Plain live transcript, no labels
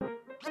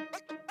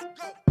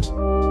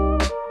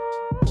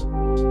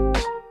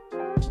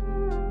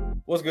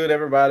What's good,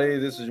 everybody?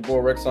 This is your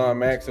boy Rexon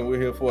Max, and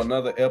we're here for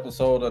another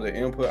episode of the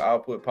Input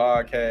Output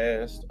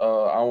Podcast.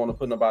 I don't want to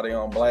put nobody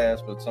on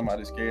blast, but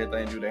somebody's scared they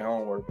didn't do their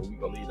homework, but we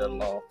gonna leave that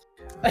alone.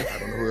 I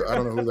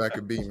don't know who that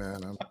could be,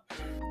 man. I'm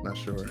not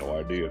sure. No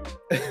idea.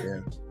 Yeah.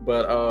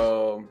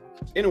 But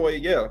anyway,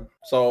 yeah.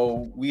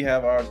 So we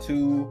have our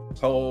two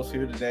co-hosts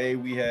here today.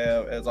 We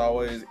have, as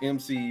always,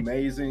 MC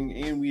Amazing,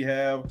 and we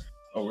have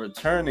a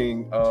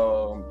returning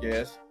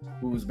guest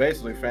who's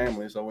basically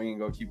family, so we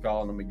ain't gonna keep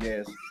calling him a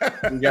guest.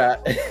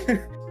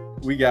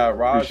 we got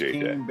Raj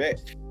King Beck.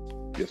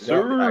 Yes,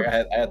 sir.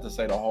 I had to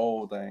say the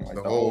whole thing, like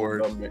the whole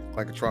word,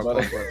 like a Trump.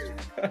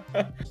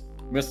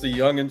 Mr.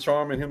 Young and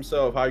Charming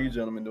himself. How you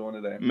gentlemen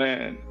doing today?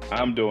 Man,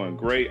 I'm doing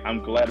great.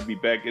 I'm glad to be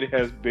back. It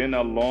has been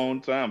a long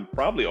time,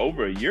 probably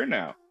over a year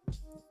now.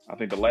 I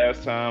think the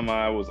last time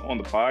I was on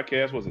the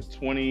podcast was in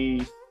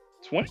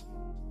 2020,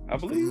 I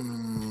believe.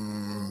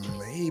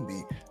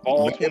 Maybe.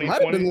 Fall it 2020.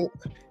 might have been.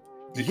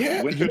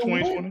 Yeah, winter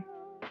 2020.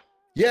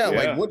 Yeah,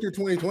 like winter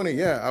 2020.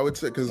 Yeah, I would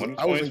say because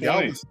I was in 2020.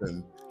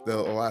 Galveston the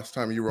last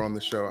time you were on the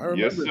show. I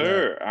remember Yes,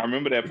 sir. I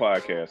remember that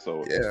podcast.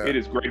 So yeah. It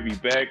is great to be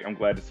back. I'm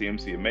glad to see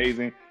MC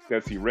Amazing.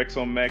 Glad to see Rex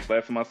on Max.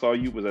 Last time I saw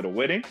you was at a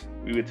wedding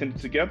we attended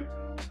together.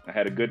 I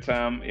had a good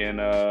time in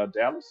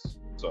Dallas.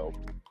 So,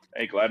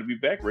 hey, glad to be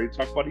back. Ready to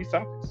talk about these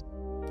topics.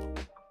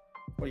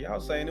 Well, y'all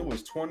saying it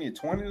was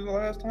 2020 the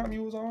last time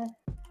you was on?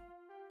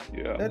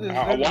 Yeah,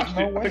 I watched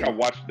it. I think I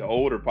watched the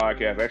older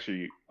podcast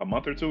actually a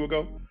month or two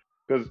ago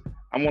because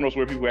I'm one of those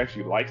where people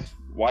actually like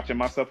watching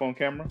myself on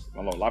camera.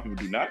 I know a lot of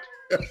people do not,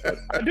 but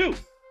I do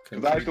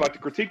because I actually like to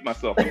critique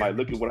myself and like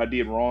look at what I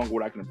did wrong,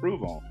 what I can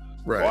improve on.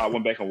 Right. So I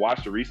went back and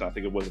watched it recently. I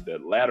think it was the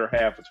latter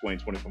half of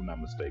 2020, if I'm not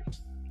mistaken.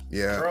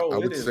 Yeah, Bro, I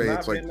would say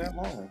it's like that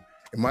long.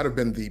 It might have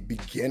been the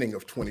beginning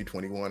of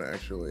 2021,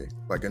 actually,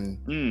 like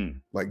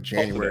in like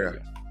January.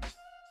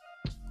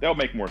 That'll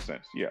make more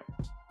sense. Yeah.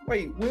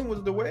 Wait, when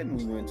was the wedding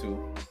we went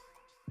to?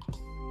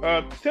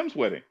 Tim's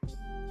wedding.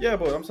 Yeah,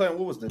 but I'm saying,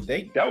 what was the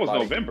date? That was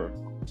November.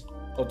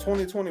 Oh,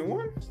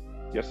 2021?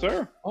 Yes,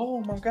 sir. Oh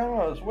my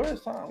gosh,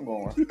 where's time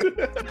going?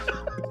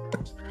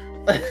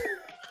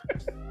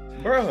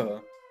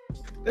 Bruh.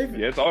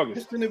 Yeah, it's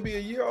August. It's gonna be a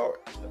year.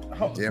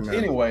 Yeah,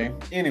 man.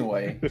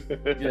 Anyway,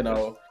 you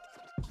know,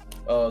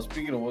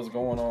 speaking of what's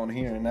going on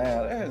here and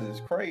now, that is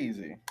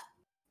crazy.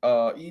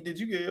 E, did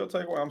you get your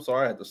takeaway? I'm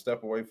sorry, I had to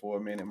step away for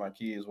a minute. My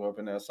kids were up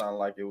in there, sounded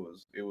like it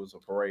was a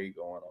parade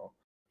going on.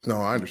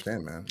 No, I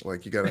understand, man.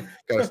 Like you gotta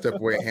step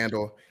away and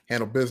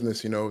handle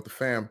business, with the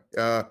fam.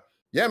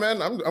 Yeah, man.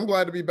 I'm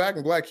glad to be back.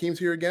 I'm glad Keem's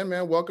here again,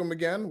 man. Welcome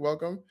again.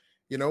 Welcome.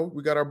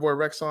 We got our boy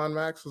Rexon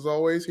Max as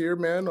always here,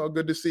 man. All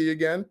good to see you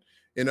again.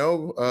 Had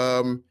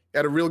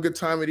a real good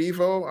time at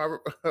Evo.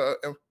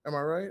 Am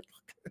I right?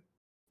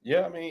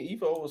 Yeah, I mean,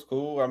 Evo was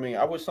cool. I mean,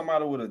 I wish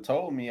somebody would have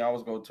told me I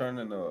was gonna turn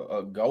into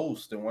a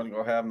ghost and wasn't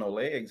gonna have no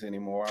legs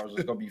anymore. I was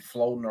just gonna be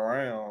floating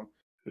around.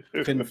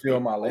 Couldn't feel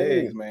my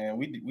legs, man.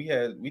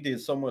 We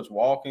did so much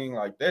walking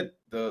like that.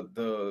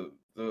 The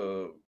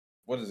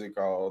what is it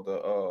called?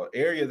 The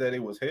area that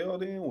it was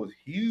held in was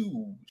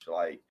huge.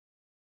 Like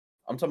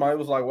I'm talking about, it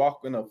was like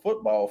walking a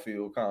football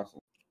field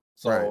constantly.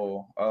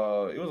 So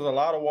it was a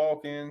lot of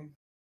walking,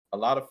 a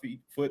lot of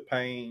foot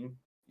pain,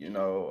 a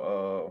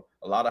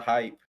lot of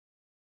hype.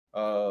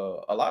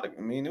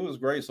 It was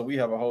great. So we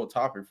have a whole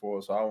topic for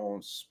it, so I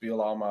won't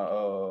spill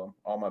all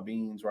my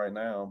beans right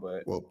now,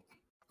 but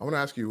I want to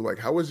ask you, like,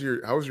 how was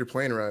your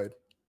plane ride?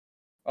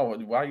 Oh,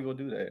 why you gonna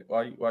do that?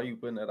 Why you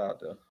putting that out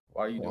there?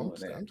 Why are you doing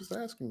that? I'm just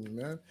asking you,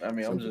 man. I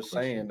mean, I'm just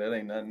saying that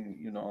ain't nothing,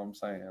 what I'm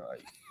saying?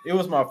 Like, it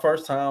was my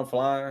first time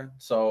flying,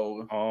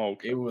 so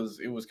it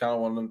was kind of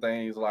one of them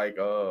things like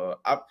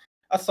I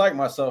psyched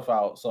myself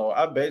out. So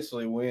I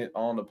basically went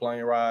on the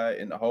plane ride,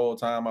 and the whole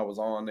time I was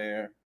on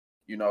there,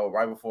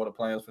 right before the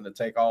plane was finna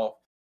take off,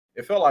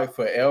 it felt like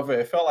forever.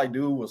 It felt like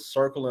dude was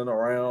circling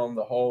around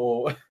the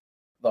whole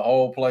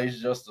place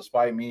just to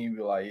spite me.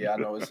 Be like, yeah, I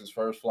know it's his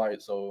first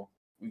flight, so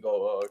we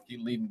go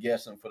keep leaving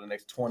guessing for the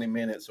next 20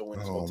 minutes or when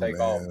it's gonna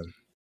take off.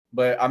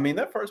 But I mean,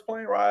 that first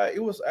plane ride,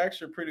 it was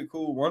actually pretty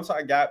cool. Once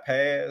I got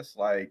past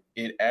like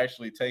it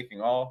actually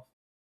taking off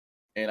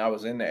and I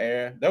was in the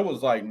air, there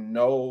was like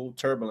no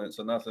turbulence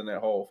or nothing that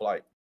whole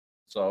flight.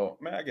 So,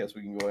 man, I guess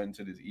we can go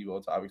into this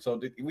Evo topic.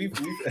 So we've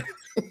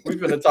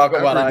been to talk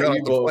about our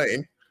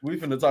Evo. We're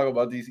going to talk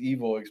about these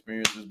Evo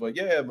experiences. But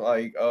yeah,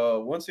 like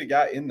once it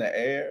got in the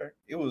air,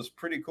 it was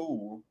pretty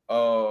cool.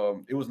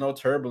 It was no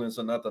turbulence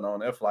or nothing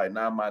on that flight.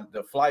 Now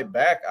the flight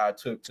back I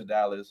took to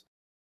Dallas,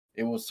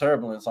 it was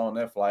turbulence on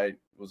that flight.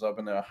 It was up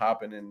in there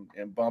hopping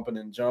and bumping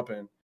and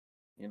jumping,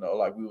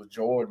 like we was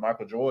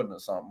Michael Jordan or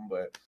something.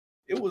 But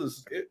it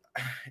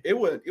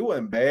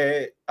wasn't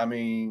bad. I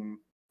mean,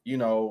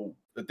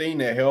 the thing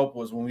that helped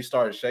was when we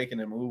started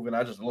shaking and moving,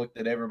 I just looked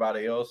at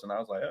everybody else and I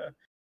was like,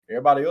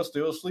 everybody else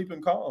still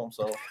sleeping calm.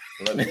 So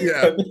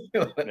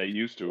they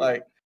used to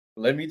like,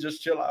 let me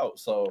just chill out.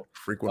 So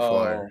frequent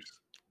flyers.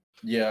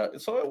 Yeah.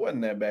 So it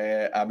wasn't that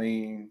bad. I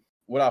mean,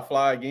 would I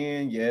fly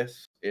again?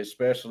 Yes.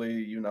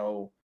 Especially,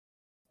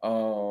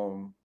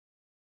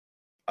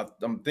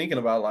 I'm thinking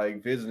about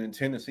like visiting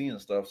Tennessee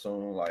and stuff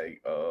soon,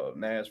 like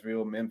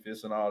Nashville,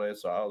 Memphis, and all that.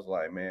 So I was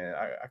like, man,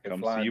 I can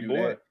fly and do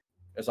that.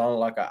 It's only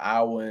like an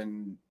hour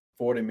and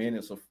 40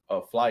 minutes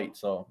of flight,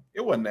 so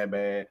it wasn't that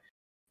bad.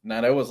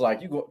 Now that was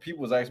like people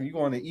was asking me, you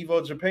going to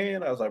Evo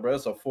Japan? I was like, bro,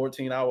 it's a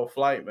 14-hour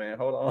flight, man.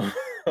 Hold on.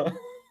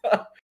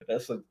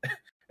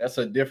 that's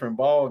a different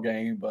ball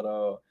game. But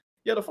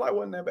yeah, the flight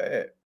wasn't that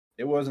bad.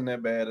 It wasn't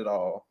that bad at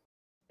all.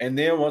 And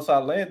then once I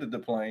landed the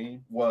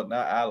plane, well,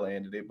 not I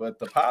landed it, but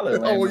the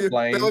pilot landed the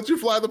plane. They let you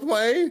fly the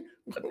plane?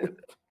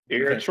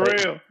 Air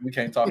trail. We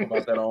can't talk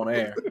about that on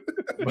air.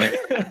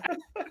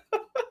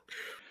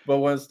 But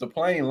once the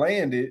plane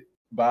landed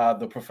by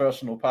the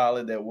professional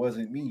pilot that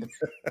wasn't me,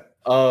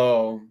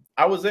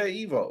 I was at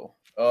Evo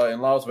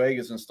in Las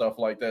Vegas and stuff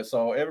like that.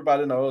 So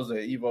everybody knows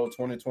that Evo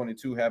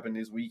 2022 happened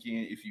this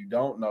weekend. If you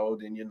don't know,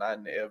 then you're not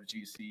in the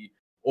FGC,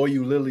 or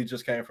you literally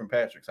just came from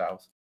Patrick's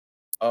house.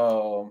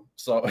 So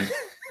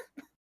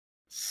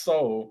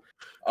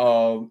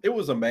it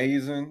was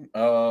amazing.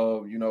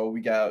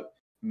 We got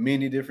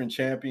many different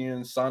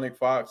champions. Sonic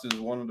Fox is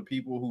one of the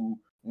people who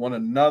won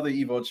another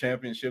Evo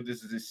championship.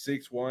 This is his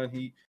 6th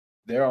one.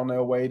 They're on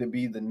their way to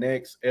be the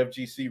next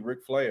FGC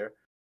Ric Flair.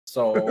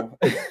 So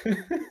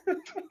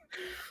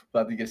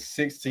about to get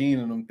 16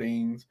 of them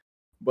things.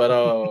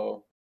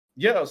 But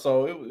yeah,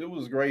 so it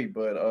was great.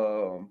 But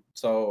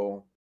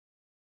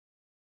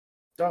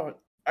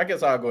I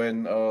guess I'll go ahead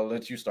and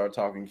let you start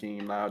talking,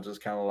 Keem. I'll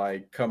just kind of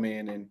like come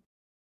in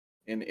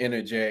and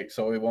interject,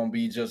 so it won't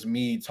be just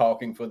me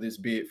talking for this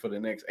bit for the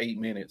next 8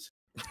 minutes.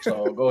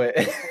 So go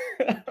ahead.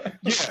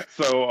 Yeah.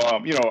 So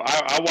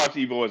I watched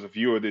Evo as a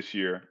viewer this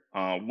year,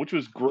 which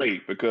was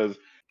great because,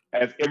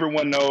 as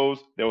everyone knows,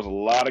 there was a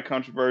lot of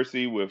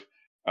controversy with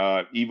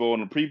Evo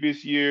in the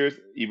previous years,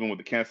 even with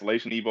the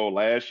cancellation of Evo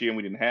last year, and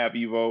we didn't have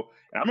Evo.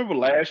 And I remember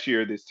last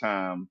year, this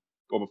time,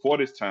 or before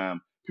this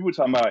time, people were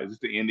talking about, is this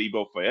the end of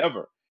Evo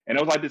forever? And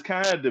it was like this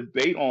kind of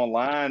debate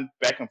online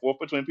back and forth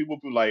between people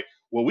who were like,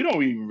 well, we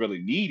don't even really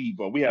need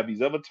Evo. We have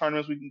these other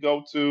tournaments we can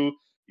go to.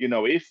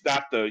 It's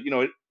not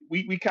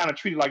we kind of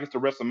treat it like it's the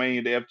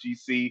WrestleMania, the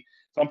FGC.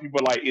 Some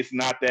people are like, it's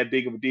not that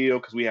big of a deal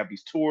because we have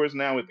these tours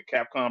now with the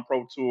Capcom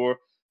Pro Tour.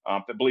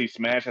 I believe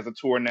Smash has a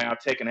tour now.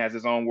 Tekken has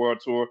his own world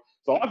tour.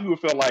 So a lot of people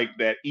feel like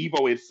that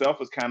Evo itself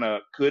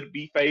could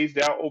be phased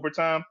out over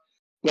time.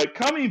 But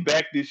coming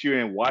back this year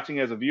and watching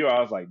as a viewer,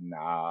 I was like,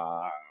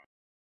 nah,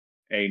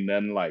 ain't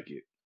nothing like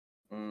it.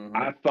 Mm-hmm.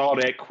 I saw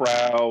that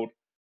crowd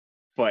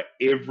for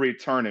every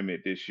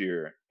tournament this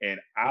year, and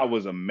I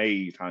was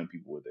amazed how many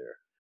people were there.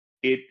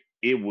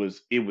 It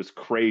was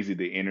crazy,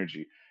 the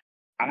energy.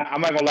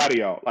 I'm not gonna lie to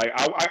y'all. Like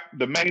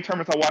the main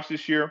tournaments I watched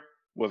this year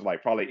was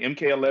like probably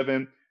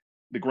MK11,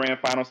 the grand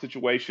final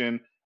situation.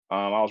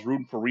 I was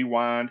rooting for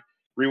Rewind.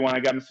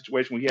 Rewind got in a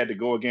situation where he had to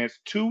go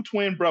against 2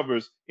 twin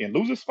brothers in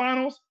losers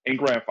finals and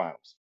grand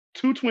finals.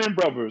 2 twin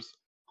brothers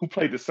who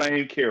played the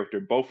same character,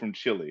 both from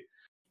Chile.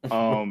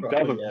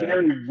 That was a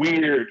very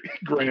weird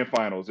grand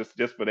finals,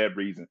 just for that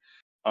reason.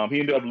 He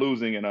ended up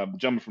losing, and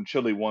jumping from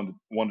Chile won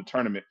the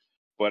tournament.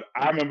 But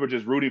I remember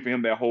just rooting for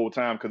him that whole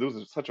time because it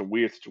was such a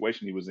weird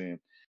situation he was in.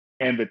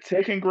 And the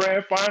Tekken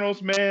grand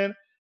finals, man,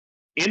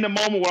 in the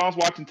moment when I was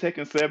watching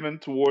Tekken 7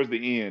 towards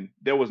the end,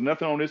 there was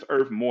nothing on this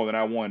earth more than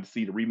I wanted to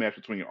see the rematch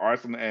between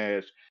Arslan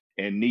Ash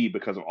and Knee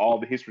because of all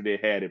the history they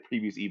had at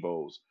previous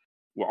Evos.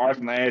 Where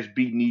Arslan Ash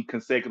beat Knee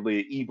consecutively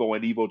at Evo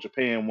and Evo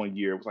Japan one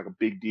year. It was like a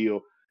big deal.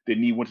 Then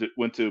Knee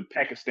went to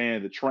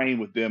Pakistan to train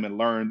with them and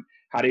learn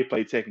how they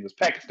play Tekken. Because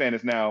Pakistan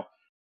is now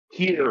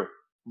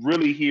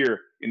really here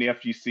in the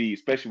FGC,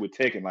 especially with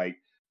Tekken. Like,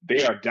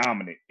 they are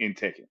dominant in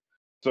Tekken.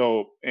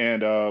 So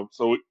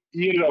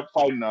he ended up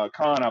fighting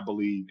Khan, I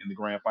believe, in the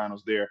grand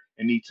finals there,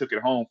 and he took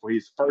it home for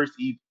his first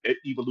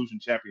Evolution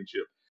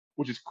Championship,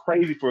 which is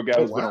crazy for a guy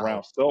who's been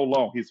around so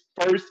long. His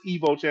first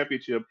Evo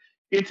Championship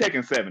in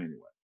Tekken 7, anyway.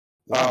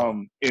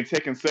 Wow. In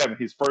Tekken 7,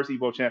 his first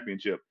Evo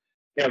Championship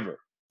ever.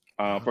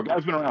 For a guy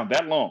who's been around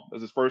that long,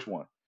 that's his first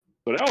one.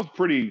 So that was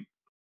pretty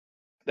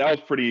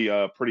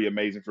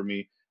amazing for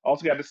me.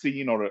 Also got to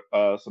see,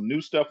 some new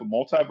stuff with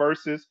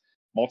Multiverses.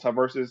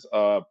 Multiverses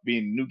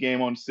being a new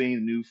game on the scene,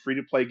 a new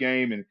free-to-play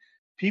game, and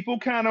people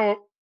kind of,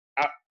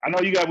 I know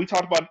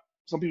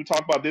some people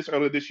talked about this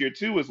earlier this year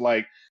too, is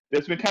like,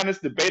 there's been kind of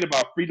this debate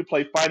about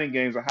free-to-play fighting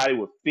games and how they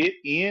would fit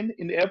in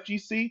the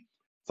FGC.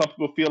 Some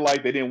people feel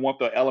like they didn't want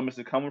the elements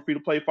that come with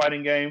free-to-play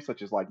fighting games,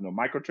 such as like,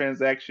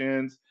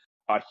 microtransactions,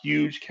 a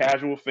huge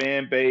casual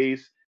fan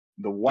base,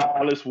 the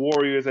wireless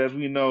warriors, as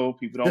we know.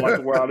 People don't like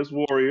the wireless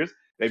warriors.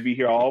 They be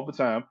here all the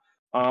time.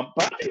 But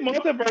I think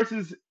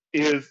Multiverses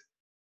is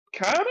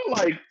kind of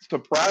like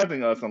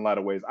surprising us in a lot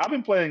of ways. I've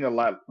been playing a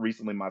lot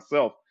recently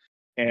myself,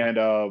 and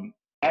I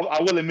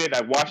will admit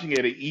that watching it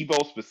at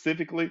Evo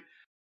specifically,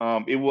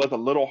 it was a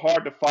little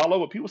hard to follow,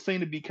 but people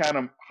seem to be kind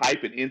of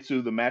hyping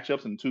into the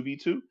matchups in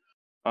 2v2.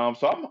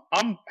 So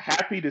I'm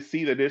happy to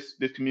see that this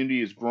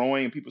community is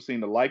growing and people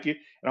seem to like it,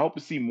 and I hope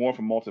to see more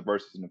from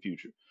Multiverses in the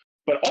future.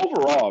 But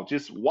overall,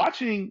 just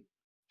watching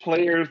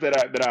players that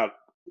I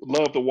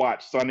love to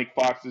watch, Sonic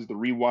Foxes, the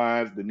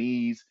Rewinds, the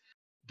Knees,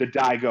 the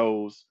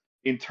Daigos,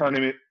 in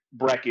tournament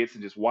brackets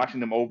and just watching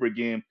them over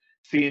again,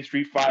 seeing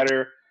Street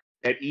Fighter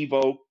at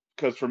Evo.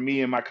 Because for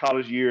me in my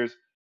college years,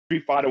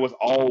 Street Fighter was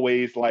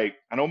always like,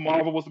 I know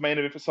Marvel was the main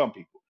event for some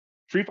people.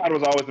 Street Fighter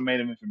was always the main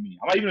event for me.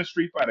 I'm not even a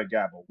Street Fighter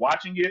guy, but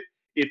watching it,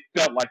 it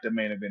felt like the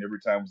main event every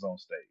time it was on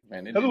stage.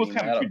 Man, it was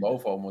kind of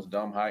both of them was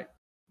dumb hype.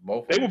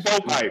 They were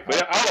both hype,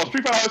 but I don't know.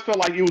 Street Fighter always felt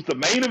like it was the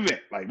main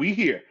event. Like we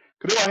here,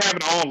 because they were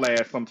having on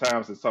last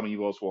sometimes in some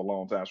Evos for a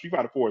long time. Street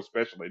Fighter 4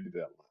 especially did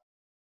that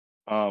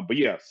a lot. But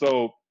yeah,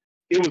 so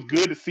it was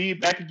good to see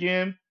it back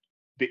again.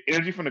 The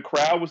energy from the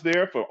crowd was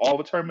there for all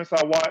the tournaments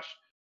I watched.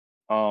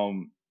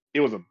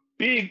 It was a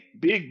big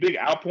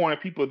outpouring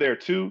of people there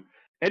too.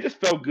 It just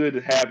felt good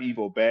to have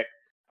Evo back.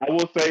 I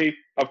will say,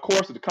 of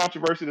course, the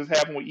controversy that's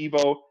happened with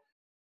Evo,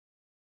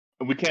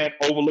 and we can't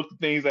overlook the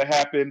things that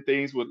happen.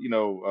 Things with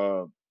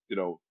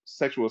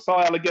sexual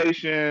assault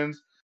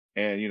allegations,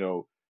 and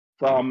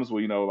problems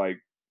with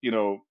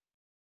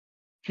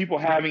people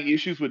having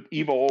issues with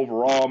Evo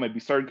overall. Maybe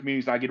certain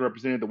communities not getting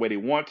represented the way they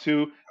want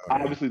to.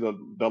 Obviously,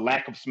 the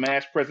lack of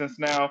Smash presence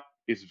now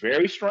is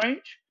very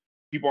strange.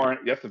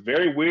 That's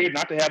very weird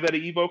not to have that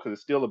at Evo because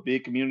it's still a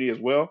big community as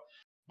well.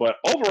 But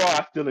overall,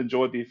 I still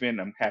enjoyed the event.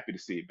 And I'm happy to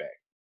see it back.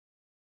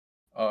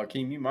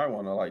 Keem, you might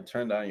want to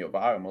turn down your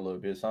volume a little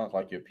bit. It sounds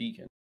like you're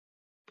peaking.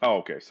 Oh,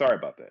 okay. Sorry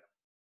about that.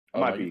 I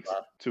might be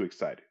too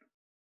excited.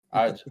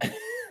 I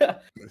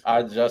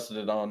adjusted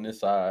it on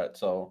this side,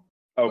 so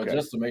but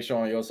just to make sure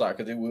on your side,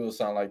 because it will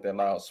sound like that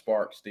loud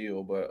spark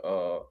still. But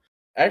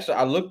actually,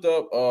 I looked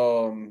up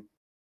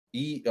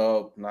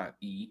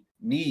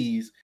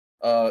Knees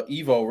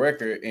Evo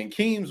record, and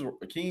Keem's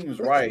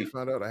right. You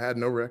found out I had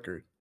no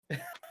record.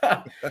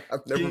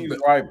 Keem's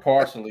right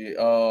partially.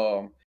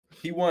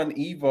 He won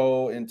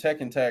Evo in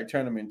Tekken Tag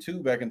Tournament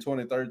 2 back in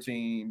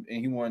 2013, and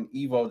he won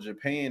Evo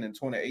Japan in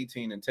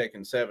 2018 in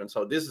Tekken 7.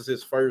 So this is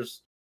his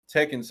first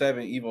Tekken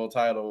 7 Evo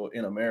title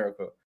in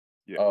America.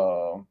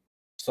 Yeah.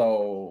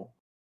 So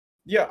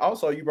yeah,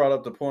 also you brought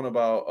up the point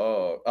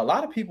about a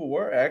lot of people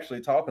were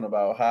actually talking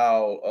about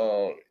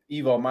how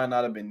Evo might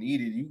not have been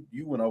needed.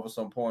 You went over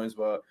some points,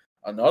 but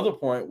another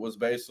point was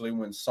basically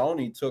when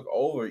Sony took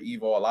over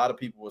Evo, a lot of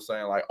people were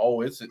saying like,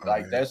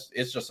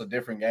 it's just a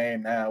different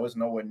game now. It's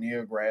nowhere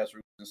near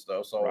grassroots and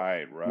stuff. So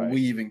right.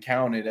 we even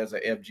count it as an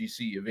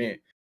FGC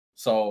event.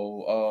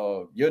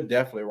 So you're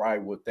definitely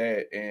right with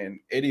that. And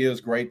it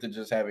is great to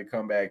just have it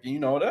come back.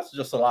 And, that's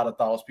just a lot of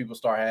thoughts people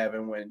start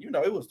having when,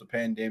 it was the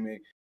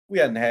pandemic. We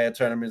hadn't had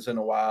tournaments in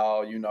a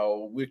while.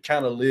 We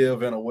kind of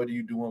live in a what are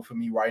you doing for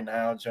me right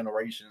now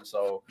generation.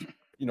 So,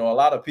 a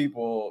lot of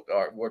people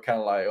were kind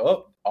of like,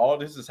 oh, all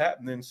this is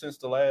happening since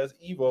the last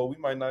Evo. We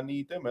might not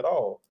need them at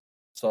all.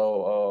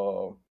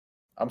 So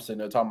I'm sitting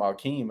there talking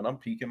about Keem and I'm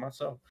peeking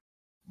myself.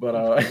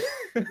 But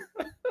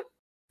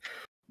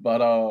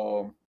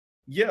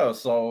yeah,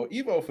 so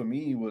Evo for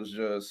me was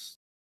just,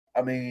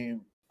 I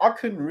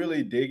couldn't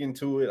really dig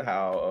into it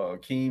how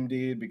Keem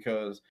did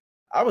because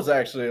I was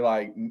actually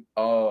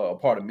a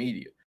part of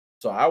media.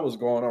 So I was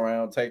going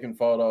around taking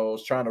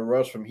photos, trying to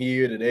rush from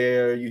here to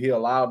there. You hear a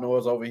loud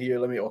noise over here.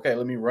 Let me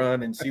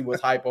run and see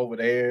what's hype over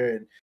there.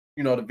 And,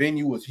 the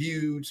venue was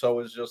huge. So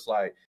it's just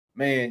like,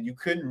 man, you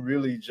couldn't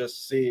really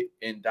just sit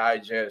and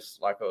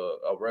digest like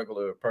a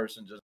regular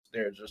person just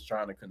there just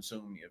trying to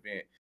consume the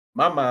event.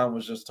 My mind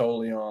was just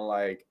totally on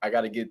like, I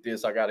got to get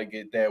this, I got to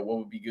get that. What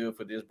would be good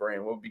for this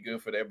brand? What would be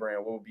good for that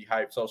brand? What would be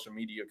hype social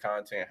media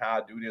content? How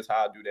I do this,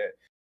 how I do that,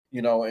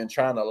 and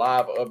trying to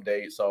live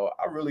update. So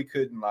I really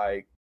couldn't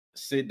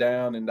sit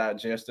down and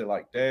digest it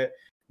like that.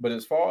 But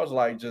as far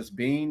as just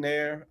being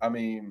there, I've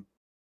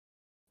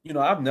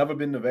never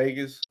been to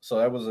Vegas, so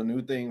that was a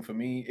new thing for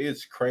me.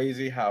 It's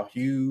crazy how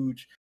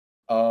huge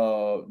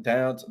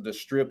down to the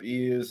strip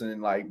is,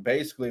 and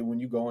basically when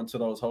you go into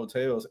those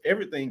hotels,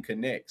 everything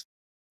connects.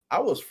 I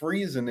was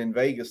freezing in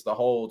Vegas the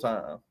whole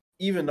time,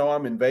 even though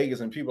I'm in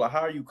Vegas and people are like, how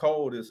are you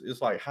cold? It's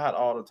hot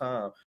all the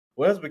time.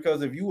 Well, that's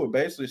because if you were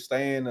basically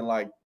staying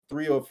in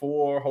 3 or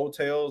 4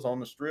 hotels on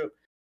the strip,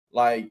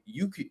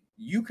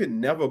 you could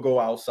never go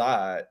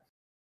outside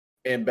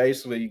and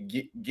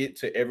basically get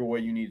to everywhere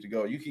you need to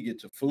go. You could get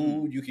to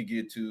food, you could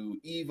get to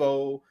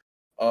Evo,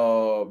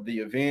 the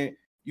event,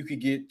 you could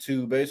get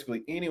to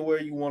basically anywhere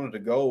you wanted to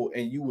go,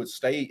 and you would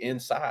stay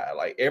inside.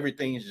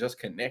 Everything's just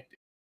connected.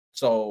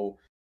 So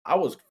I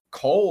was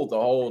cold the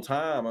whole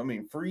time.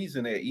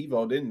 Freezing at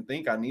Evo. Didn't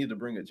think I needed to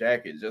bring a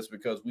jacket just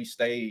because we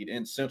stayed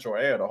in central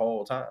air the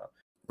whole time.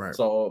 Right.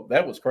 So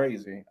that was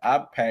crazy.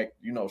 I packed,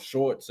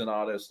 shorts and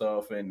all that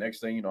stuff, and next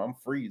thing I'm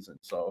freezing.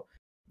 So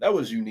that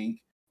was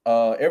unique.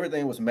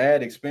 Everything was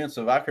mad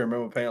expensive. I can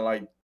remember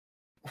paying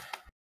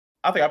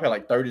I think I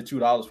paid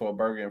 $32 for a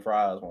burger and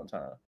fries one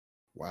time.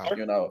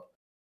 Wow.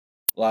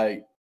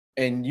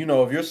 And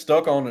if you're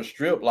stuck on the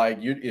strip,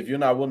 if you're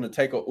not willing to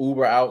take an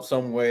Uber out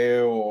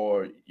somewhere,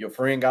 or your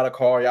friend got a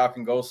car, y'all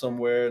can go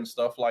somewhere and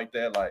stuff like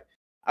that.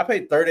 I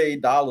paid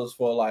 $38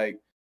 for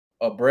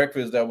a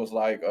breakfast that was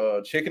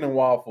chicken and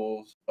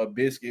waffles, a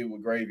biscuit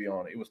with gravy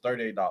on it. It was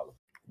 $38.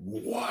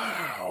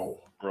 Wow.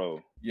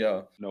 Bro.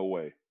 Yeah. No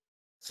way.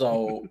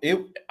 So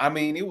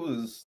it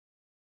was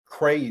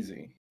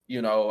crazy,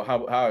 you know,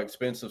 how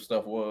expensive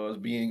stuff was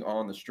being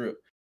on the strip.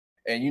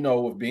 And, you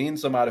know, with being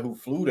somebody who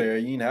flew there,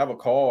 you didn't have a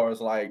car.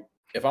 It's like,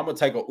 if I'm going to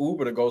take an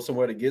Uber to go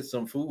somewhere to get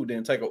some food,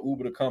 then take an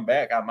Uber to come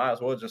back, I might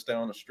as well just stay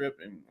on the strip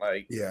and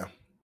like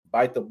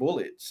bite the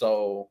bullet.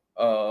 So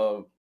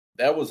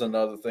that was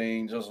another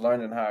thing, just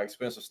learning how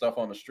expensive stuff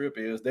on the strip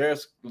is.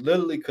 There's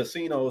literally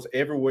casinos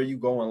everywhere you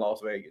go in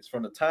Las Vegas.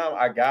 From the time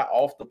I got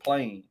off the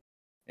plane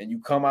and you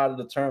come out of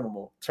the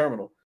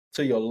terminal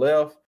to your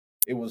left,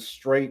 it was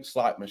straight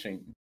slot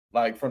machine.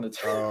 Like from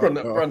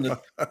the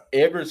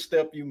every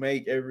step you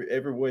make,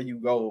 everywhere you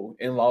go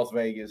in Las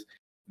Vegas,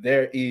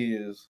 there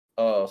is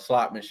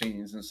slot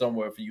machines and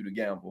somewhere for you to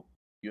gamble.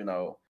 You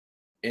know,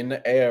 in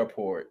the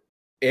airport,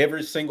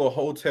 every single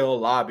hotel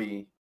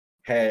lobby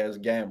has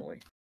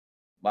gambling,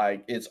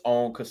 like its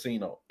own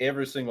casino.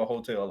 Every single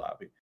hotel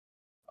lobby.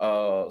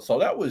 So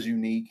that was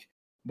unique.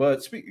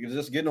 But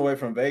just getting away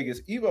from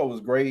Vegas, Evo was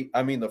great.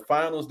 I mean, the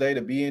finals day,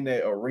 to be in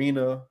that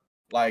arena,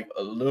 like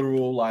a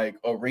literal like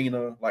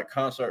arena, like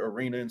concert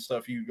arena and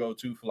stuff you go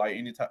to for like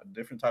any type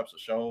different types of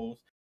shows.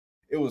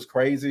 It was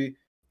crazy.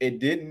 It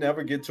didn't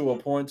ever get to a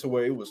point to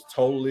where it was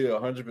totally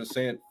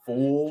 100%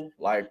 full,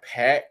 like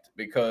packed,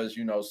 because,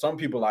 you know, some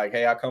people like,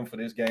 hey, I come for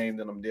this game,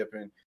 then I'm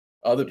dipping.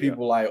 Other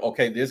people like,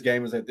 okay, this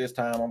game is at this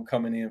time, I'm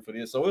coming in for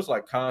this. So it's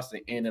like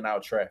constant in and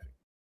out traffic.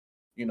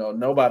 You know,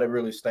 nobody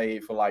really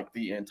stayed for like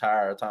the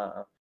entire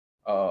time.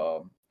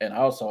 And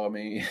also, I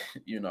mean,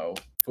 you know,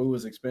 food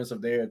was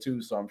expensive there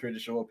too. So I'm pretty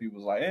sure people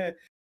was like,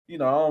 you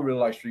know, I don't really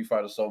like Street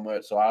Fighter so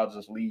much. So I'll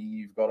just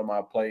leave, go to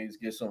my place,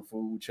 get some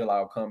food, chill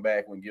out, come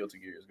back when Guilty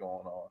Gear is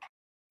going on.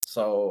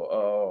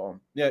 So,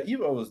 yeah,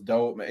 Evo was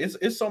dope, man.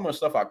 It's so much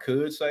stuff I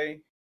could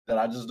say that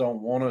I just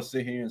don't want to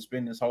sit here and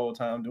spend this whole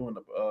time doing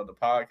the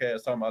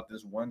podcast talking about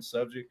this one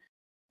subject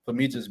for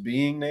me just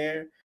being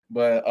there.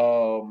 But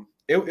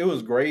it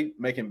was great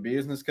making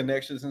business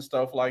connections and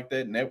stuff like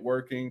that,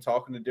 networking,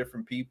 talking to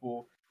different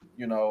people.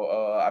 You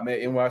know, I met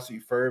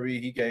NYC Furby.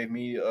 He gave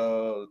me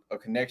a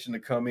connection to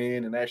come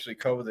in and actually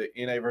cover the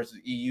NA versus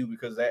EU,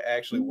 because that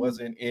actually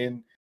wasn't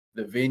in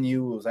the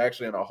venue. It was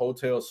actually in a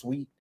hotel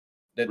suite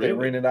that they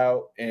rented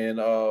out. And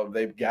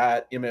they've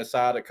got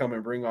MSI to come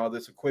and bring all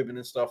this equipment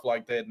and stuff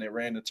like that. And they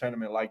ran the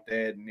tournament like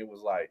that. And it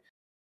was like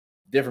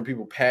different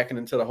people packing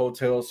into the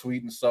hotel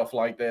suite and stuff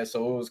like that.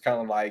 So it was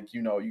kind of like,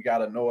 you know, you got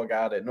to know a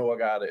guy that know a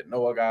guy that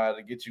know a guy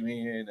to get you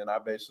in. And I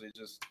basically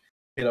just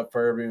hit up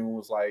Furby and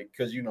was like,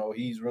 because, you know,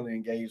 he's really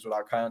engaged with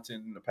our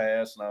content in the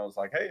past. And I was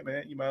like, hey,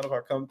 man, you mind if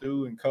I come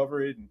through and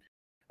cover it? And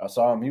I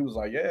saw him. He was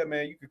like, yeah,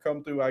 man, you could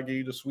come through. I give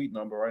you the suite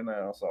number right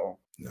now. So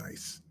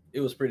nice.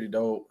 It was pretty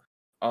dope.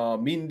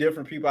 Meeting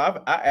different people. I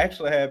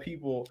actually had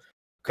people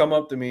come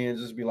up to me and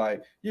just be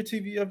like, you're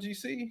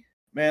TVFGC?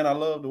 Man, I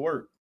love the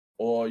work.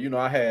 Or, you know,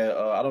 I had,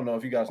 I don't know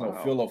if you guys know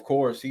Phil, of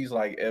course, he's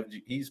like,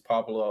 he's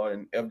popular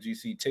in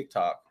FGC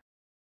TikTok.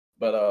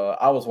 But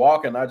I was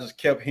walking, I just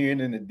kept hearing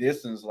in the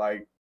distance,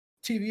 like,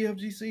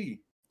 TVFGC.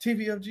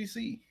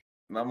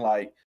 And I'm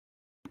like,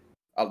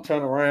 I'll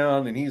turn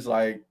around and he's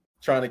like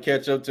trying to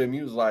catch up to him.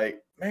 He was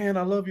like, man,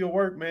 I love your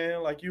work,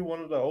 man. Like, you're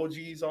one of the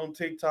OGs on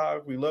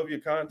TikTok. We love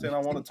your content. I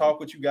want to talk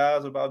with you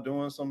guys about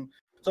doing some.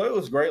 So it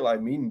was great,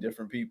 like meeting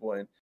different people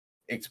and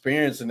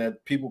experiencing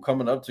that, people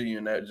coming up to you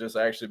and that just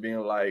actually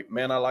being like,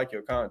 man, I like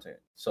your content.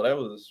 So that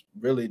was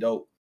really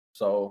dope.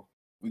 So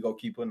we go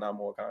keep putting out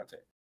more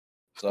content.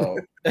 So,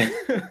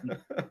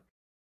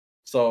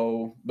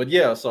 but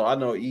yeah, so I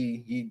know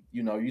he,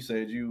 you know, you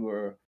said you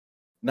were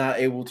not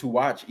able to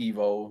watch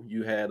Evo.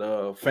 You had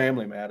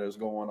family matters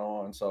going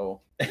on.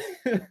 So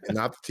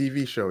not the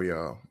TV show,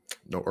 y'all.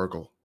 No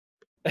Urkel.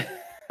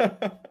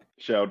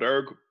 Shout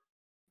Urkel.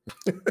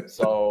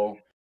 So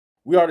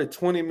we are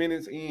 20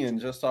 minutes in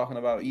just talking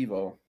about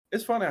Evo.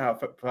 It's funny how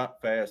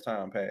fast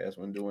time passed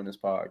when doing this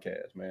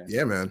podcast, man.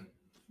 Yeah, man.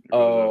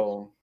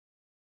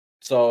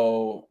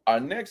 So our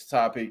next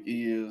topic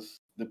is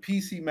the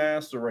PC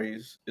Master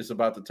Race is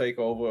about to take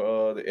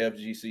over the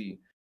FGC.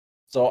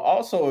 So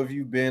also, if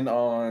you've been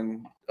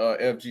on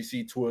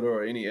FGC Twitter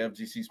or any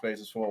FGC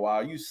spaces for a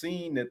while, you've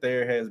seen that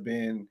there has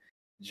been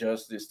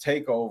just this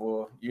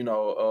takeover, you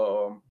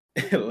know,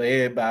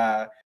 led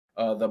by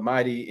the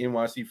mighty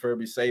NYC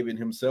Furby Sabin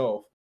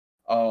himself,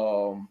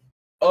 of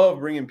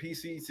bringing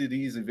PC to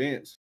these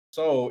events.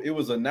 So it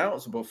was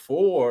announced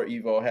before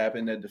Evo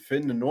happened that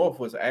Defend the North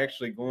was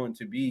actually going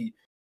to be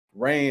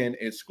ran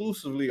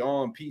exclusively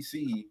on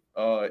PC,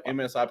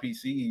 MSI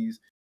PCs,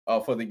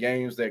 for the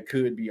games that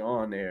could be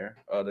on there,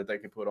 that they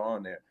could put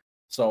on there.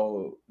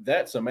 So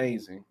that's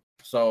amazing.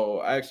 So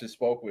I actually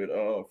spoke with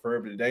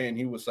Furby today, and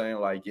he was saying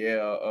like,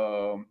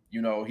 yeah,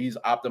 you know, he's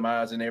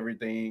optimizing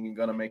everything and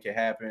gonna make it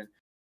happen.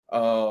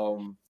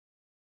 So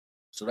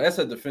that's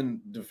at Defend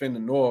the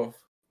North.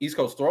 East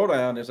Coast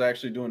Throwdown is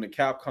actually doing the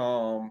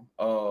Capcom,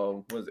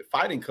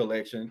 Fighting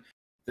Collection.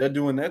 They're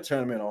doing that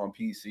tournament on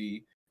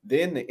PC.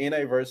 Then the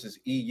NA versus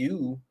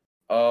EU,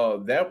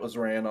 that was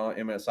ran on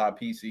MSI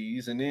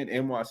PCs. And then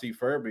NYC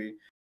Furby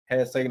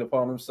has taken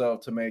upon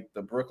himself to make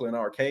the Brooklyn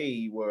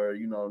Arcade, where,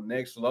 you know,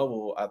 Next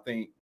Level, I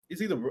think,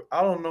 it's either,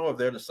 I don't know if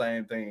they're the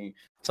same thing.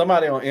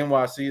 Somebody on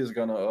NYC is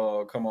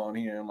gonna come on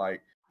here and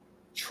like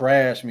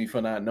trash me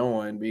for not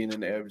knowing being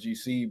in the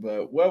FGC,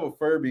 but whatever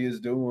Furby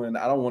is doing,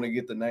 I don't want to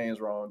get the names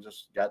wrong,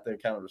 just got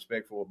that kind of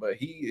respect for it. But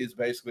he is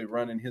basically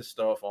running his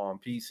stuff on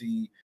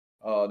PC.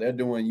 They're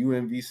doing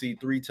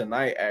UMVC 3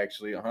 tonight,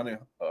 actually,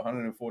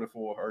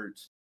 144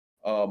 hertz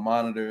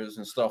monitors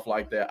and stuff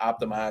like that,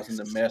 optimizing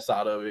the mess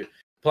out of it,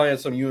 playing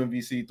some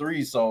UMVC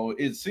 3. So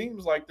it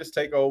seems like this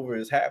takeover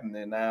is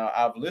happening now.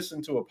 I've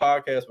listened to a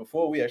podcast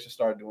before we actually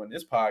started doing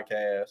this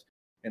podcast,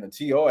 and the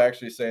TO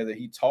actually said that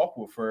he talked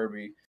with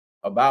Furby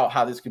about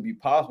how this could be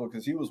possible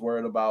because he was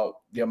worried about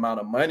the amount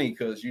of money.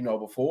 Because, you know,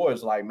 before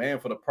it's like, man,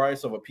 for the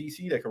price of a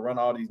PC that can run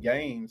all these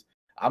games,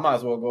 I might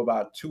as well go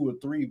buy 2 or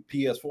 3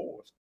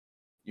 PS4s.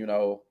 You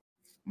know,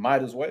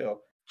 might as well.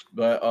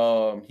 But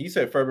he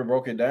said Furby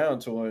broke it down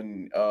to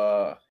him.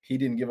 He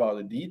didn't give all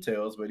the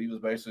details, but he was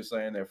basically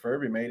saying that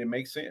Furby made it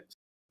make sense,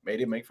 made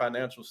it make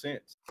financial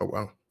sense. Oh,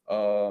 wow.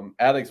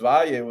 Alex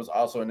Valle was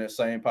also in that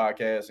same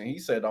podcast, and he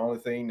said the only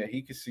thing that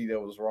he could see that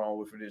was wrong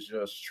with it is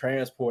just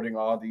transporting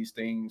all these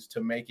things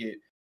to make it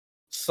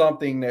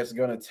something that's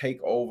going to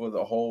take over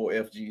the whole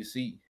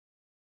FGC.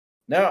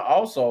 Now,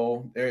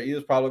 also, there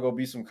is probably going to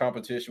be some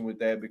competition with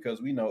that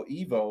because we know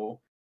Evo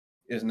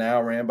is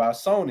now ran by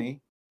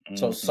Sony.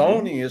 So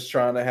Sony is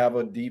trying to have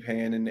a deep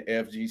hand in the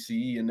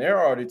FGC, and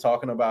they're already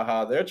talking about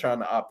how they're trying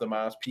to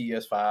optimize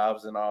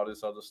PS5s and all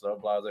this other stuff,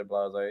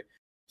 blase.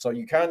 So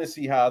you kind of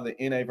see how the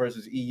NA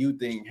versus EU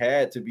thing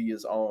had to be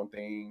its own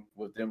thing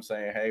with them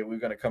saying, hey, we're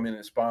going to come in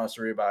and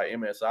sponsor it by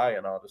MSI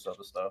and all this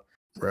other stuff.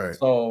 Right.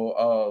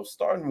 So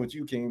starting with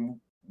you,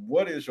 King,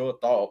 what is your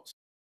thoughts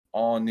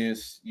on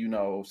this, you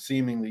know,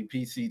 seemingly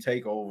PC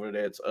takeover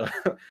that's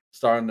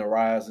starting to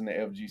rise in the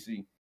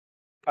FGC?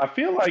 I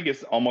feel like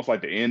it's almost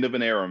like the end of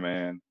an era,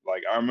 man.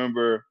 Like I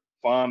remember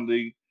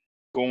fondly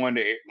going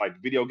to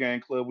like video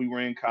game club. We were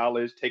in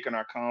college, taking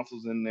our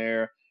consoles in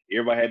there.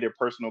 Everybody had their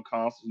personal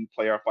consoles. We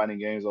play our fighting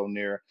games on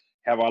there,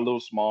 have our little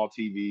small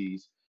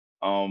TVs.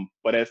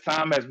 But as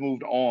time has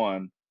moved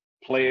on,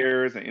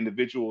 players and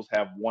individuals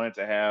have wanted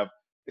to have,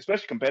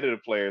 especially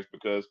competitive players,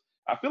 because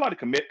I feel like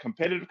the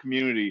competitive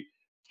community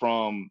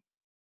from,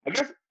 I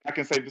guess I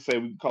can safely say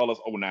we can call us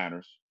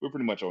 09ers. We're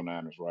pretty much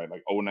 09ers, right?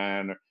 Like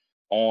 09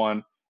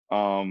 on,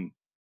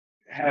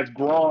 has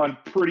grown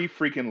pretty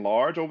freaking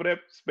large over that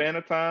span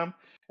of time.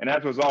 And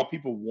as a result,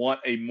 people want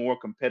a more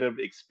competitive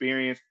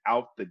experience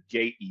out the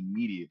gate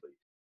immediately.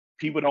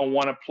 People don't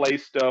want to play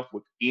stuff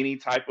with any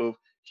type of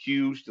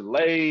huge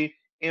delay,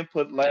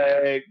 input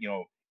lag, you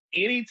know,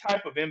 any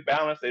type of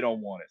imbalance. They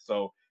don't want it.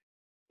 So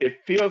it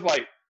feels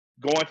like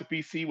going to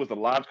PC was the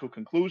logical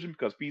conclusion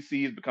because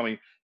PC is becoming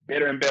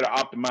better and better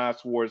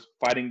optimized towards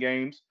fighting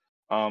games.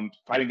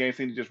 Fighting games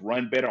seem to just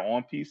run better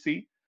on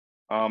PC.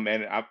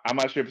 And I'm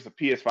not sure if it's a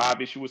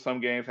PS5 issue with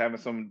some games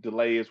having some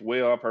delay as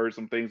well. I've heard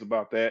some things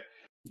about that.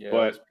 Yeah,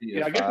 but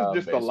I guess it's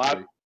just basically. a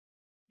lot.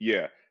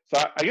 Yeah.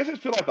 So I guess it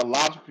feels like the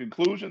logical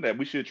conclusion that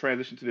we should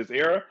transition to this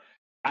era.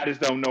 I just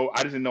don't know.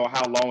 I just didn't know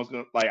how long it's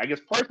going to, like, I guess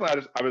personally,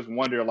 I just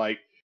wonder, like,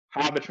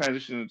 how the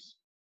transition is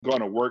going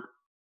to work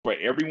for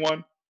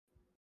everyone.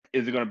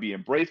 Is it going to be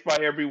embraced by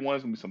everyone?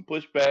 Is going to be some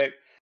pushback?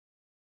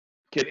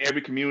 Can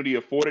every community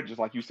afford it? Just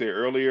like you said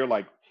earlier,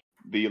 like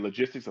the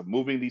logistics of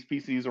moving these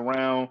PCs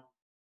around.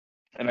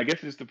 And I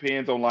guess it just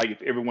depends on like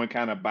if everyone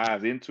kind of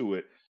buys into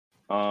it.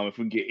 If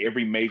we can get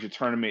every major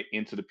tournament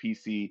into the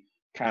PC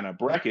kind of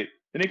bracket,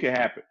 then it can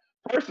happen.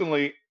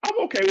 Personally, I'm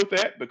okay with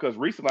that because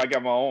recently I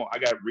got my own. I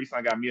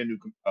got me a new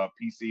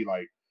PC,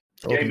 like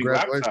gaming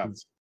laptop.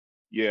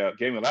 Yeah,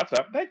 gaming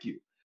laptop. Thank you.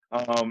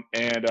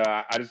 And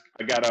I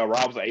got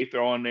Rob's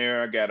Aether on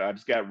there. I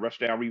just got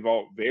Rushdown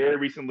Revolt very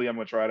recently. I'm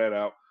gonna try that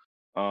out.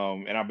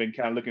 And I've been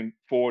kind of looking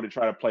forward to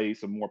try to play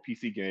some more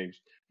PC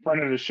games.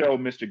 Friend of the show,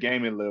 Mr.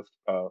 Gaming Lift.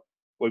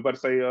 What you about to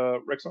say,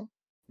 Rexon?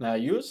 Now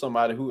you're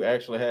somebody who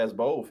actually has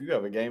both. You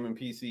have a gaming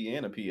PC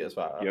and a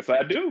PS5. Yes,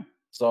 I do.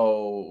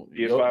 So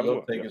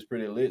your take is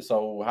pretty lit.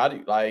 So how do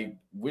you like?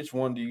 Which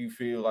one do you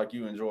feel like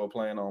you enjoy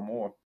playing on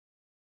more?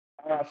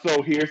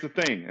 So here's the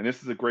thing, and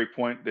this is a great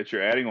point that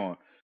you're adding on.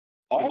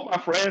 All my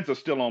friends are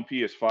still on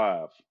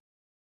PS5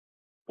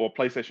 or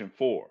PlayStation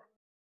 4.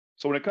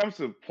 So when it comes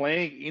to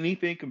playing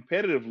anything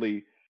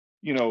competitively,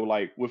 you know,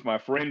 like with my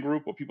friend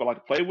group or people I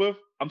like to play with,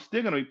 I'm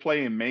still going to be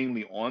playing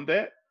mainly on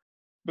that.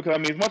 Because I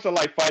mean, as much as I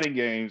like fighting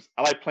games,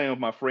 I like playing with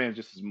my friends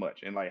just as much.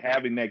 And like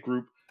having that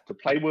group to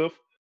play with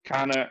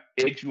kind of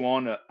eggs you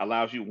on,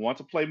 allows you to want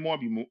to play more,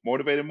 be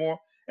motivated more.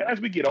 And as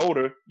we get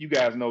older, you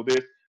guys know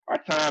this, our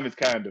time is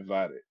kind of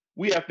divided.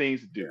 We have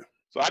things to do.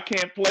 So I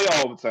can't play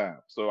all the time.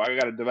 So I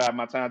got to divide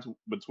my time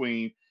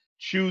between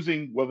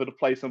choosing whether to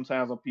play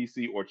sometimes on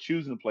PC or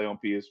choosing to play on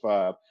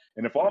PS5.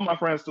 And if all my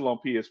friends are still on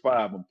PS5,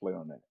 I'm going to play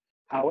on that.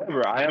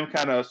 However, I am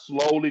kind of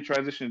slowly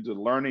transitioning to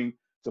learning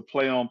to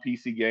play on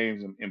PC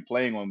games and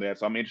playing on that.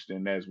 So I'm interested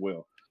in that as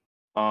well.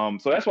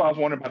 So that's why I was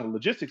wondering about the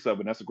logistics of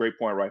it. And that's a great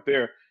point right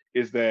there,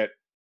 is that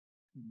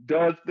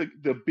does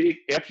the big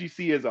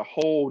FGC as a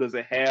whole, does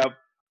it have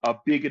a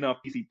big enough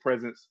PC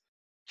presence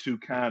to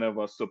kind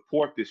of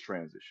support this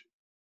transition?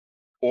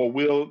 or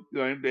will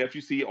if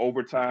you see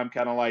overtime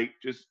kind of like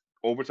just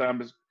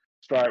overtime is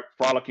start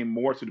frolicking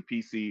more to the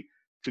PC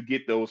to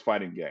get those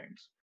fighting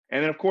games.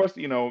 And then of course,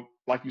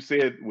 like you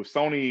said, with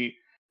Sony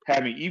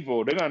having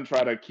Evo, they're gonna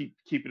try to keep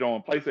it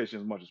on PlayStation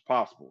as much as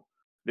possible.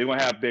 They're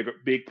gonna have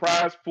big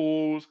prize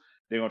pools.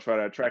 They're gonna try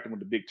to attract them with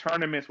the big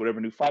tournaments.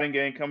 Whatever new fighting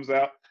game comes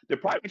out, they're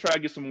probably gonna try to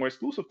get some more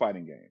exclusive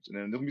fighting games. And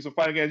then there's gonna be some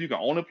fighting games you can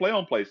only play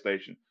on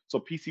PlayStation, so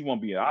PC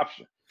won't be an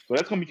option. So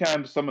that's gonna be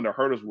kind of some of the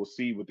hurdles we'll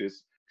see with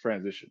this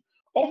transition.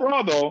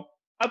 Overall, though,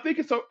 I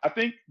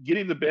think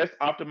getting the best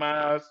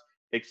optimized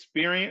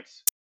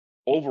experience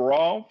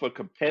overall for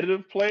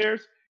competitive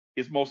players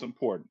is most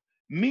important.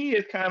 Me,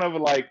 it's kind of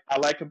like I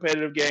like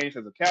competitive games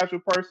as a casual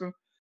person.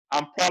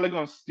 I'm probably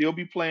going to still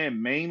be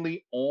playing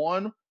mainly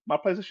on my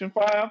PlayStation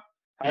 5.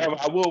 However,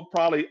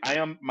 I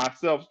am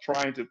myself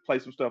trying to play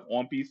some stuff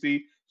on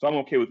PC, so I'm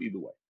okay with either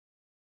way.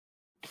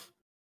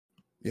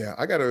 Yeah,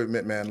 I got to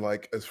admit, man,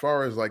 like as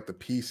far as like the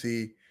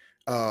PC,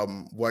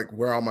 like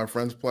where all my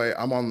friends play,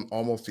 I'm on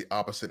almost the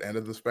opposite end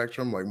of the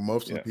spectrum. Like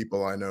most of the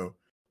people I know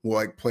will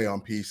like play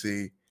on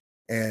PC,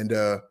 and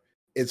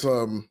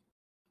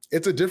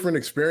it's a different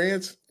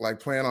experience like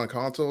playing on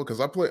console because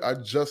I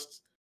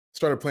just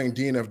started playing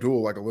DNF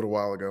Duel like a little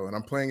while ago, and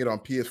I'm playing it on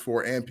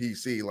PS4 and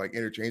PC like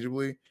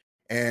interchangeably.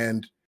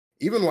 And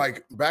even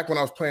like back when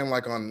I was playing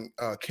like on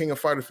King of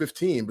Fighter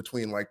 15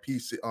 between like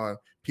PC and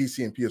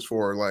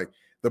PS4, like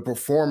the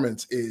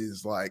performance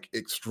is like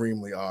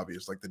extremely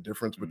obvious. Like the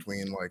difference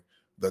between like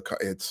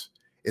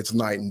it's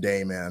night and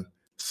day, man.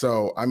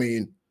 So I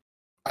mean,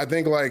 I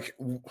think like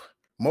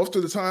most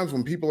of the times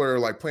when people are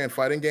like playing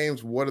fighting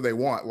games, what do they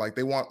want? Like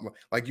they want,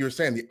 like you were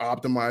saying, the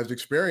optimized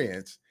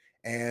experience.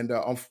 And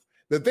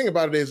the thing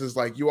about it is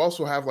like you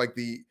also have like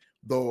the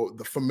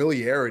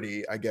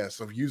familiarity, I guess,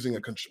 of using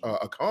a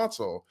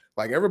console.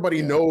 Like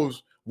everybody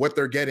knows what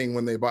they're getting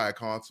when they buy a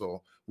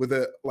console. With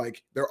it,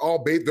 like they're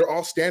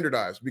all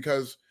standardized,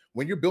 because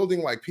when you're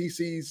building like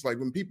PCs, like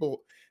when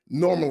people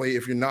normally,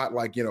 if you're not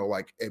like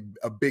like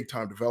a big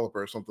time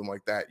developer or something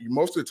like that,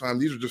 most of the time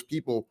these are just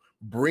people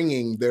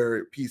bringing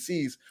their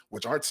PCs,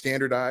 which aren't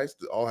standardized.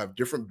 They all have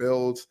different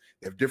builds,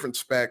 they have different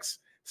specs.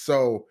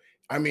 So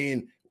I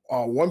mean,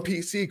 one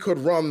PC could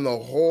run the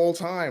whole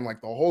time,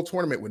 like the whole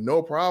tournament with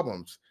no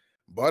problems,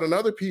 but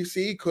another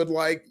PC could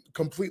like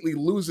completely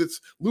lose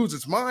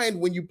its mind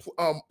when you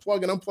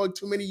plug and unplug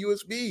too many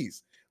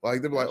USBs.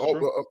 Like they'll be like,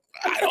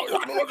 I don't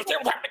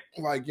understand what's happening.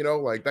 Like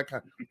like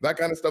that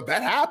kind of stuff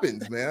that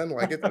happens, man.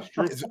 Like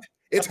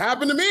it's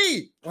happened to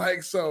me.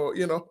 Like so.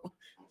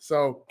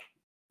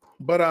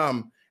 But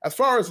as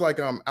far as like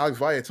Alex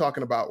Valle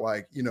talking about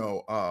like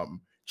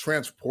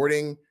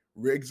transporting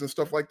rigs and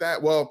stuff like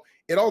that, well,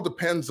 it all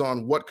depends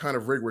on what kind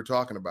of rig we're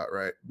talking about,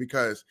 right?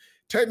 Because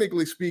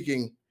technically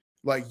speaking,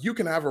 like you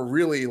can have a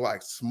really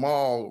like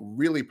small,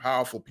 really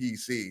powerful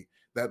PC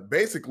that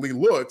basically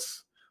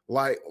looks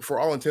like, for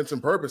all intents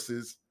and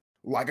purposes,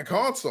 like a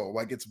console.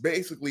 Like it's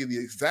basically the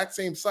exact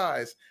same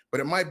size,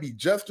 but it might be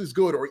just as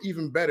good or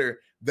even better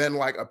than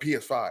like a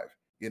PS5,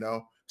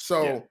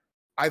 So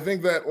I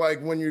think that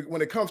like when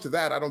it comes to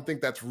that, I don't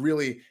think that's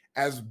really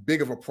as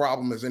big of a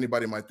problem as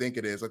anybody might think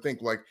it is. I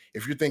think like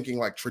if you're thinking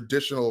like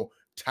traditional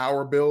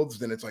tower builds,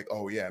 then it's like,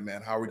 oh yeah,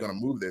 man, how are we going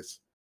to move this?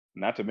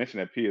 Not to mention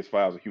that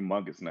PS5s are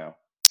humongous now.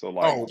 So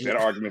like that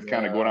argument's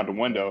kind of going out the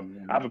window.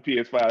 I have a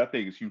PS5. I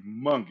think it's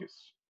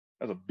humongous.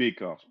 That's a big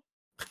console.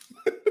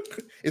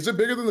 Is it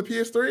bigger than the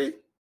PS3?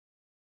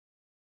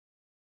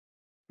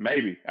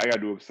 Maybe. I got to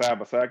do a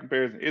side-by-side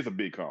comparison. It's a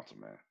big console,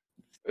 man.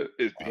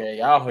 It's big. Yeah,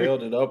 y'all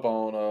held it up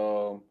on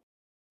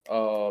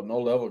No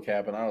Level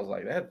Cap, and I was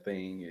like, that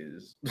thing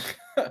is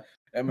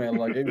that man,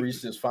 like it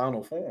reached its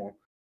final form.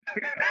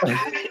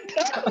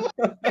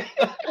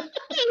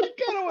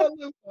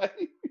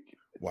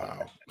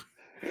 Wow.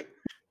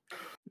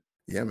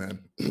 Yeah, man.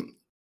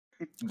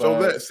 So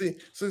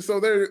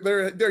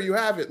there you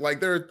have it. Like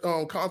there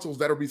are consoles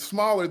that'll be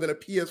smaller than a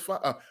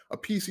PS5,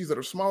 PCs that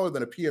are smaller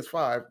than a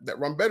PS5 that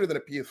run better than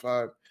a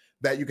PS5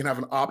 that you can have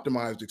an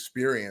optimized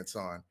experience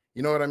on.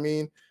 You know what I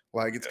mean?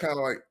 Like it's kind of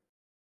like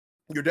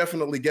you're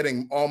definitely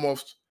getting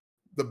almost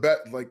the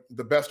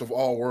best of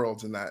all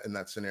worlds in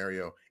that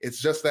scenario. It's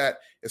just that,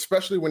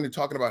 especially when you're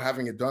talking about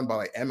having it done by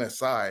like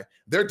MSI,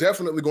 they're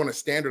definitely going to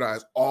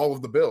standardize all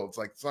of the builds.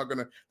 Like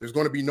there's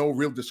going to be no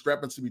real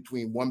discrepancy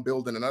between one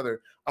build and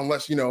another,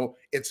 unless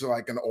it's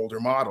like an older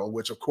model,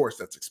 which of course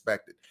that's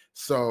expected.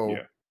 So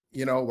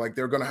like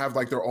they're going to have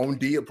like their own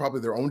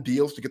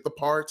deals to get the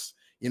parts,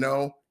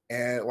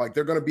 and like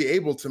they're going to be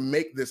able to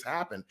make this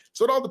happen.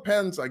 So it all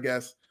depends, I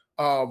guess,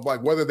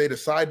 like whether they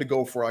decide to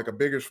go for like a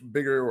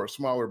bigger or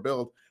smaller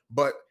build.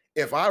 But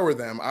if I were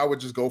them, I would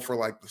just go for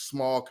like the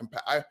small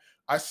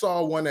I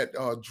saw one at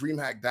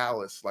DreamHack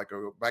Dallas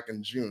back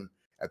in June.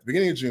 At the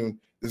beginning of June,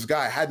 this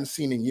guy I hadn't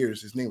seen in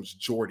years. His name was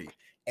Jordy,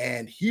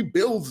 and he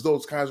builds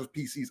those kinds of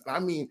PCs. I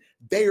mean,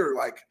 they are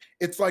like,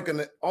 it's like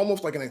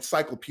almost like an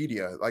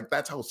encyclopedia. Like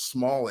that's how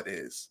small it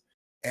is,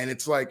 and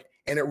it's like,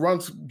 and it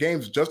runs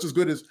games just as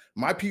good as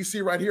my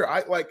PC right here.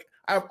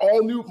 I I have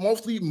all new,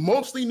 mostly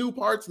new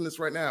parts in this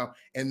right now,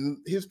 and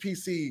his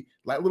PC,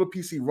 like little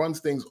PC, runs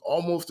things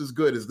almost as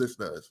good as this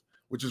does,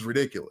 which is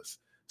ridiculous.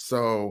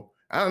 So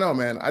I don't know,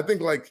 man. I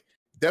think like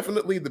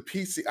definitely the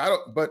PC.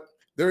 But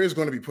there is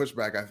going to be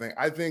pushback.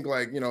 I think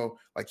like, you know,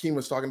 like Keem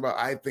was talking about,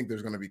 I think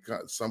there's going to be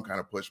some kind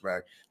of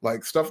pushback.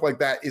 Like stuff like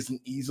that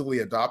isn't easily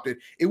adopted.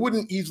 It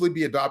wouldn't easily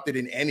be adopted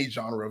in any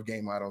genre of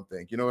game, I don't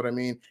think. You know what I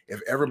mean?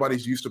 If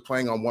everybody's used to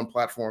playing on one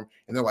platform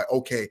and they're like,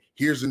 okay,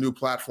 here's a new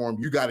platform,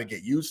 you got to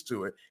get used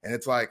to it. And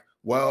it's like,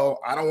 well,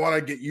 I don't want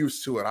to get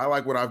used to it. I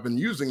like what I've been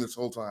using this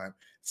whole time.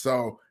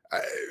 So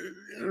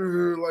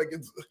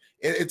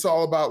it's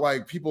all about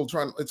like people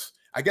trying.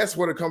 I guess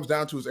what it comes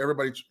down to is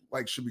everybody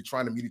like should be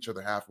trying to meet each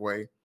other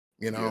halfway,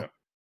 you know? Yeah.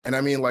 And I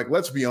mean, like,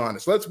 let's be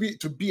honest. To be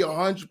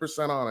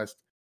 100% honest,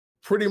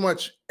 pretty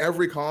much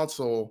every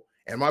console,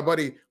 and my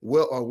buddy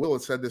Will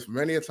has said this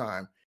many a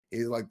time,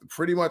 is like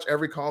pretty much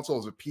every console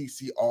is a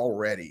PC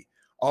already.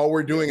 All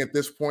we're doing at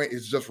this point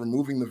is just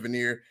removing the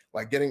veneer,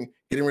 like getting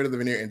rid of the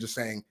veneer and just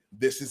saying,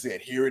 this is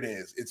it. Here it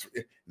is.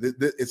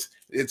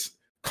 It's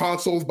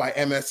consoles by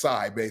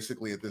MSI,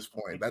 basically, at this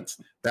point.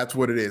 That's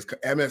what it is.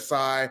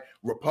 MSI,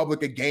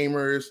 Republic of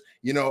Gamers,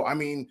 you know, I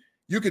mean,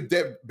 you could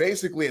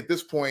basically at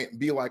this point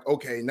be like,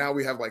 okay, now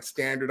we have like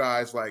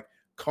standardized like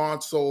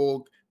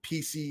console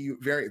PC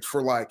variants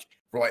for like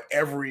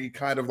every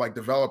kind of like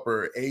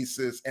developer,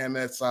 Asus,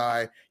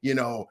 MSI, you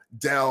know,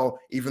 Dell,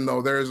 even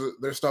though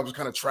their stuff is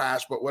kind of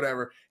trash, but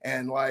whatever.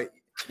 And like,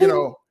 you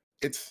know,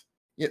 it's,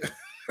 yeah.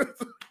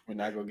 We're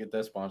not gonna get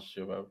that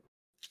sponsorship out.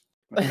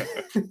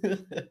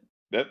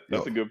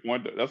 That's a good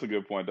point. That's a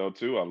good point though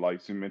too. I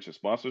like to mention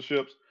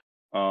sponsorships.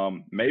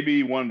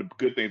 Maybe one of the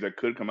good things that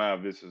could come out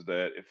of this is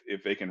that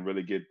if they can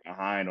really get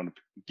behind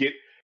get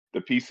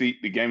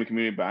the gaming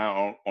community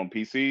behind on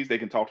PCs, they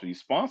can talk to these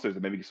sponsors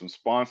and maybe get some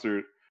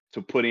sponsors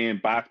to put in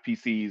buy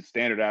PCs,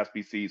 standardized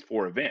PCs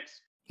for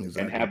events,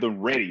 and have them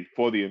ready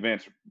for the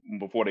events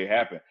before they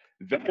happen.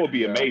 That would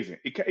be amazing.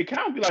 It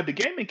kind of be like the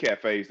gaming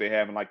cafes they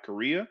have in like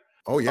Korea.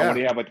 Oh yeah, when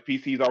they have like the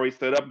PCs already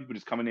set up, people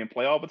just come in and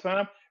play all the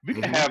time. If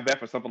we can have that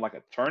for something like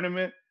a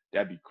tournament,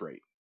 that'd be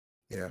great.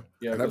 Yeah,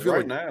 because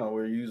right now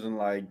we're using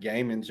like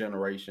Gaming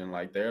Generation,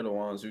 like they're the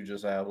ones who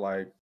just have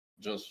like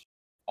just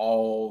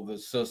all the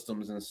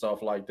systems and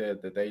stuff like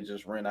that they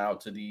just rent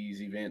out to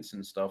these events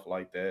and stuff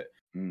like that.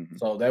 Mm-hmm.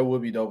 So that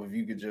would be dope if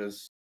you could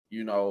just,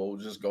 you know,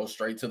 just go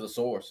straight to the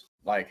source.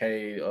 Like,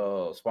 hey,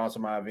 sponsor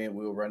my event,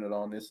 we'll run it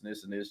on this and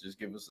this and this. Just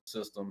give us the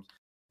systems,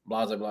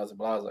 blase, blase,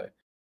 blase.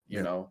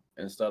 You know,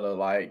 instead of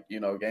like, you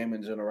know,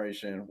 Gaming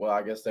Generation, well,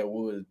 I guess that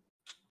would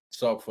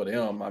suck for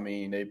them. I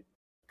mean, they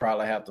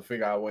probably have to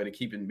figure out a way to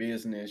keep in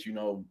business, you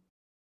know.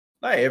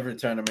 Not every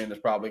tournament is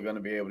probably going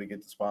to be able to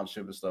get the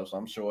sponsorship and stuff. So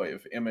I'm sure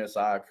if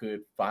MSI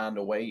could find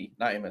a way,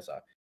 not MSI,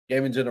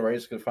 Gaming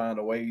Generation could find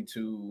a way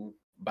to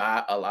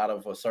buy a lot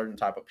of a certain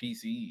type of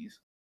PCs,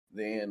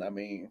 then, I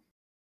mean,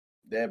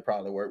 that'd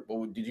probably work.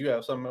 But did you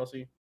have something else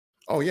here?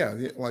 Oh, yeah.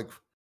 Like,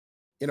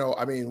 you know,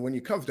 I mean, when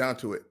it comes down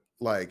to it,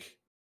 like,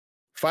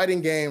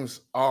 fighting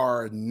games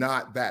are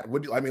not that.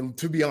 I mean,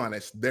 to be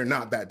honest, they're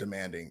not that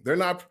demanding. They're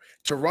not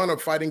to run a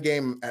fighting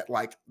game at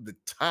like the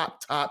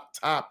top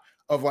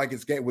of like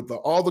its game with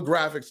all the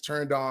graphics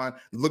turned on.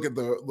 Look at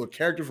the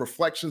characters'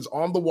 reflections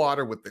on the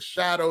water with the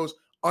shadows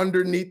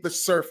underneath the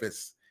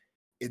surface.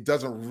 It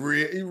doesn't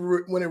really,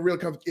 when it really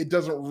comes, it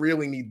doesn't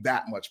really need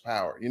that much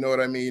power. You know what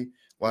I mean?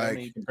 Like, I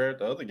mean, compared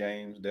to other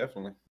games,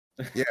 definitely.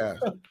 Yeah.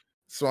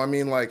 So I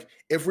mean, like,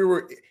 if we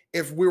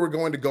were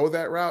going to go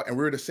that route and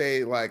we were to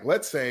say, like,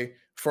 let's say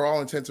for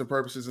all intents and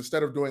purposes,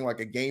 instead of doing like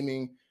a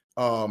gaming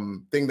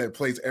thing that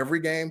plays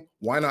every game,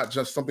 why not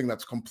just something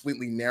that's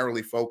completely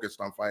narrowly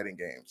focused on fighting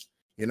games?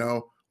 You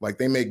know, like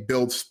they make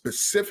builds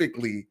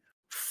specifically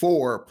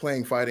for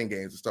playing fighting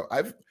games and stuff.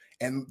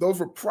 And those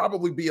would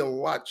probably be a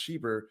lot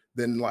cheaper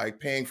than like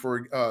paying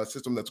for a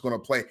system that's going to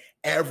play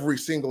every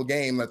single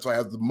game that's like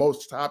has the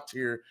most top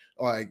tier,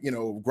 like, you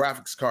know,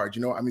 graphics cards,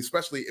 you know, I mean,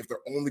 especially if they're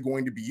only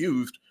going to be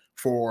used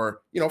for,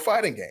 you know,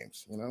 fighting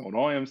games, you know. On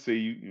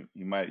OMC,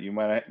 you might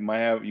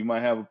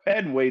have a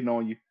patent waiting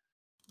on you.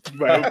 You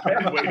might have a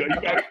patent waiting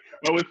on you.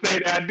 I would say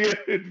that I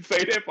did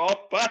say that for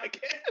all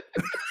podcast.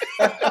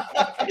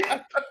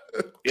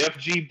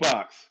 FG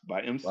Box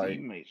by MC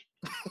Major.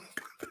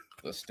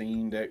 The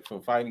Steam Deck for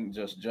fighting,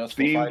 just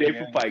Steam Deck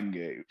for fighting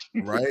games,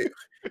 right?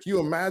 Can you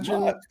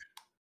imagine?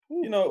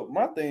 You know,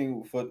 my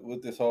thing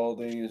with this whole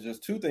thing is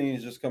just two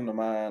things just come to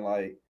mind.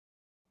 Like,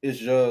 it's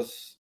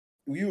just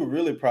you would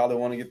really probably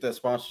want to get that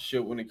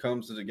sponsorship when it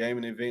comes to the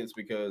gaming events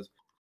because,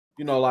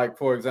 you know, like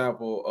for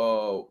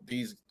example,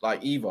 these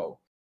like Evo,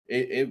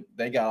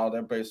 they got all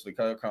their basically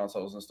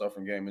consoles and stuff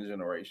from Gaming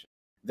Generation.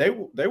 They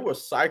were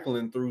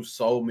cycling through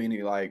so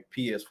many like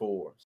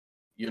PS4s,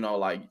 you know,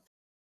 like.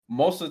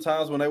 Most of the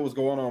times when they was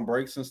going on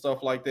breaks and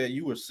stuff like that,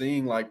 you were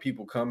seeing like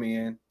people come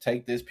in,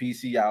 take this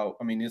PC out.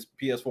 I mean, this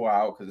PS4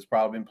 out because it's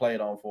probably been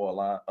played on for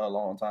a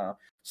long time.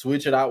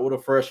 Switch it out with a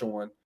fresher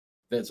one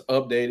that's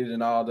updated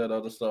and all that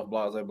other stuff,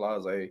 blase,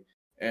 blase.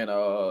 And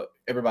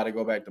everybody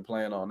go back to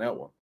playing on that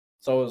one.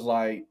 So it's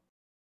like,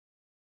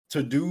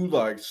 to do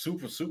like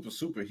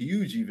super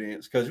huge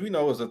events, because we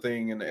know it's a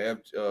thing in the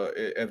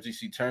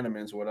FGC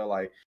tournaments where they're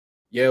like,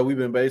 yeah, we've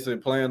been basically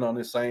playing on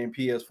the same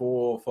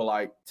PS4 for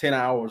like 10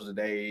 hours a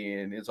day,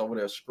 and it's over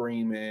there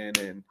screaming,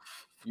 and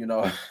you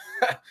know,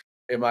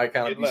 it might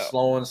kind of be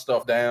slowing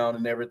stuff down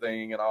and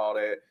everything and all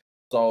that.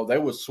 So they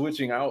were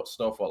switching out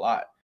stuff a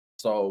lot.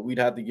 So we'd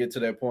have to get to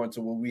that point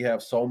to where we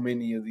have so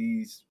many of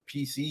these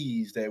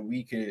PCs that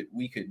we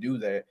could do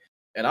that.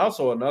 And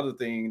also another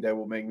thing that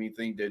will make me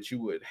think that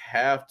you would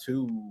have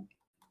to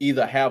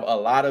either have a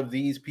lot of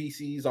these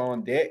PCs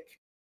on deck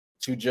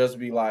to just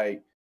be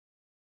like,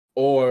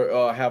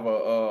 or have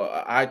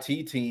a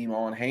IT team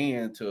on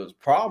hand to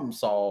problem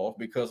solve,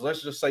 because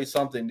let's just say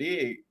something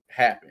did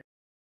happen.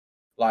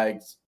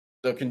 Like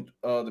the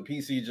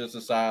PC just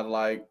decided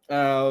like,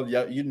 oh,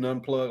 yeah, you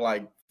didn't unplug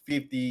like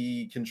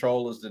 50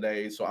 controllers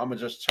today, so I'm gonna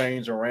just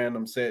change a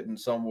random setting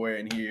somewhere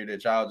in here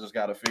that y'all just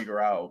got to figure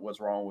out what's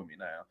wrong with me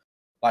now.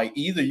 Like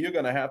either you're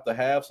gonna have to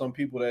have some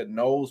people that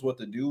knows what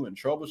to do and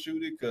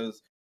troubleshoot it,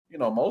 because you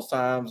know most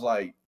times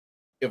like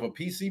if a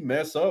PC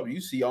mess up,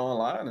 you see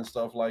online and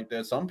stuff like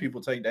that, some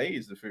people take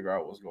days to figure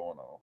out what's going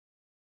on.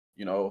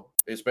 You know,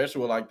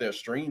 especially with like their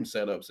stream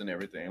setups and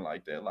everything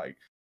like that. Like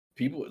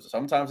people,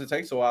 sometimes it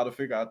takes a while to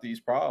figure out these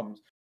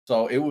problems.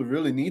 So it would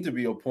really need to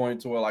be a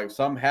point to where like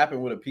something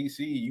happened with a PC,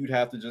 you'd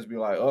have to just be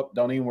like, oh,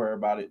 don't even worry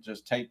about it.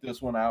 Just take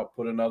this one out,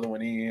 put another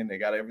one in. They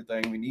got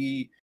everything we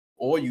need.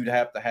 Or you'd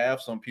have to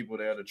have some people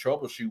there to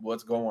troubleshoot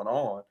what's going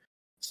on.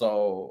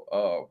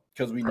 So,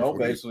 because we know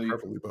basically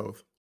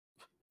both.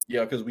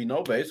 Yeah, because we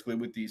know basically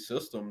with these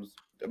systems,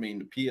 I mean,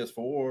 the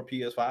PS4,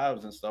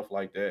 PS5s, and stuff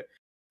like that.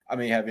 I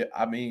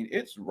mean,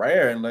 it's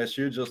rare unless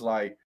you're just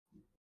like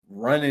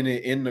running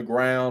it in the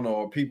ground,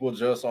 or people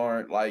just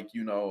aren't like,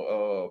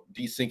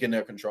 desyncing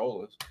their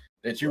controllers,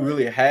 that you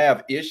really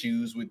have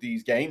issues with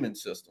these gaming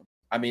systems.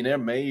 I mean, they're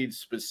made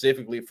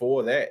specifically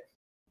for that,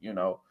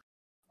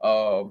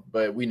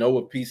 but we know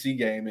with PC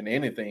gaming,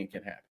 anything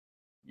can happen,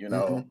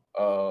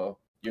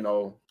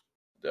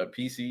 the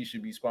PC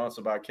should be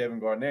sponsored by Kevin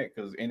Garnett,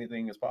 because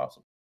anything is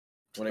possible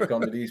when it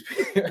comes to these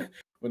these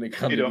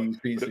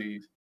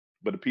PCs.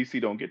 But the PC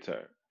don't get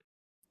tired.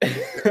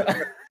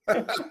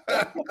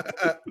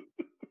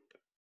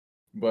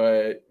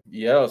 But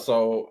yeah,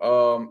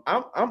 so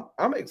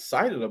I'm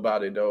excited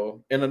about it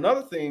though. And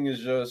another thing is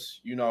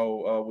just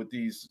with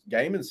these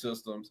gaming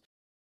systems,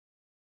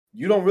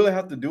 you don't really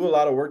have to do a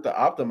lot of work to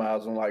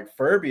optimize them. Like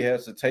Furby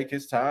has to take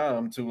his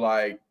time to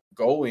like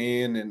go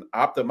in and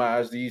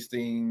optimize these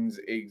things,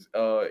 each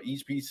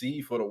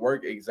PC for the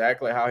work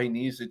exactly how he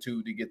needs it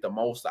to get the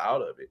most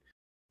out of it.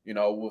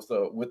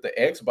 With the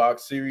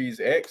Xbox Series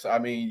X, I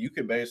mean, you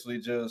can basically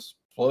just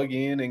plug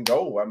in and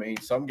go. I mean,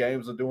 some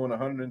games are doing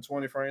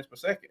 120 frames per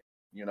second.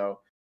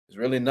 There's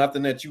really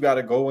nothing that you got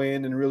to go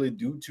in and really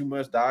do too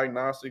much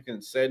diagnostic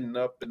and setting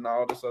up and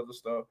all this other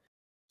stuff.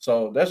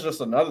 So that's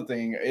just another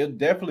thing. It'll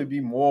definitely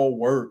be more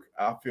work,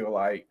 I feel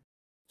like,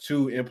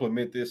 to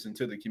implement this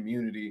into the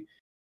community,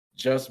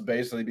 just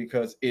basically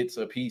because it's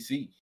a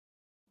PC.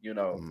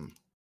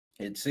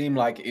 It seemed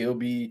like it'll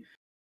be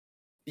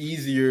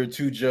easier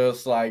to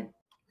just like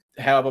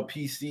have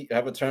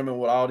a tournament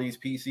with all these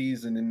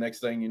PCs, and the next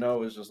thing you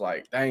know, it's just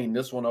like, dang,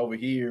 this one over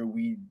here,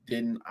 we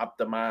didn't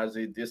optimize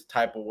it this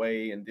type of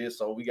way and this,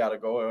 so we got to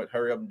go and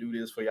hurry up and do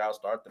this for y'all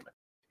start them.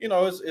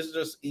 It's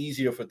just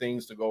easier for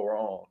things to go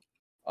wrong.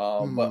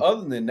 But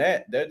other than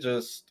that,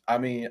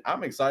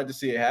 I'm excited to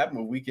see it happen,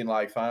 where we can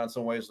like find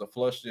some ways to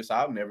flush this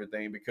out and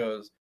everything,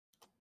 because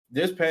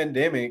this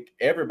pandemic,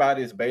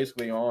 everybody is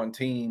basically on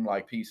team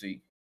like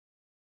PC.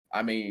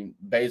 I mean,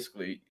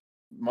 basically,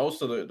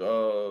 most of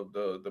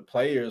the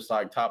players,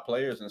 like top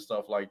players and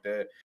stuff like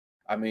that,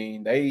 I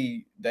mean,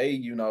 they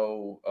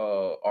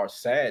are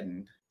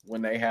saddened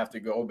when they have to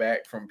go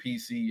back from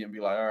PC and be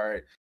like, all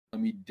right,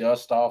 let me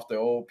dust off the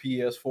old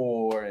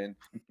PS4 and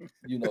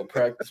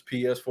practice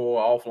PS4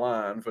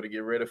 offline to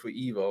get ready for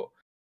Evo.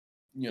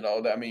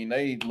 I mean,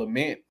 they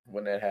lament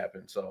when that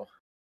happens. So,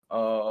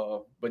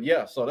 but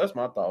yeah, so that's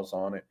my thoughts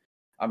on it.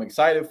 I'm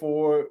excited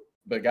for it,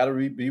 but got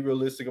to be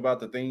realistic about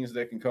the things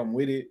that can come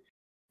with it.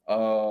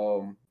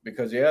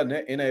 Because yeah,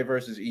 NA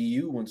versus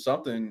EU, when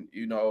something,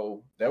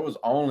 there was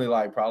only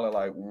like probably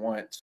like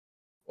once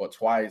or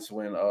twice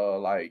when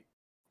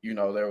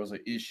there was an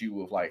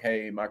issue of like,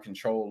 hey, my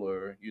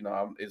controller,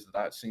 it's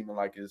not seeming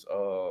like it's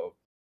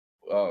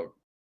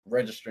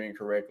registering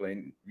correctly,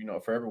 and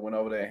Forever went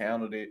over there and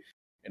handled it,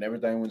 and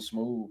everything went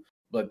smooth.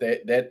 But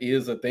that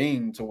is a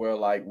thing to where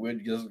like we're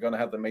just gonna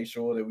have to make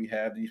sure that we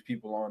have these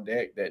people on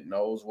deck that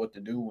knows what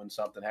to do when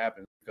something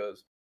happens.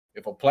 Because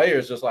if a player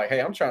is just like, hey,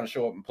 I'm trying to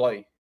show up and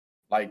play,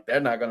 like they're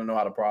not gonna know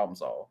how to problem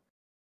solve.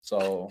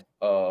 So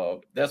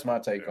that's my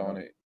take on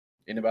it.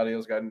 Anybody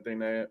else got anything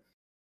to add?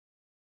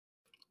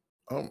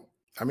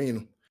 I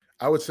mean,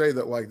 I would say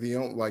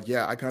that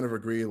yeah, I kind of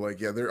agree.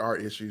 Like, yeah, there are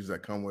issues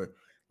that come with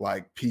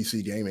like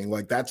PC gaming.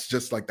 Like that's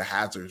just like the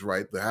hazards,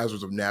 right? The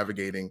hazards of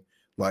navigating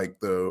like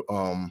the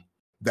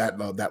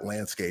that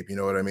landscape. You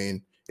know what I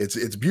mean?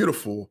 It's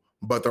beautiful,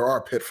 but there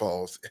are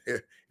pitfalls.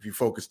 If you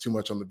focus too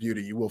much on the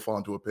beauty, you will fall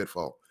into a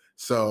pitfall.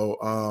 So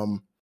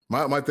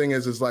my thing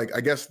is like,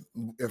 I guess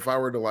if I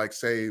were to like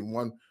say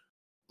one,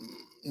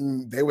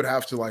 they would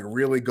have to like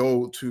really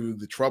go to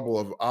the trouble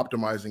of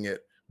optimizing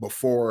it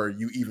before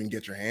you even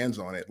get your hands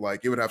on it.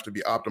 Like it would have to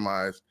be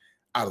optimized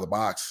out of the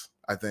box,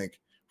 I think,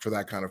 for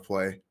that kind of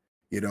play.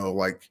 You know,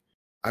 like,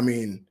 I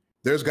mean,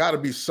 there's got to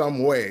be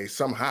some way,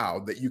 somehow,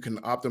 that you can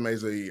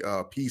optimize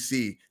a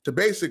PC to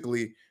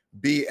basically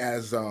be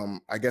as,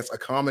 I guess,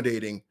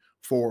 accommodating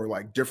for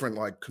like different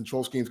like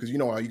control schemes. Because you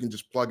know how you can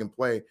just plug and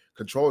play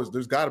controllers.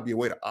 There's got to be a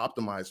way to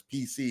optimize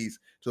PCs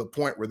to the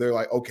point where they're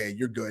like, okay,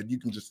 you're good. You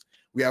can just,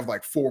 we have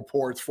like 4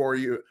 ports for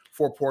you,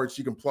 4 ports.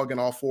 You can plug in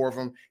all 4 of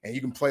them, and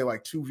you can play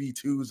like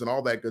 2v2s and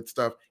all that good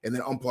stuff, and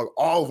then unplug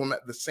all of them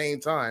at the same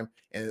time,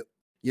 and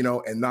you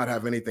know, and not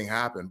have anything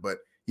happen. But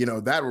you know,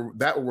 that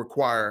will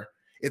require,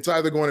 it's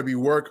either going to be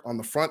work on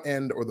the front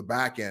end or the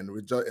back end.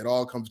 It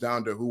all comes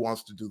down to who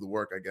wants to do the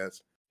work, I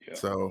guess. Yeah.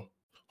 So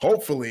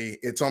hopefully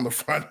it's on the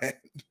front end,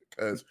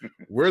 because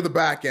we're the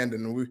back end,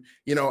 and we,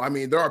 you know, I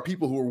mean, there are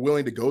people who are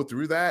willing to go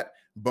through that,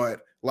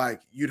 but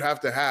like you'd have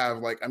to have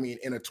like, I mean,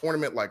 in a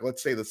tournament, like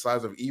let's say the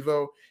size of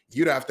Evo,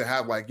 you'd have to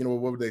have like, you know,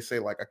 what would they say,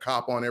 like a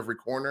cop on every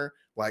corner?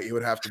 Like it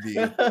would have to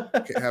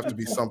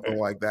be something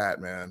like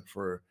that, man,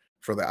 for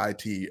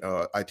the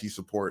IT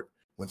support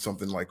when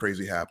something like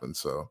crazy happens.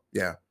 So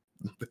yeah,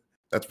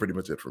 that's pretty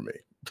much it for me.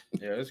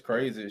 Yeah, it's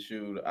crazy.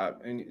 Shoot,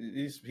 and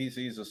these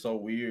PCs are so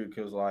weird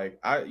because like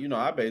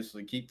I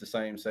basically keep the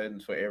same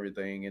settings for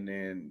everything, and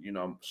then you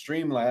know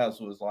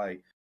Streamlabs was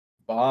like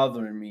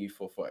bothering me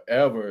for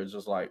forever. It's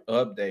just like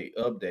update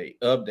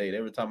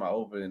every time I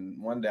open.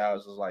 And one day I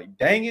was just like,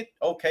 dang it,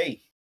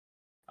 okay,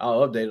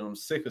 I'll update it. I'm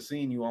sick of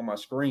seeing you on my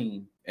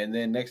screen. And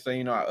then next thing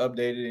you know, I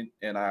updated it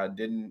and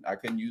I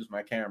couldn't use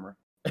my camera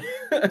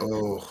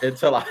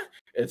until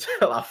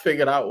I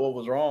figured out what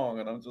was wrong.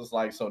 And I'm just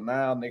like, so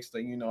now next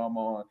thing you know, I'm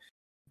on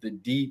the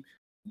deep,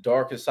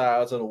 darkest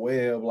sides of the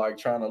web, like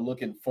trying to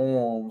look in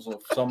forums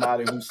of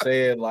somebody who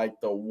said like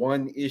the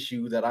one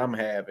issue that I'm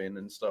having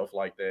and stuff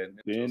like that.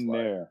 Been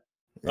there.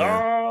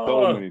 Yeah.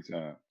 So many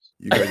times.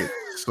 You gotta get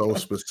so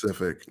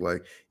specific.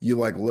 Like you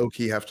like low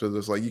key have to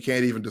just like, you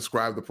can't even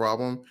describe the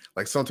problem.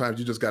 Like sometimes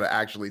you just gotta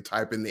actually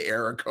type in the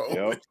error code.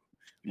 Yep.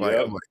 Like,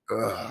 I'm like,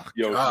 ugh,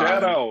 yo,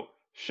 God.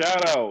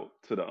 Shout out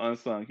to the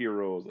unsung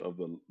heroes of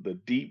the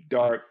deep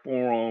dark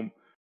forum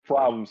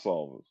problem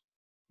solvers.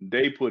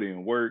 They put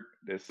in work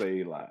that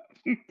save lives.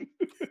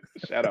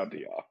 Shout out to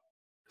y'all.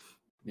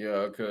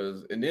 Yeah,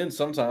 and then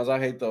sometimes I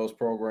hate those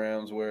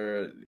programs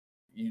where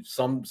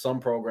some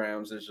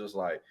programs it's just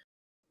like,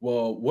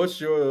 well,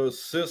 what's your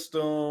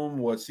system?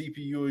 What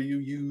CPU are you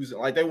using?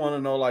 Like they want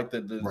to know like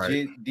the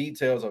legit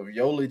details of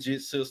your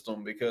legit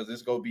system because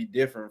it's gonna be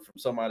different from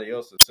somebody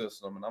else's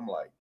system. And I'm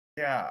like,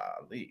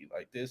 golly,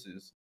 like this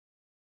is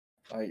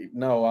like,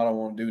 no, I don't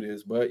want to do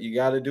this. But you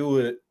got to do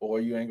it, or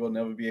you ain't gonna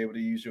never be able to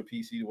use your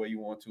PC the way you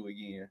want to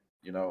again.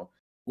 You know,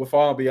 we're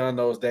far beyond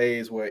those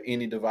days where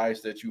any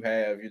device that you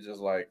have, you're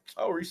just like,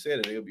 oh, reset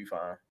it, it'll be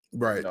fine.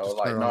 Right. You know,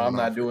 like, no, I'm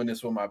not doing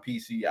this with my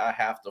PC. I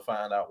have to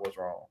find out what's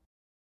wrong.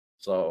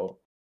 So,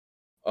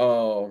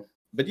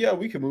 but yeah,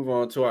 we can move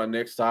on to our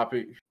next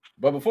topic.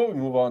 But before we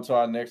move on to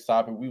our next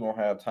topic, we won't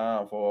have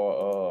time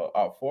for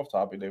our 4th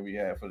topic that we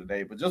have for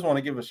today. But just want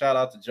to give a shout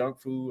out to Junk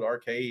Food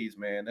Arcades,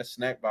 man. That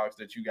snack box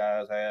that you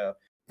guys have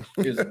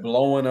is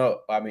blowing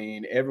up. I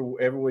mean,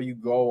 everywhere you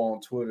go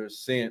on Twitter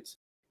since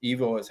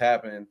Evo has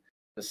happened,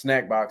 the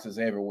snack box is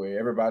everywhere.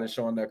 Everybody's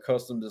showing their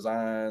custom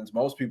designs.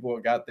 Most people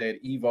have got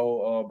that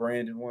Evo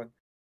branded one.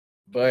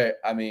 But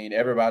I mean,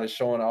 everybody's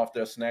showing off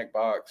their snack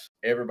box.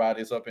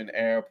 Everybody's up in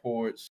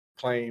airports,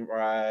 plane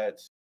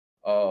rides,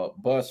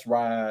 bus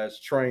rides,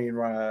 train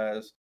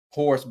rides,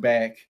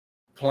 horseback,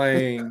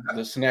 playing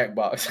the snack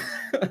box.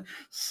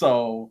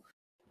 So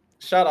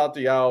shout out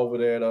to y'all over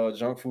there at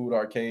Junk Food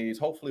Arcades.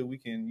 Hopefully we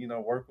can, you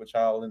know, work with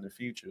y'all in the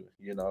future,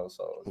 you know,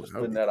 so just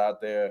putting that out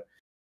there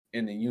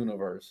in the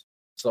universe.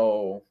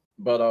 So,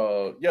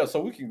 but yeah, so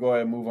we can go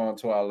ahead and move on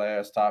to our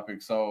last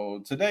topic.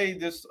 So today,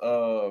 this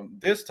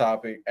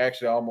topic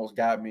actually almost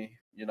got me.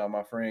 You know,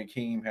 my friend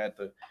Keem had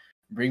to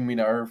bring me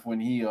to earth when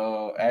he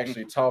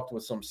actually talked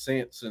with some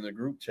sense in the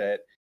group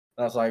chat. And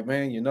I was like,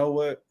 man, you know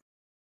what?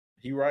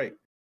 He right,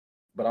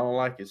 but I don't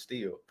like it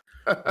still.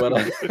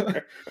 But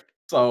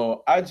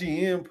so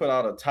IGN put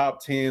out a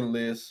top 10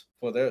 list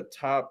for their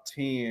top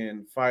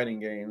 10 fighting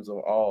games of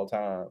all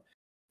time.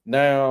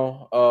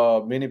 Now,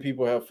 many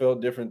people have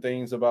felt different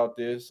things about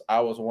this. I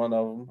was one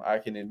of them. I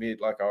can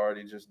admit, like I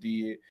already just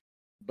did.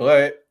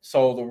 But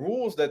so the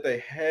rules that they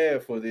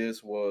had for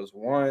this was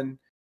one,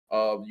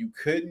 you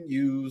couldn't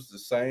use the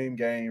same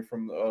game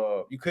from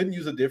you couldn't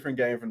use a different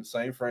game from the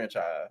same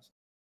franchise.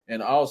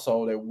 And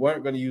also they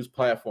weren't going to use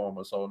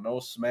platformers. So no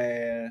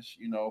Smash,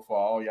 you know, for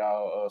all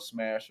y'all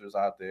smashers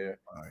out there.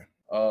 Right.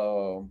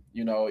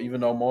 You know,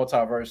 even though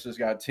Multiversus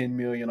got 10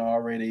 million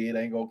already, it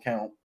ain't gonna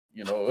count,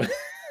 you know.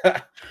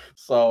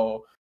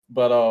 So,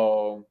 but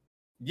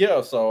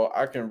Yeah, so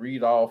I can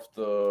read off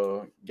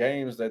the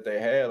games that they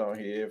had on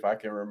here if I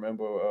can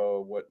remember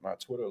what my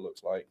Twitter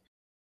looks like.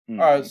 Mm-hmm.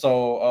 All right,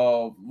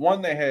 so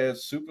one they had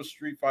Super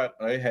Street Fighter.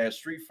 They had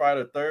Street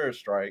Fighter Third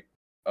Strike.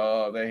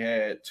 They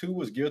had 2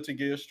 was Guilty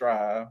Gear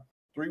Strive.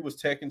 3 was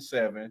Tekken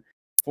 7.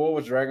 4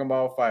 was Dragon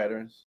Ball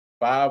Fighters.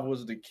 5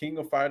 was the King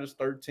of Fighters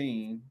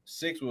 13.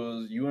 6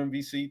 was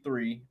UMVC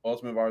 3.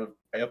 Ultimate Marvel.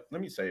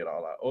 Let me say it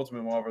all out.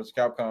 Ultimate Marvel vs.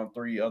 Capcom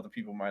 3. Other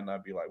people might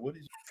not be like, what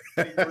is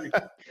UMVC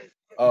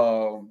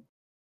 3?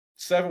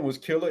 7 was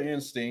Killer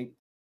Instinct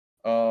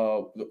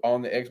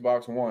on the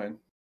Xbox One.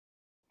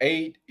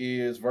 8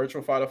 is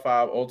Virtua Fighter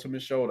 5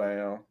 Ultimate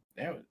Showdown.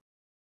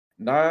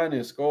 9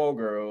 is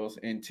Skullgirls,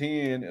 and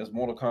 10 is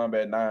Mortal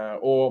Kombat 9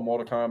 or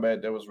Mortal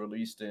Kombat that was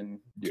released in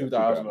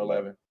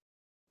 2011.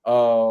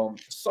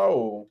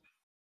 So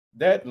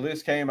that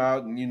list came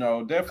out,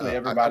 and definitely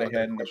everybody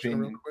had an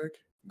opinion.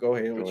 Go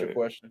ahead with your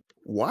question.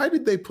 Why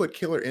did they put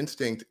Killer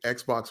Instinct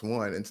Xbox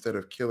One instead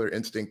of Killer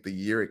Instinct the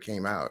year it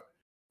came out?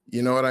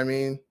 You know what I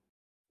mean?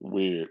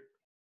 Weird.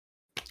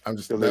 I'm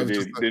just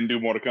didn't do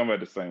Mortal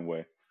Kombat the same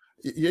way.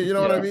 You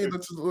know what I mean?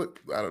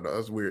 I don't know.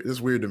 It's weird. It's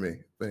weird to me.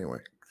 But anyway.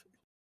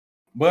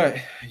 But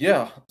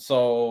yeah,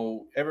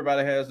 so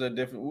everybody has their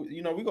different.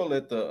 We gonna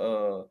let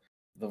the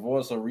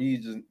voice of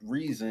reason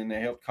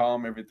that help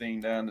calm everything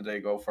down today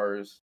go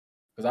first.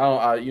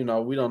 Because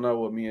we don't know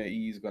what me and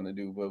E is gonna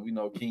do, but we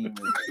know Keem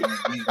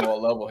he's more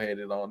level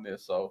headed on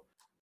this. So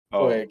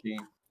go ahead, Keem.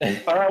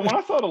 When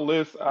I saw the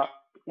list,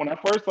 when I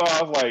first saw it,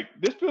 I was like,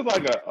 this feels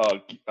like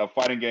a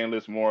fighting game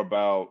list more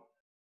about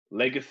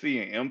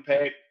legacy and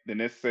impact than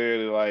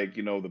necessarily like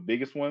the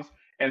biggest ones.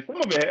 And some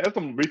of it has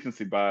some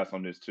recency bias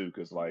on this too,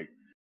 because like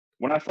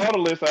when I saw the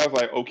list, I was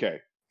like,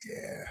 okay,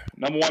 yeah,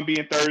 number 1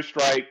 being Third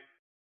Strike.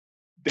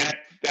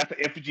 That's an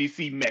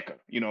FGC mecca,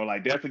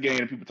 like that's a game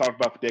that people talk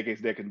about for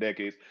decades.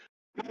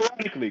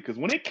 Ironically, because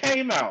when it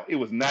came out, it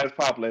was not as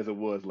popular as it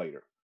was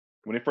later.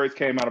 When it first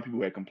came out,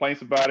 people had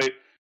complaints about it.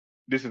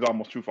 This is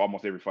almost true for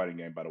almost every fighting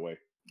game, by the way.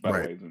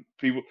 There's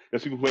people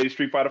who played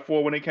Street Fighter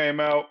 4 when it came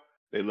out.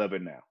 They love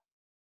it now.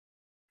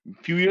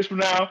 A few years from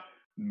now,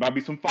 there might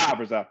be some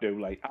fivers out there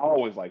who like, I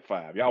always like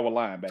 5. Y'all were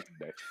lying back in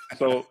the day.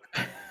 So,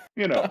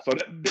 so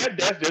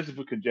that's just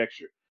for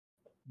conjecture.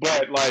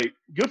 But like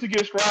Guilty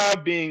Gear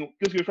Strive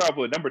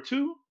was number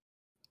 2.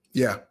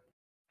 Yeah.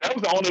 That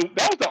was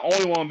the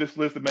only one on this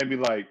list that made me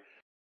like,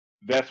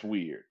 that's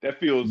weird. That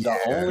feels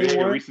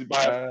very recent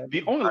bias.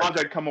 The only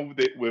logic I come up with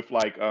it with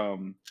like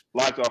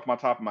logic off my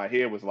top of my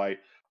head was like,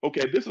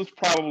 okay, this is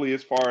probably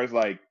as far as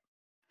like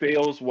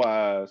sales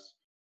wise,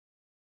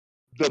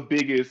 the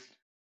biggest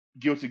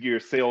Guilty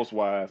Gear sales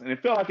wise, and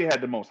it felt like it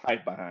had the most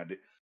hype behind it.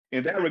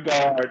 In that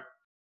regard,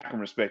 I can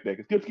respect that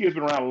because Guilty Gear's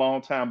been around a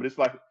long time, but it's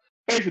like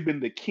basically been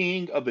the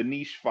king of the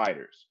niche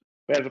fighters.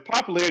 But as the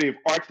popularity of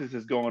Arxis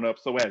is going up,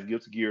 so has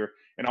Guilty Gear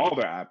and all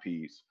their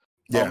IPs.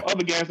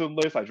 Other games on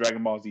the list, like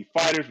Dragon Ball Z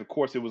Fighters, of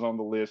course, it was on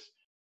the list.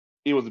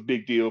 It was a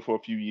big deal for a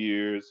few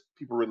years.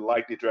 People really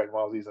liked it. Dragon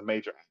Ball Z is a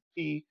major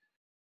IP.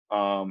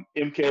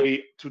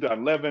 MK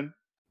 2011.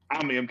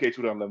 I'm an MK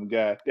 2011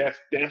 guy. That's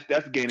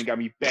the game that got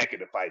me back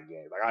into fighting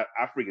games. Like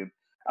I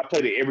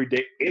played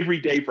it every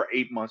day for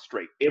 8 months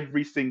straight,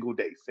 every single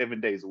day,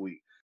 7 days a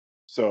week.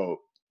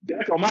 So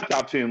that's on my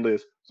top 10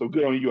 list. So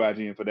good on you,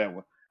 IGN, for that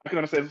one. I can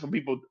understand some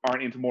people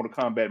aren't into Mortal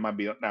Kombat,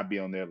 not be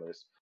on their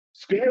list.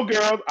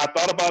 Skullgirls, I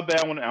thought about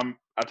that one.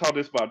 I talked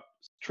about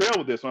Trail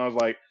with this one. I was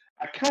like,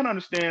 I kind of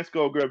understand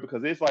Skullgirls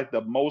because it's like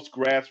the most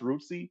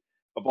grassrootsy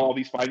of all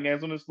these fighting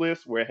games on this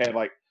list, where it had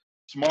like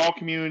small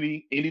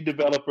community, indie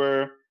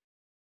developer,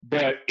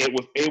 but it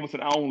was able to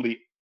not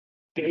only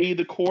stay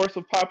the course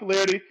of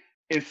popularity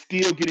and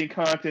still getting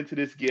content to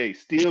this game,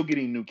 still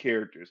getting new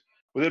characters.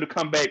 Was able to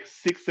come back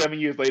 6-7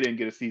 years later and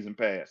get a season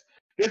pass.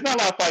 There's not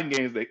a lot of fighting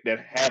games that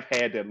have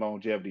had that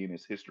longevity in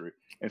its history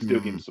and still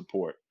getting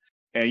support.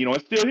 And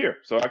it's still here.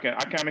 So I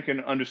kind of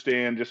can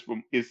understand just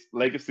from its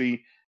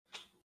legacy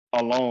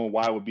alone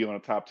why it would be on a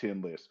top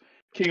 10 list.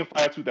 King of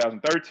Fighters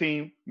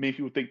 2013. Many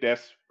people think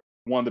that's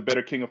one of the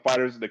better King of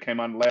Fighters that came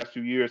out in the last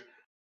few years.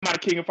 I'm not a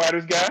King of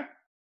Fighters guy.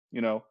 I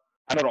know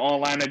the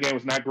online that game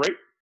was not great.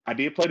 I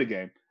did play the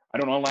game. I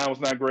know the online was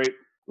not great.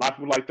 A lot of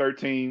people like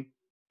 13.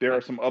 There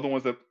are some other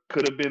ones that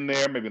could have been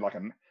there, maybe like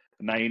a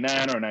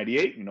 99 or a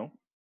 98,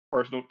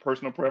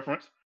 personal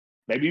preference.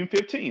 Maybe even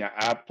 15.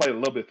 I played a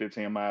little bit of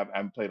 15. I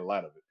haven't played a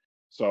lot of it.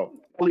 So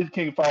I'll leave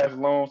King of Fighters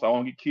alone so I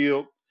won't get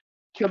killed.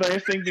 Killer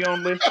Instinct be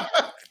on the list.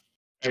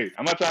 Hey,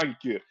 I'm not trying to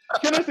get killed.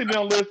 Killer Instinct be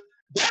on the list.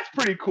 That's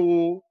pretty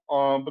cool.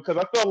 Because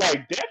I felt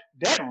like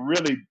that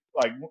really,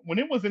 like when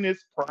it was in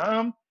its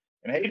prime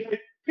and heyday,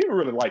 people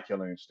really like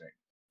Killer Instinct.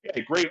 It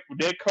had great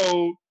dead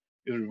code.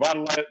 It was a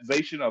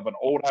revitalization of an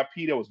old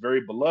IP that was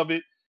very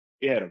beloved.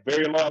 It had a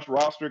very large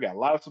roster, got a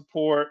lot of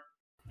support,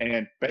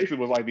 and basically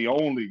was like the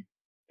only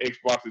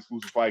Xbox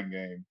exclusive fighting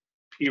game,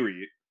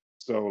 period.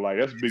 So like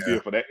that's a big deal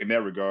for that in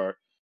that regard.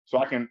 So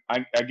I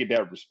get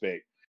that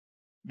respect.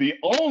 The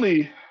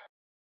only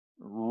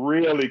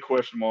really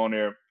questionable on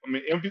there, I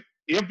mean,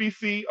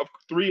 MVC of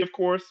 3, of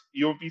course,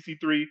 UMVC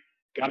 3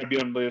 got to be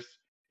on the list.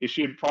 It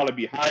should probably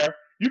be higher.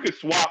 you could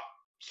swap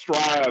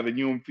Strive and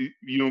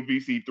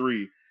UMVC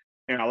 3,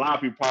 and a lot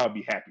of people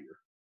probably be happier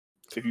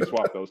if you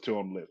swap those two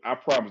on the list. I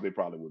promise they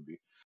probably would be.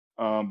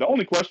 The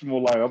only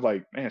questionable, I was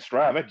like, man,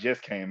 Strive, that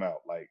just came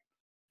out. Like,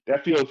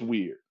 that feels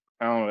weird.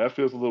 I don't know. That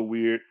feels a little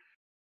weird.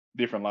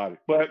 Different logic.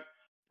 But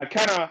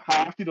how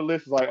I see the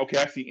list is like, okay,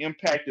 I see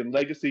impact and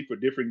legacy for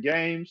different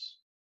games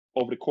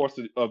over the course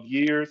of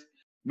years.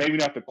 Maybe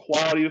not the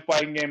quality of the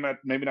fighting game,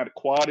 maybe not the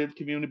quality of the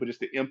community, but just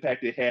the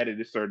impact it had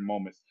at certain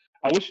moments.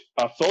 I wish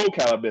Soul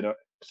Calibur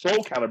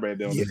had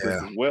been on this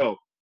list as well.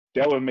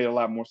 That would have made a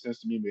lot more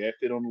sense to me. But that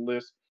fit on the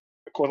list.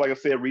 Of course, like I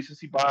said,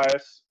 recency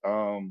bias.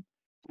 Fighting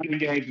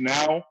games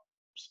now,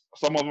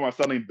 some of them are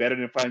selling better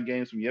than fighting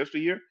games from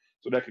yesteryear.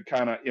 So that could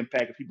kind of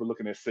impact if people are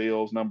looking at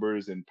sales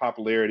numbers and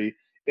popularity.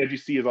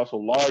 FGC is also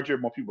larger.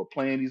 More people are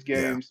playing these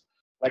games.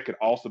 Yeah. That could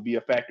also be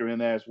a factor in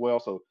that as well.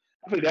 So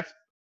I think that's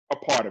a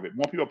part of it.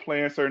 More people are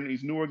playing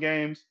these newer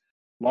games,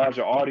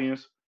 larger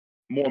audience,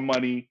 more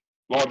money,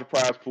 larger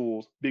prize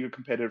pools, bigger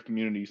competitive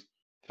communities.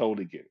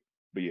 Totally get it.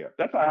 But yeah,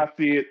 that's how I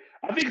see it.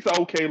 I think it's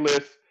an okay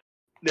list.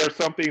 There's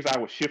some things I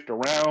would shift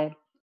around.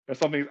 There's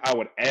some things I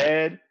would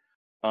add.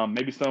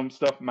 Maybe some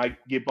stuff might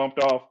get bumped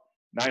off.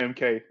 Not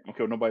MK. I don't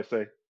care what nobody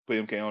say.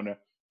 Put MK on there.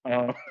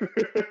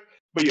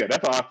 But yeah,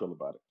 that's how I feel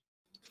about it.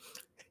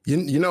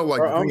 You know, like,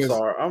 bro,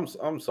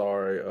 I'm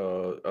sorry,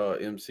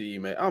 MC,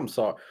 man. I'm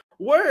sorry.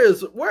 Where is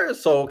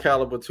Soul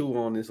Calibur 2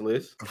 on this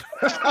list?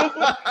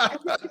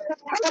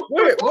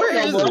 where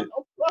is it?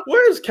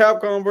 Where is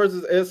Capcom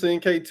versus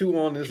SNK 2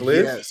 on this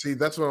list? Yeah, see,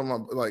 that's what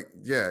I'm like.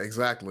 Yeah,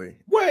 exactly.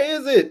 Where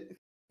is it?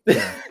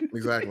 Yeah,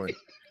 exactly.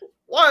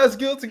 Why is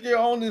Guilty Gear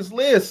on this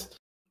list?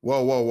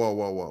 Whoa.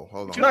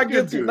 Hold on. Not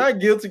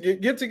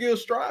Guilty Gear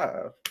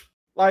Strive.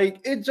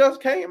 Like, it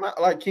just came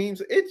out. Like Keem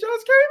said, it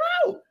just came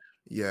out.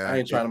 Yeah. I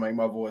ain't trying to make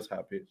my voice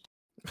high pitched.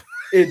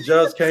 It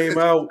just came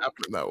out.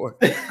 That way.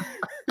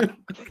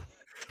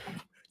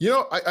 You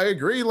know, I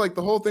agree. Like,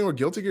 the whole thing with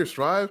Guilty Gear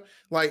Strive,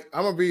 like,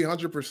 I'm gonna be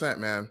 100%,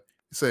 man.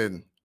 He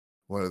said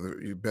one of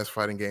the best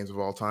fighting games of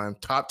all time,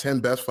 top 10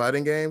 best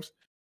fighting games.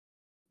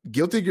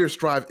 Guilty Gear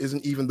Strive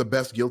isn't even the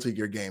best Guilty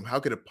Gear game. How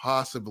could it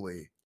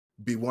possibly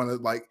be one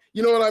of, like,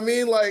 you know what I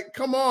mean? Like,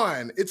 come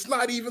on, it's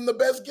not even the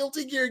best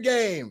Guilty Gear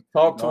game.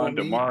 Talk to him,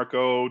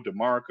 DeMarco.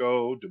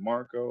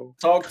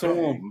 Talk to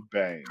him.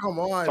 Bang. Come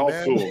on,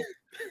 man.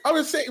 I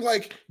was saying,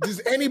 like,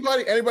 does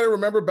anybody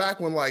remember back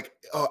when, like,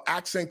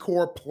 Accent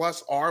Core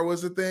plus R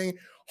was a thing?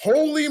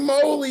 Holy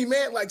moly,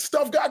 man! Like,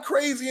 stuff got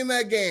crazy in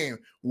that game.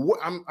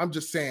 I'm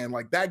just saying,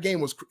 like, that game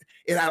was.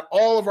 It had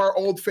all of our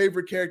old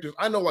favorite characters.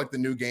 I know, like, the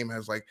new game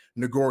has like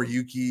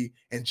Nagoriyuki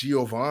and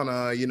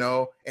Giovanna, you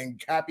know, and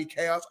Cappy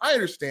Chaos. I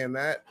understand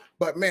that,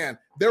 but man,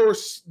 there were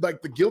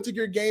like the Guilty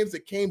Gear games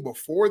that came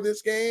before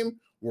this game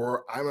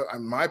were,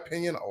 in my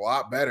opinion, a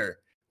lot better.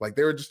 Like,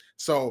 they were just,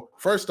 so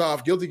first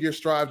off, Guilty Gear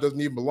Strive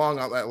doesn't even belong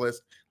on that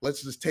list.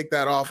 Let's just take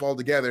that off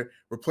altogether,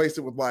 replace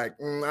it with, like,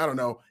 I don't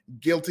know,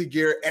 Guilty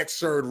Gear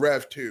Xrd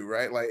Rev 2,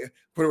 right? Like,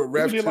 put it with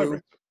Rev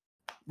 2,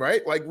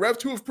 right? Like, Rev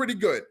 2 is pretty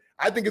good.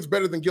 I think it's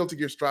better than Guilty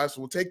Gear Strive,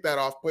 so we'll take that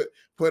off, put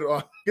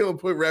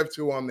Rev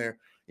 2 on there,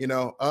 you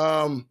know.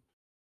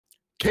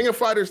 King of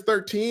Fighters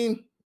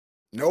 13,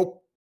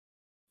 nope.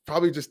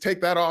 Probably just take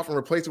that off and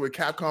replace it with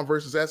Capcom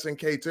versus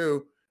SNK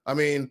 2. I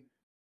mean,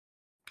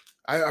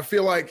 I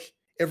feel like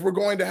if we're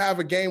going to have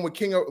a game with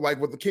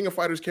with the King of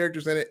Fighters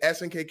characters in it,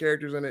 SNK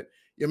characters in it,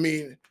 I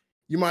mean,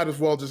 you might as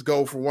well just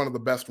go for one of the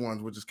best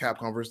ones, which is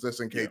Capcom versus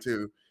SNK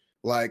 2.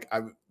 Like,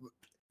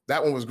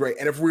 that one was great.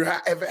 And if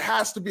it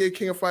has to be a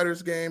King of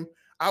Fighters game,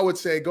 I would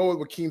say go with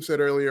what Keem said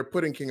earlier,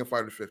 put in King of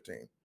Fighters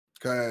 15,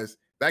 because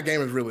that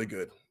game is really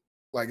good.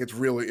 Like, it's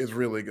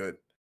really good.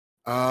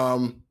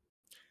 Virtua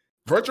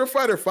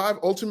Fighter 5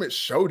 Ultimate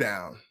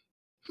Showdown.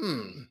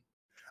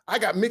 I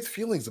got mixed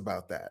feelings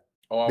about that.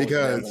 Oh,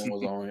 because one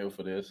was on here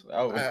for this.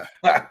 I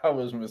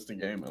was Mr.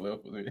 Game and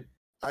left with it.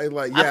 I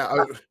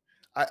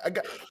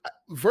got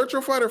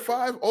Virtua Fighter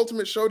 5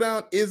 Ultimate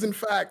Showdown is in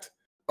fact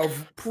a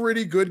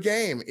pretty good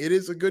game. It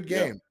is a good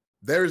game. Yeah.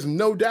 There's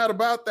no doubt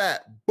about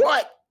that.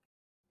 But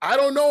I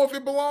don't know if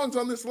it belongs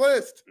on this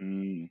list.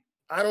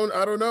 I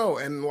don't know.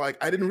 And, like,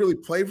 I didn't really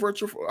play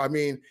Virtua. I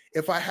mean,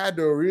 if I had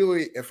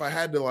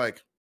to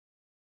like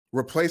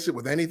replace it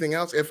with anything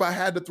else, if I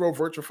had to throw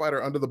Virtua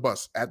Fighter under the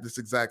bus at this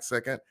exact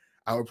second,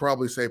 I would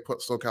probably say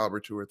put Soul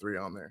Calibur 2 or 3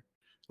 on there.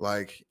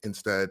 Like,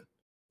 instead,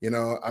 you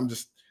know,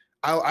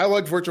 I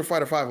like Virtua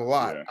Fighter 5 a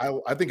lot. Yeah.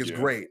 I think it's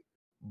great,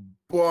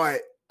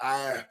 but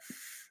I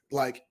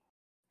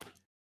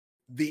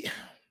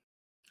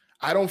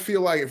don't feel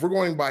like, if we're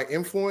going by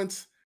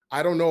influence,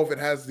 I don't know if it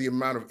has the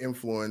amount of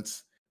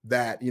influence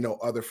that, you know,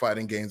 other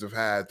fighting games have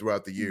had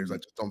throughout the years. I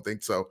just don't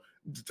think so.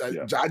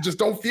 I just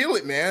don't feel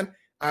it, man.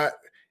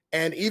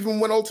 And even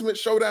when Ultimate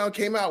Showdown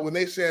came out, when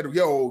they said,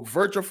 yo,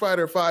 Virtua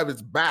Fighter 5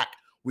 is back,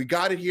 we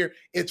got it here,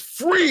 it's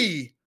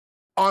free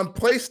on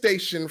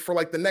PlayStation for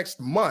like the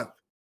next month.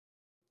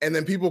 And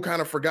then people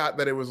kind of forgot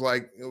that it was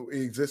like,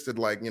 it existed,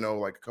 like, you know,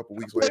 like a couple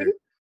weeks later,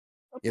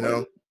 you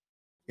know?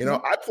 You know,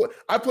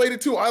 I played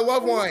it too. I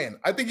love Lion.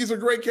 I think he's a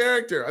great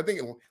character. I think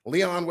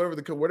Leon, whatever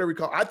we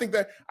call it. I think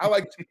that I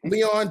like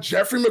Leon,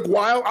 Jeffrey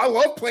McGuire. I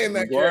love playing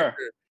that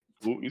character.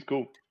 He's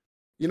cool.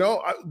 You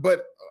know,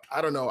 but I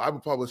don't know. I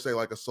would probably say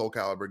like a Soul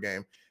Calibur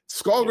game.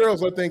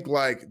 Skullgirls, I think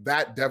like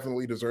that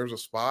definitely deserves a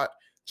spot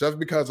just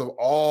because of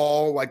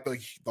all like the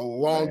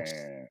long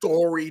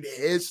storied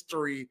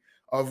history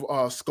of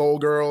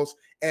Skullgirls.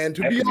 And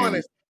to be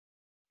honest,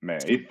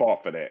 he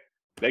fought for that.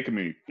 That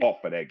community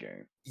fought for that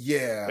game.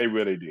 Yeah. They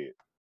really did.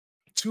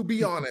 To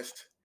be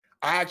honest,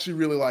 I actually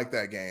really like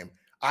that game.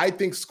 I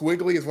think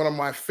Squiggly is one of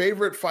my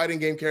favorite fighting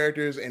game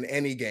characters in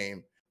any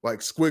game. Like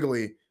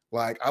Squiggly,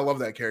 like I love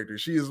that character.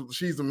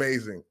 She's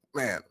amazing.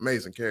 Man,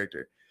 amazing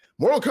character.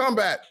 Mortal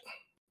Kombat.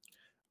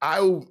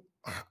 I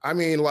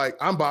mean, like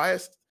I'm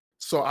biased,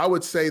 so I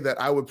would say that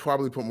I would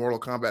probably put Mortal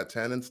Kombat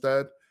 10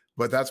 instead,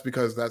 but that's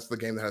because that's the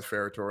game that has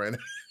Ferritor in it.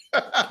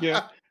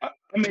 Yeah.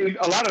 I mean,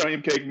 a lot of the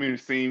MK community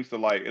seems to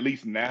like, at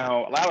least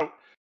now, a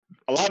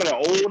lot of the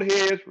old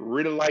heads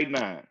really like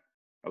 9.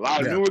 A lot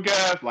of newer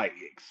guys like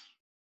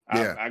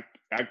X.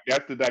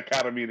 That's the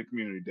dichotomy in the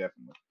community,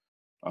 definitely.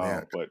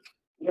 But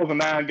I was a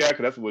 9 guy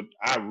because that's what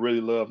I really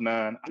love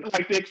 9. I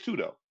like the X too,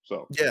 though.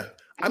 So yeah,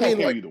 I mean,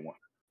 like either one.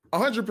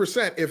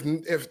 100%.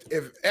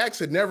 If X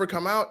had never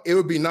come out, it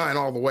would be 9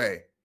 all the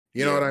way.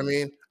 You know what I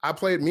mean?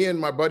 Me and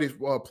my buddies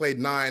played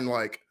 9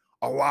 like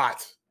a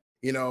lot.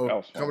 You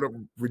know, coming up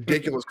with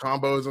ridiculous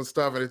combos and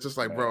stuff. And it's just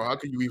like, bro, how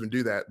could you even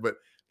do that? But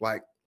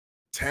like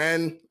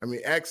 10, I mean,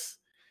 X,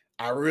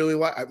 I really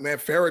like, man,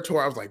 Ferritor,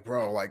 I was like,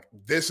 bro, like,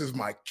 this is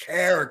my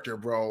character,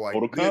 bro. Like,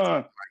 this is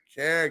my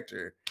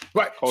character.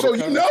 Right. So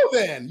you know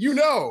then, you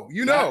know.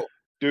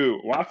 Dude,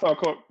 when I saw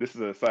this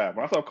is a side.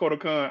 When I saw Kotal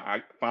Khan,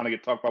 I finally get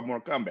to talk about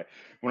Mortal Kombat.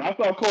 When I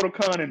saw Kotal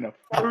Khan in the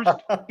first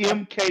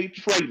MK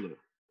trailer,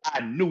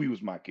 I knew he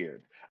was my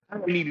character. I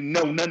didn't need to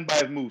know nothing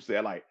about his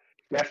moveset. Like,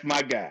 that's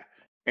my guy.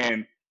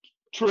 And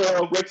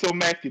Trell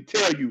Rexomax can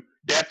tell you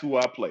that's who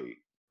I played.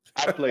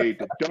 I played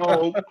the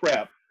dog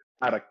crap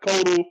out of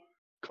Kotal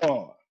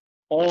Khan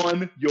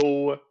on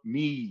your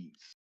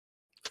knees.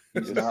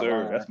 Yes,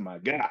 sir. That's my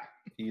guy.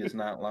 He is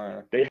not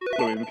lying. They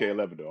put him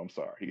MK11 though. I'm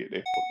sorry.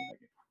 They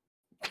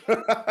put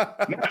him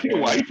not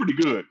why he's pretty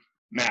good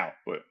now,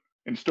 but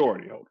in the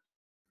story,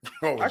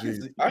 I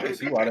can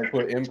see why they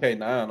put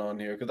MK9 on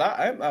here because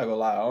I'm not gonna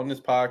lie. On this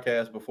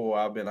podcast before,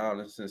 I've been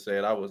honest and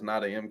said I was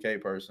not an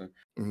MK person,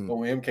 but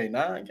when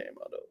MK9 came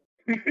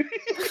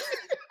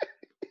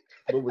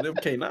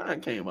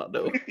out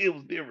though, it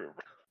was different,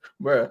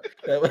 bro.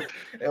 That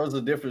was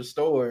a different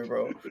story,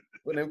 bro.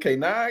 When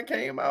MK9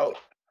 came out,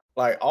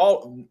 like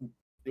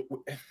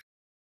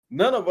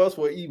none of us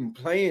were even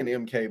playing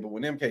MK, but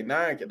when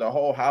MK9, the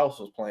whole house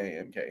was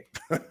playing MK.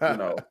 You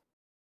know,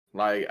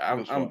 like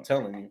I'm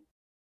telling you.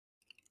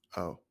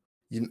 Oh,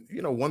 you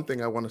know, one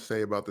thing I want to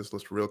say about this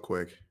list real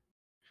quick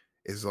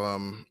is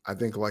I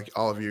think like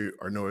all of you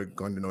are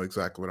going to know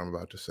exactly what I'm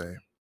about to say.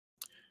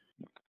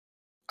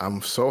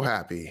 I'm so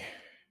happy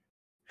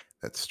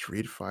that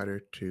Street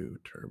Fighter 2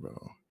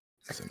 Turbo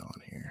isn't on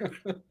here.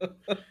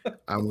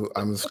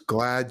 I'm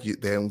glad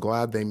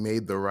they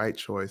made the right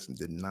choice and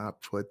did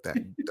not put that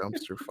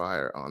dumpster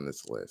fire on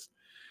this list.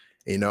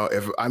 You know,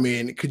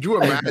 could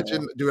you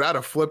imagine, dude? I'd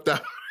have flipped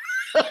out.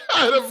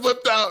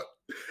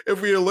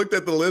 If we had looked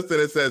at the list and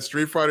it said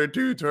Street Fighter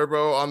 2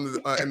 Turbo on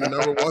the in the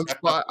number 1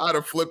 spot, I'd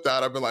have flipped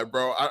out. I've been like,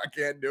 bro, I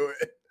can't do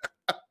it.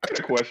 I got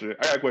a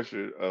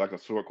question, like a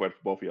short question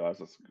for both of y'all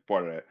as a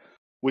part of that.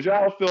 Would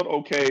y'all have felt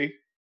okay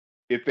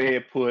if they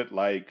had put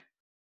like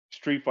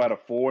Street Fighter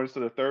 4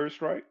 instead of Third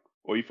Strike?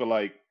 Or you feel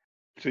like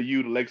to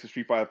you the legacy of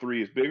Street Fighter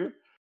 3 is bigger?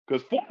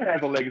 Because 4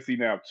 has a legacy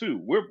now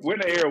too. We're in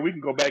the era we can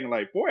go back and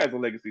like 4 has a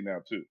legacy now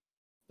too.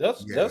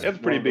 That's a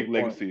pretty big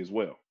legacy as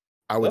well.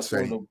 I would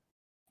say.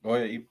 Go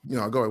ahead. Go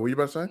ahead. What were you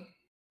about to say?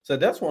 So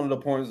that's one of the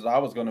points that I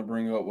was going to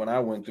bring up when I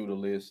went through the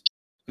list.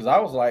 Because I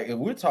was like, if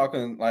we're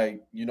talking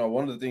like, you know,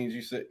 one of the things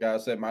you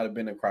guys said might have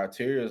been the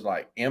criteria is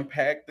like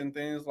impact and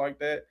things like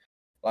that.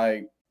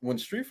 Like when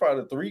Street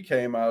Fighter 3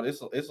 came out,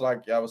 it's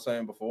like I was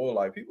saying before,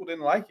 like people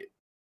didn't like it,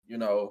 you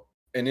know,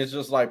 and it's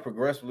just like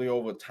progressively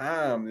over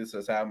time this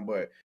has happened.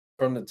 But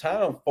from the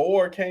time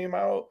 4 came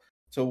out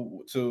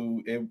to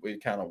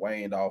it kind of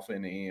waned off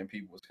in the end.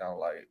 People was kind of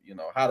like, you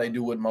know, how they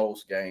do with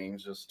most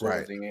games, just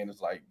towards the end,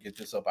 it's like, get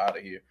this up out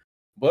of here.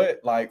 But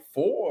like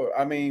 4,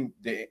 I mean,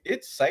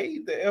 it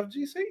saved the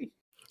FGC.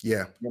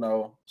 Yeah. You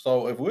know,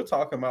 so if we're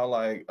talking about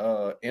like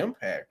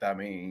impact, I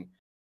mean,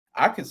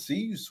 I could see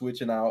you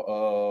switching out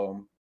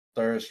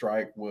Third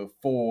Strike with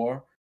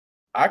 4.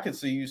 I could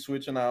see you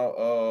switching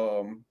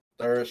out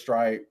Third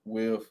Strike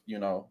with, you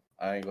know,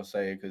 I ain't gonna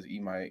say it because he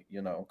might,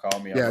 you know, call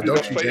me. Yeah,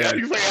 don't you dare.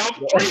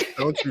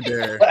 Don't you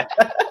dare.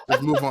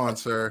 Just move on,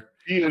 sir.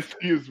 He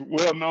is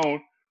well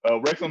known.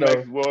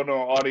 Rexomax is well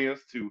known audience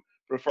to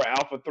prefer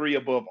Alpha 3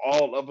 above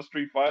all other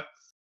Street Fighters.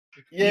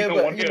 Yeah,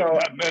 but you know,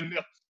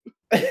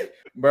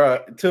 bro,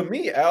 to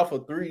me, Alpha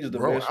 3 is the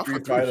best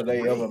Street Fighter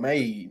they ever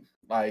made.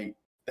 Like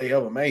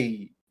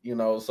you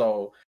know,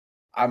 so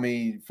I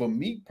mean, for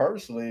me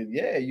personally,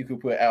 yeah, you could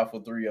put Alpha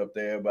 3 up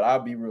there, but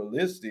I'll be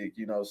realistic.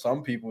 You know,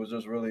 some people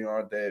just really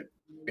aren't that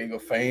big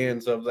of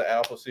fans of the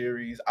Alpha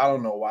series. I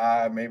don't know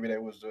why. Maybe they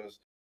was just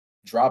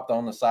dropped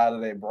on the side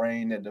of their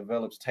brain that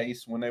develops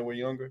taste when they were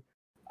younger.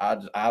 I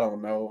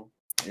don't know.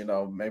 You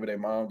know, maybe their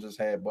mom just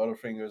had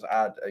Butterfingers.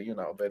 But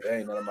that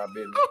ain't none of my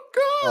business. Oh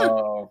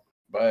God.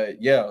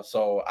 But yeah,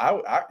 so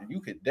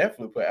you could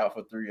definitely put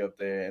Alpha 3 up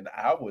there, and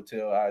I would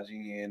tell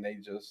IGN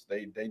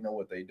they know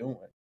what they're doing.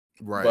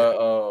 Right.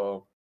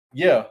 But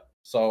yeah,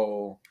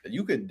 so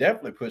you could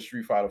definitely put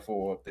Street Fighter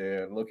 4 up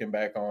there, looking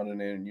back on it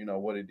and you know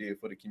what it did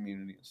for the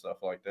community and stuff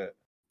like that.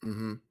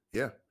 Mm-hmm.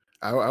 Yeah,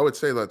 I would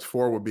say that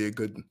 4 would be a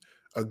good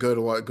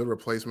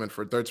replacement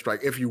for Third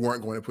Strike if you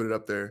weren't going to put it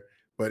up there.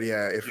 But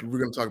yeah, if we're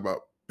going to talk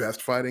about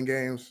best fighting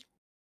games,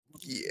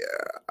 yeah,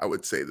 I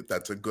would say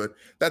that's a good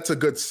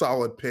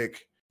solid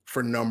pick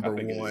for number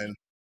one.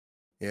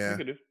 Yeah,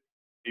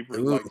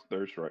 people like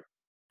Third Strike.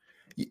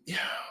 Yeah.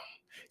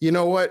 You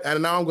know what?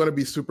 And now I'm going to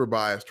be super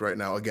biased right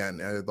now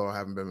again, although I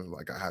haven't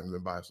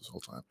been biased this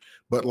whole time.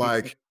 But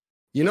like,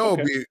 you know,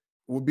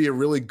 would be a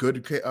really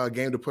good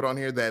game to put on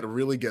here that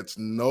really gets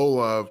no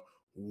love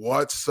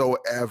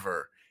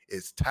whatsoever.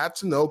 Is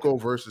Tatsunoko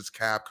versus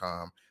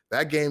Capcom.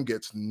 That game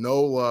gets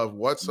no love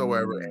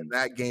whatsoever, and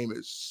that game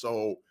is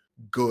so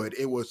good.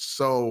 It was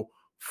so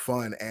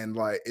fun, and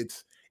like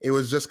it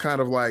was just kind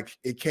of like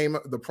it came.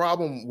 The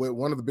problem with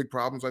one of the big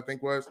problems I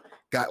think was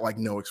got like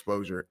no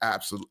exposure,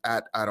 absolutely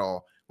at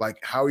all. Like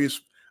how you,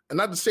 and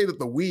not to say that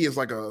the Wii is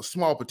like a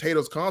small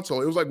potatoes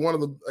console. It was like it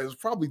was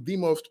probably the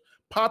most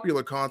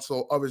popular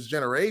console of its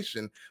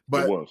generation.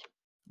 But it was.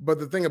 But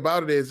the thing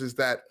about it is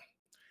that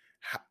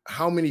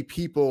how many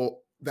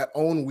people that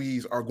own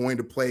Wiis are going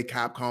to play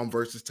Capcom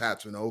versus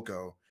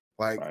Tatsunoko?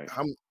 Like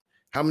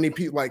how many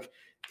people like?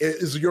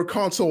 Is your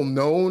console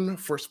known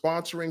for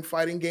sponsoring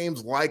fighting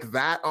games like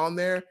that on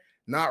there?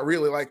 Not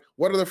really. Like,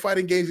 what other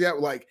fighting games you have?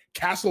 Like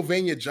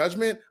Castlevania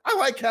Judgment? I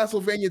like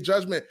Castlevania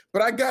Judgment,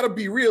 but I gotta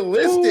be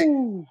realistic.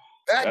 Ooh,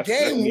 that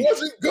game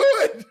wasn't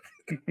good.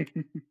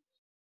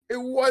 It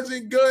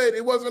wasn't good.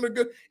 It wasn't a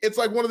good. It's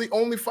like one of the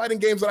only fighting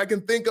games that I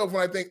can think of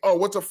when I think, oh,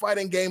 what's a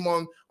fighting game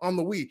on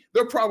the Wii?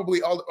 There are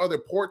probably all the other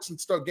ports and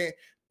stuff.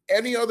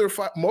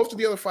 Most of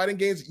the other fighting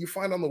games that you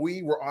find on the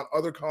Wii were on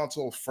other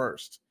consoles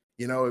first.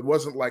 You know, it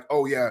wasn't like,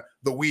 oh yeah,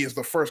 the Wii is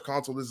the first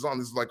console this is on.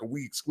 This is like a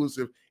Wii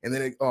exclusive, and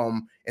then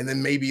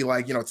maybe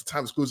like, you know, it's a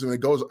time exclusive and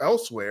it goes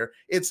elsewhere.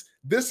 These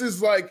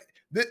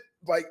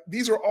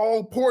are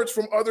all ports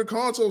from other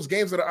consoles,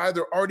 games that are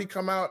either already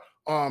come out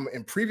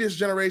in previous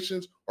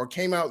generations or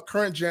came out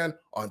current gen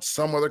on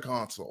some other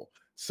console.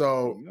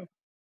 So,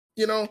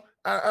 you know,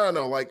 I don't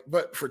know, like,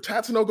 but for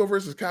Tatsunoko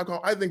versus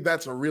Capcom, I think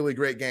that's a really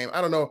great game. I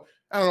don't know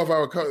if I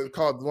would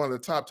call it one of the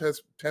top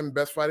 10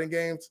 best fighting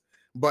games.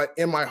 But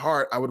in my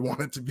heart, I would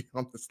want it to be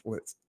on this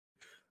list.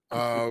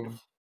 Yeah,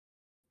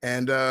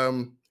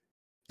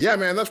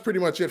 man, that's pretty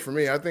much it for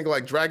me. I think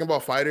like Dragon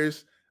Ball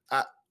FighterZ.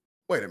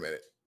 Wait a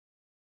minute.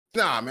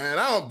 Nah, man,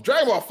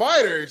 Dragon Ball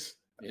FighterZ.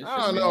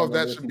 I don't know if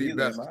that should be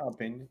best. In my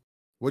opinion.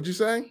 What'd you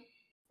say?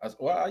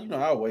 Well, you know,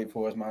 I'll wait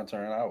for it's my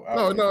turn.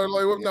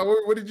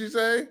 What did you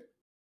say?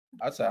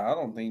 I said I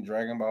don't think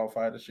Dragon Ball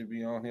FighterZ should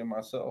be on here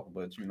myself,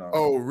 but you know.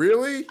 Oh,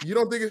 really? You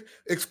don't think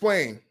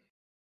explain?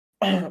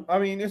 I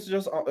mean,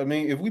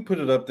 if we put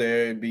it up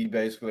there, it'd be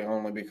basically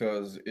only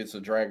because it's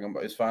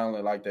it's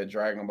finally like that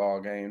Dragon Ball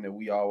game that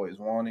we always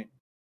wanted.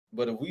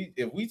 But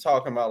if we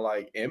talking about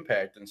like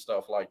impact and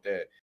stuff like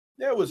that,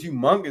 it was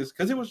humongous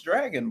because it was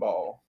Dragon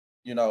Ball.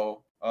 You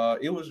know,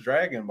 it was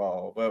Dragon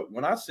Ball. But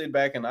when I sit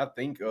back and I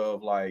think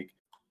of like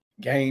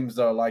games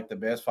that are like the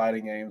best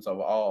fighting games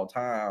of all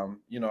time,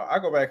 you know, I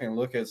go back and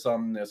look at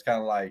something that's kind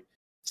of like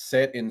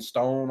set in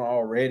stone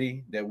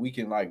already that we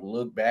can like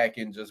look back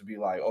and just be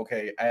like,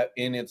 okay,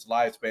 in its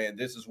lifespan,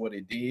 this is what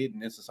it did,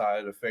 and this is how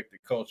it affected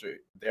culture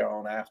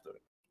thereon after.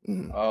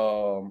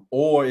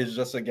 Or it's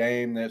just a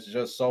game that's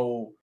just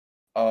so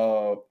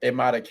it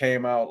might have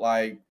came out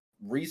like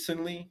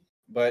recently,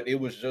 but it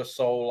was just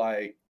so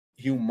like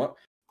human,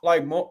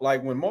 like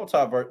when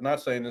Multiverse.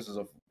 Not saying this is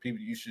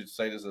you should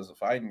say this as a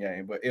fighting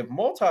game, but if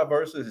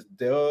Multiverses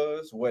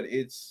does what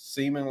it's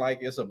seeming like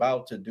it's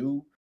about to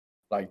do,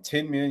 like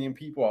 10 million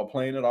people are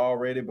playing it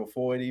already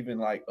before it even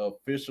like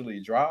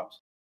officially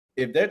drops.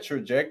 If that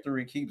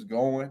trajectory keeps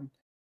going,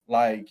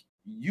 like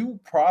you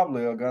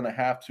probably are gonna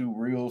have to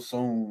real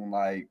soon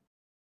like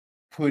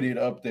put it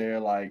up there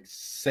like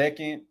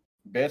second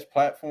best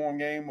platform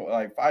game,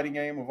 like fighting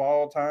game of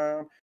all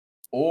time,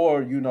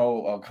 or you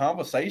know, a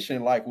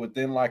conversation like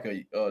within like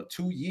a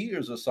 2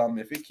 years or something.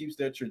 If it keeps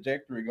that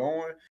trajectory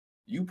going,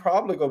 you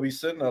probably gonna be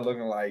sitting there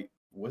looking like,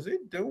 was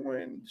it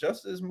doing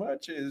just as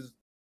much as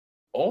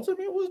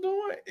Ultimate was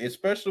doing,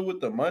 especially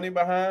with the money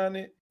behind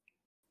it?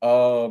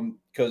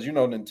 Because you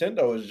know,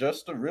 Nintendo is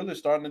just really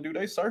starting to do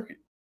their circuit,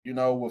 you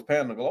know, with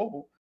Panda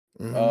Global.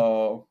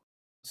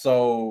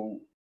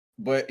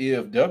 But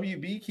if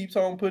WB keeps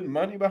on putting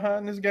money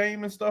behind this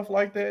game and stuff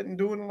like that and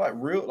doing it like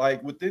real,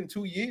 like within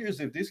 2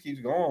 years, if this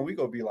keeps going, we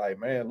gonna be like,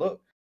 man,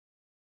 look,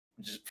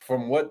 just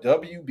from what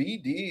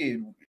WB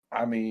did,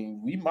 I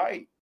mean, we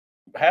might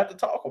have to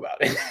talk about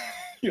it.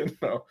 You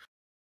know.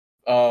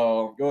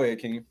 Go ahead,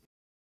 King.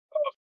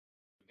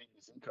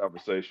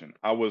 Conversation.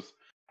 I was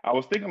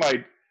thinking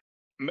like,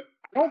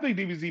 I don't think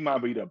DBZ might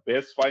be the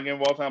best fighting game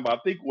of all time, but I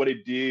think what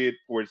it did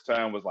for its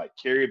time was like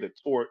carry the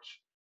torch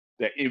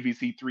that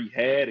MVC3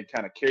 had and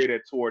kind of carry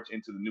that torch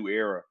into the new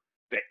era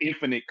that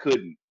Infinite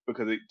couldn't,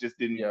 because it just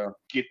didn't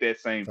get that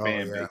same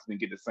fan base,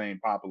 didn't get the same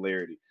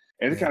popularity.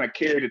 And it kind of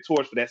carried the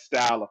torch for that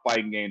style of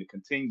fighting game to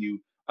continue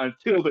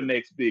until the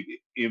next big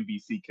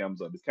MVC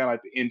comes up. It's kind of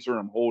like the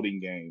interim holding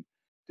game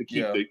to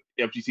keep the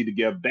FGC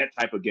together, that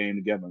type of game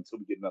together until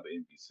we get another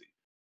MVC.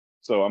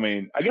 So, I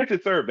mean, I guess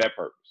it served that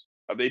purpose.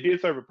 They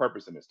did serve a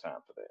purpose in this time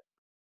for that.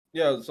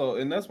 Yeah, so,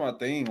 and that's my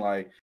thing.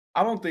 Like,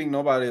 I don't think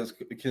nobody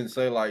can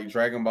say, like,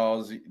 Dragon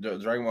Ball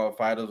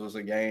FighterZ was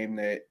a game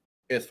that,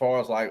 as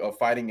far as, like, a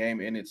fighting game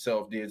in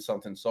itself, did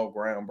something so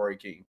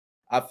groundbreaking.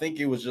 I think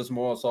it was just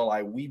more so,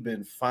 like, we've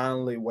been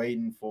finally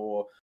waiting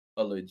for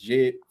a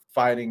legit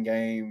fighting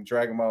game,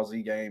 Dragon Ball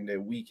Z game,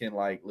 that we can,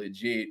 like,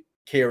 legit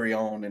carry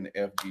on in the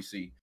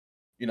FGC.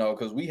 You know,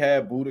 because we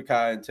had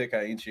Budokai and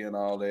Tenkaichi and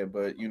all that,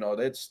 but, you know,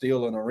 that's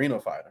still an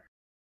arena fighter.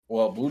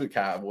 Well,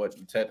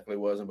 Budokai technically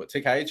wasn't, but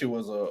Tenkaichi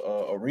was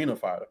a arena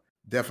fighter.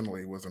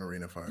 Definitely was an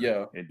arena fighter.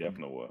 Yeah. It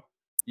definitely was.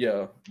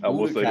 Yeah. I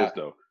will say this,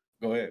 though.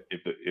 Go ahead.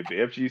 If the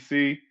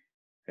FGC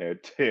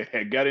had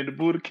got into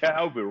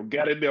Budokai, but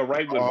got in there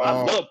right with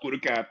I love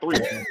Budokai 3.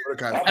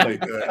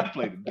 I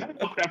played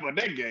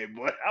that game,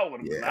 boy. I'll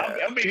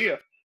be here.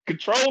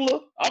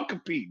 Controller, I'm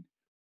competing.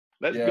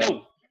 Let's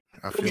go.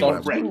 I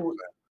feel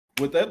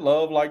with that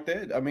love like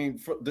that, I mean,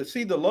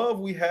 the love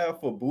we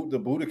have for the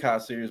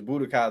Budokai series,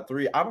 Budokai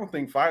 3, I don't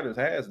think Fighters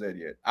has that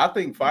yet. I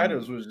think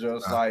Fighters was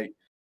just like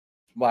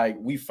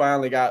we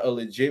finally got a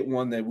legit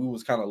one that we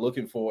was kind of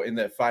looking for in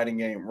that fighting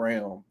game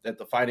realm that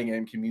the fighting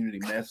game community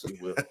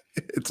messes with.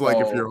 It's like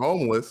if you're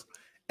homeless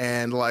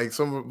and like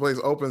some place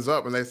opens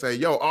up and they say,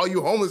 yo, all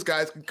you homeless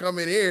guys can come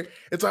in here.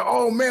 It's like,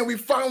 oh man, we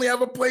finally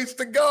have a place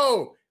to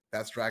go.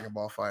 That's Dragon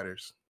Ball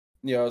FighterZ.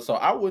 Yeah, so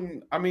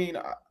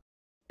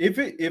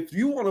if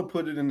you want to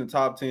put it in the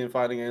top 10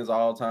 fighting games of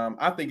all time,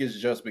 I think it's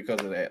just because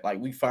of that. Like,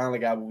 we finally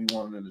got what we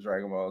wanted in the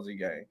Dragon Ball Z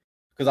game.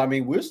 Because I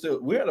mean, we're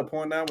at a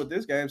point now with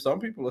this game. Some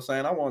people are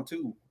saying, I want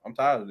 2. I'm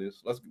tired of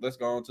this. Let's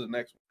go on to the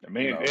next one. I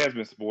mean, it has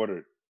been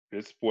supported.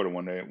 It's supported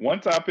one day. One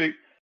topic,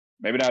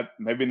 maybe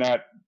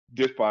not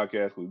this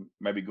podcast, we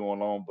may be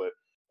going on, but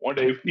one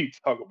day we need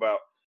to talk about,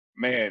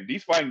 man,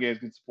 these fighting games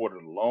get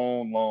supported a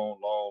long time.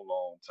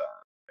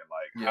 And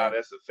like how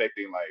that's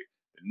affecting like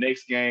the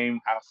next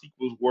game, how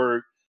sequels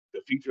work, the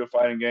future of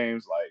fighting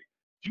games. Like,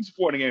 if you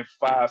support a game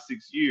for 5-6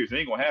 years, they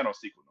ain't gonna have no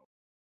sequel.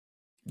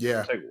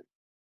 Yeah.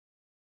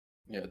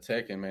 Yeah,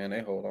 Tekken, man,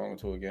 they hold on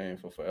to a game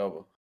for forever.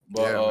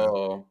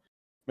 But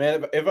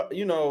man, if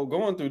you know,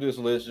 going through this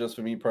list just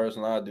for me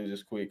personally, I'll do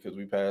this quick because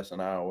we passed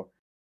an hour.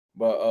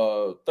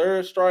 But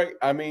Third Strike,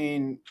 I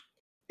mean,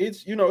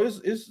 it's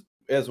it's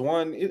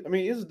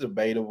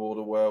debatable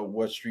to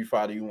what Street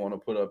Fighter you want to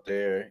put up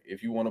there.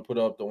 If you want to put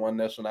up the one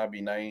that should not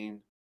be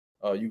named,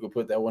 you could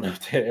put that one up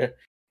there.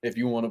 If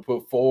you want to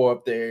put 4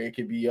 up there, it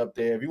could be up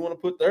there. If you want to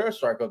put Third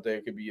Strike up there,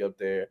 it could be up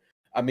there.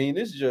 I mean,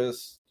 it's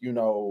just, you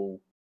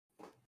know,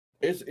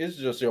 it's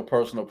just your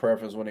personal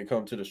preference when it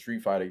comes to the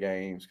Street Fighter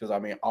games. Because I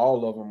mean,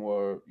 all of them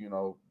were, you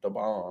know, the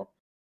bomb.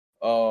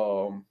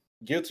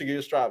 Guilty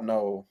Gear Strive,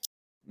 no,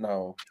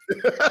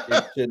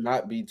 it should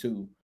not be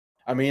 2.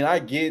 I mean, I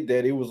get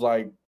that it was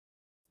like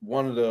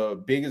one of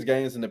the biggest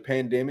games in the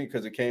pandemic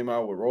because it came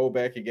out with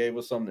rollback. It gave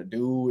us something to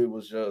do. It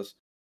was just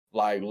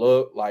like,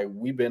 look, like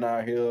we've been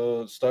out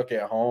here stuck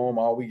at home.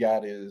 All we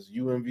got is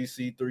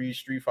UMVC 3,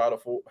 Street Fighter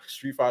 4,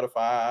 Street Fighter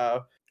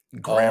 5,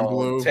 Grand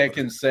Blue,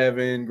 Tekken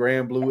 7,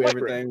 Grand Blue,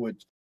 everything with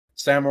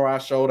Samurai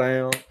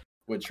Showdown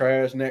with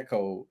trash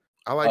netcode.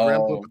 I like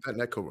Grand Blue, but that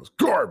netcode was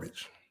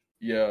garbage.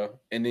 Yeah,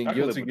 and then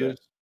Guilty Gear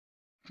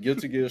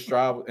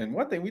Strive. And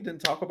one thing we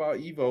didn't talk about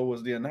Evo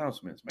was the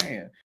announcements,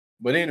 man.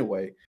 But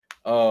anyway,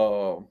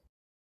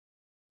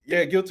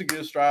 Guilty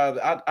Gear Strive.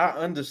 I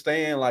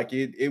understand, like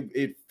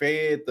it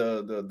fed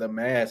the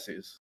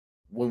masses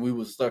when we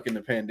was stuck in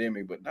the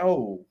pandemic, but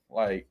no.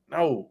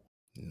 Nope.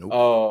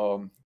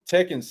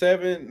 Tekken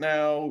 7.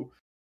 Now,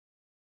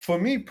 for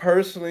me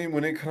personally,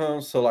 when it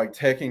comes to like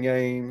Tekken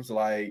games,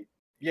 like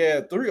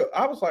 3.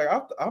 I was like,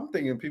 I'm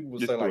thinking people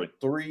would say like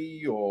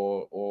 3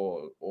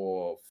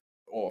 or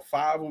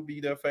 5 would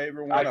be their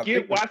favorite one. I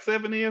get why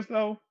 7 is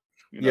though.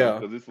 You know,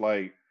 because it's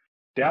like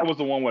that was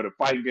the one where the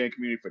fighting game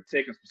community for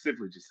Tekken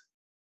specifically just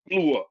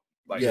blew up,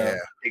 like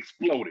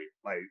exploded.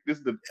 Like this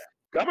is I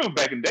remember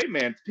back in the day,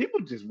 man,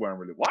 people just weren't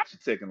really watching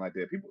Tekken like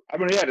that. I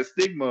mean, they had a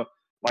stigma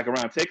like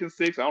around Tekken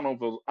 6. I don't know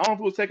if it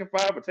was Tekken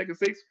 5 or Tekken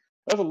 6.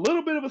 There's a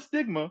little bit of a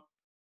stigma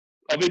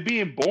of it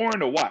being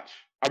boring to watch.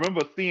 I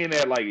remember seeing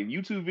that like in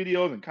YouTube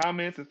videos and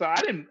comments and stuff.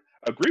 I didn't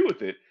agree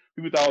with it.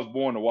 People thought it was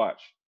boring to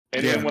watch.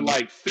 And then when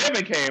like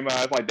 7 came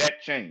out, it's like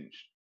that changed.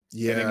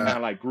 Yeah. And it kind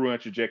of like grew on a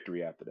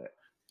trajectory after that.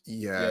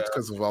 Yeah, it's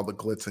because of all the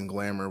glitz and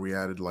glamour. We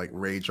added like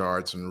rage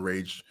arts and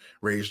rage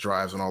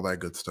drives and all that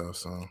good stuff.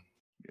 So,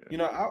 you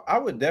know, I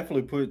would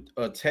definitely put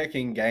a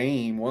Tekken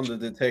game, one of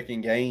the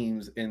Tekken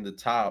games, in the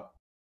top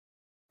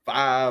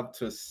 5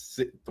 to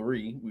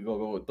 3. We gonna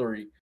go with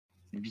 3.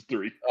 Just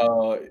 3.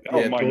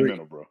 Yeah, monumental,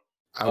 3. Bro.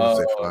 I would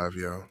say 5,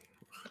 yo.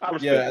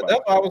 Yeah,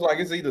 that's why I was like,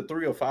 it's either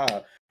 3 or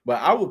 5.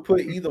 But I would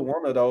put either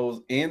one of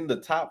those in the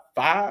top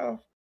 5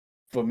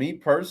 for me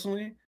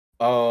personally.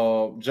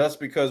 Just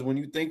because when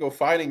you think of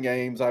fighting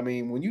games, I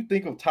mean, when you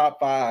think of top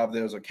 5,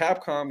 there's a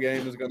Capcom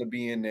game that's going to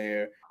be in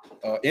there.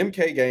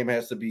 MK game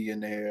has to be in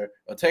there.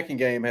 A Tekken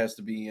game has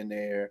to be in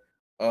there.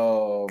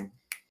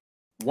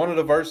 One of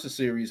the Versus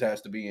series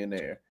has to be in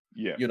there.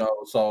 Yeah. You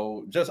know,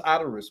 so just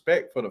out of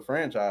respect for the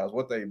franchise,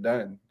 what they've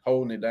done,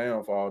 holding it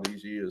down for all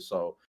these years.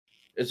 So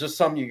it's just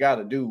something you got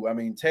to do. I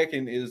mean,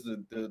 Tekken is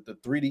the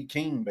 3D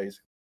king,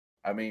 basically.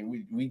 I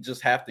mean, we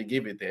just have to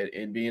give it that,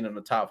 and being in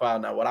the top 5.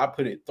 Now, would I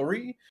put it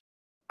 3?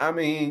 I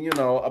mean, you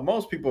know,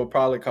 most people would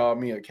probably call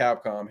me a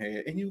Capcom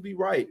head, and you'd be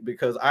right,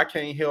 because I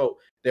can't help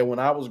that when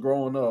I was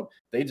growing up,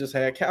 they just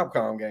had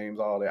Capcom games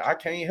all there. I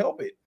can't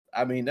help it.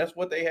 I mean, that's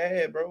what they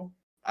had, bro.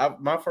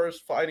 My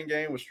first fighting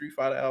game was Street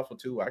Fighter Alpha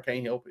 2. I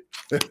can't help it.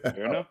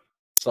 Fair enough.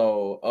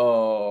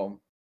 So,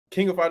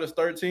 King of Fighters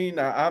 13.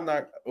 Now, I'm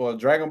not. Well,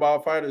 Dragon Ball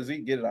Fighter Z,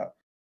 get it out.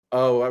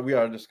 Oh, we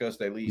already discussed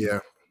that. Leave. Yeah.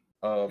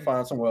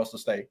 Find somewhere else to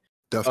stay.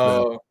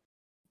 Definitely.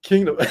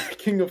 King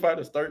of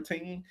Fighters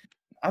 13.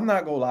 I'm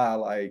not gonna lie,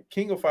 like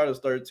King of Fighters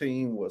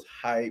 13 was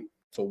hype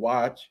to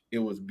watch. It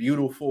was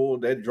beautiful.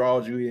 That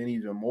draws you in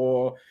even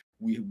more.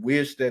 We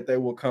wish that they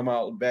would come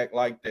back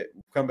like that,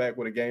 come back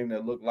with a game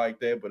that looked like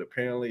that, but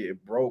apparently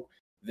it broke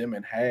them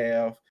in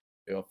half,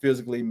 you know,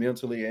 physically,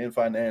 mentally, and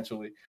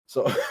financially.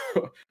 So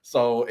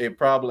it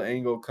probably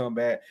ain't gonna come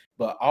back.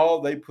 But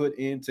all they put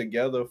in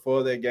together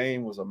for that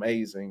game was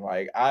amazing.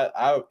 Like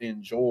I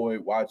enjoyed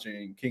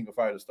watching King of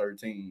Fighters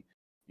 13.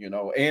 You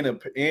know, and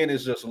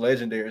it's just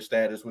legendary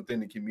status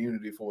within the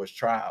community for its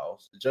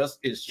trials. Just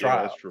its trials.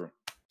 Yeah, that's true.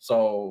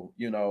 So,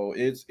 you know,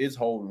 it's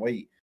holding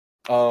weight.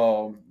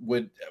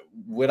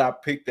 Would I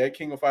pick that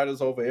King of Fighters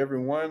over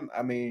everyone?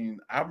 I mean,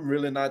 I'm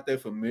really not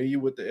that familiar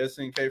with the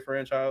SNK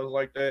franchise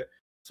like that.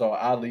 So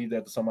I'll leave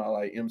that to somebody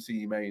like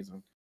MC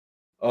Amazing.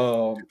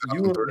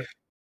 UMVC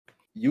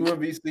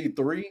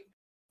 3.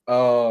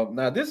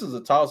 Now this is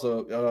a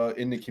toss-up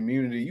in the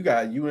community. You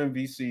got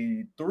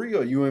UMVC 3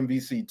 or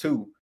UMVC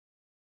 2?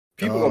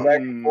 People go back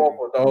and forth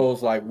with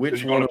those, like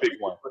which one to pick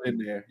one put in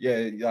there.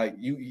 Yeah, like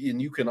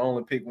you can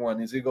only pick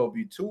one. Is it gonna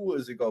be 2 or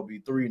is it gonna be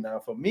 3? Now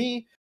for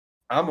me,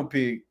 I'm gonna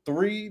pick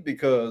 3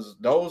 because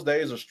those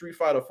days of Street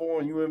Fighter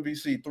 4 and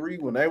UMVC 3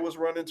 when they was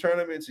running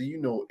tournaments, and you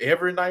know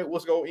every night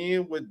was gonna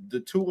end with the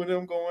 2 of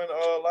them going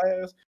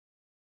last.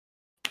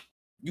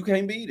 You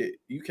can't beat it.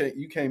 You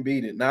can't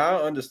beat it. Now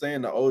I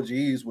understand the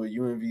OGs with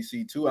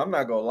UMVC 2. I'm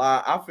not gonna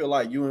lie. I feel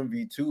like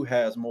UMV2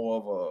 has more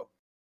of a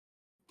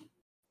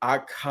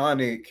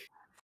iconic,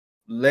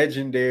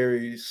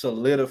 legendary,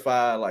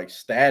 solidified like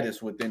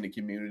status within the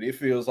community. It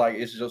feels like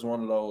it's just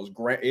one of those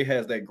it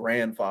has that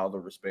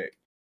grandfather respect,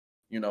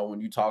 you know, when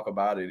you talk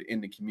about it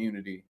in the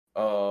community.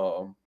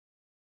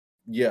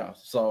 Yeah,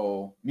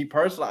 so me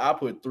personally, I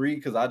put 3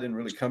 because I didn't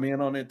really come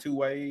in on that 2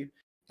 wave.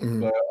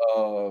 But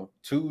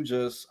 2,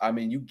 just, I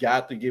mean, you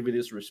got to give it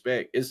its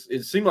respect.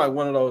 It seemed like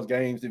one of those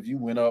games, if you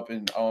went up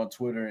and on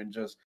Twitter and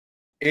just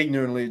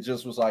ignorantly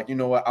just was like, you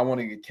know what, I want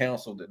to get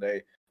canceled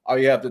today. All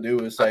you have to do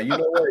is say, you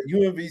know what,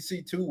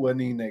 UMVC 2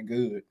 wasn't even that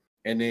good.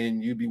 And then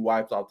you'd be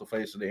wiped off the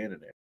face of the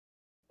internet.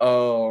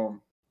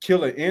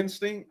 Killer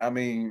Instinct, I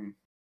mean,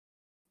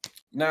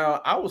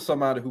 now I was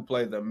somebody who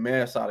played the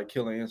mess out of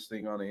Killer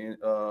Instinct on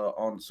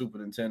the Super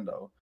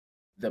Nintendo.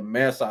 The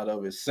mess out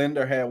of it.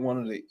 Cinder had one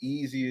of the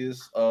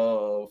easiest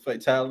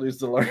fatalities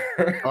to learn.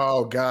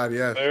 Oh God,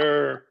 yeah.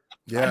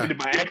 Yeah. I did it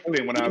by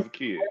accident when I was a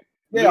kid.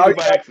 Yeah,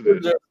 by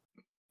accident.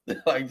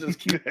 Just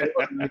keep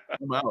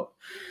them out.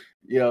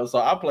 Yeah, so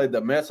I played the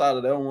mess out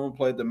of that one,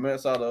 played the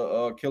mess out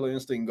of Killer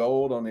Instinct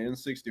Gold on the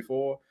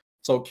N64.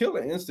 So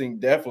Killer Instinct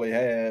definitely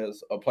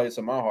has a place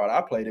in my heart. I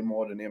played it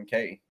more than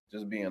MK,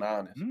 just being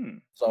honest.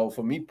 So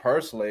for me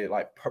personally,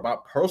 like my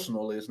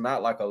personal list,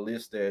 not like a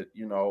list that,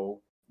 you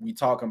know, we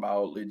talking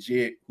about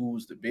legit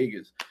who's the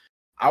biggest.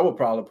 I would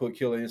probably put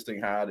Killer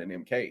Instinct higher than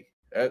MK.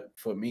 That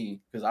for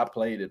me, because I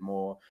played it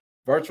more.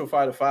 Virtual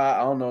Fighter 5,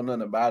 I don't know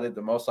nothing about it.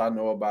 The most I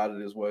know about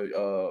it is what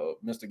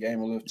Mr.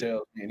 Gamerlift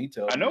tells me, and he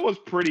tells me. I know it was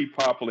pretty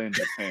popular in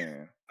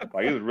Japan.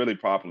 Like it was really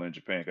popular in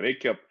Japan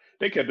because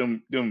they kept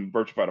them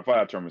Virtual Fighter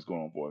 5 tournaments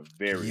going on for a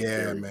very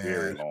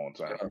long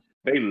time. Yeah.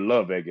 They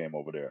love that game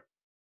over there.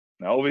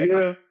 Now over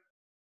here,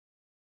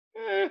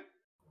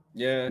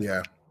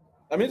 yeah.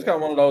 I mean, it's kind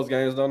of one of those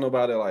games don't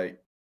nobody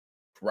like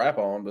rap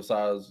on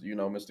besides, you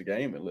know, Mr.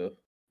 Gamerlift.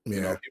 Yeah.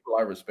 You know, people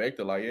I respect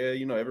it. Like, yeah,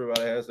 you know,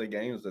 everybody has their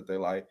games that they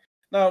like.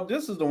 Now,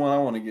 this is the one I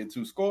want to get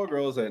to. Score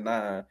Girls at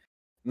 9.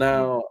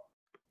 Now,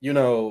 you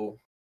know,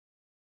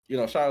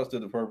 shout out to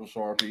the Purple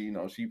Sharpie. You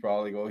know, she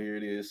probably go hear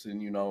this,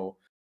 and you know,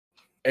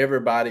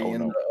 everybody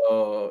in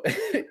the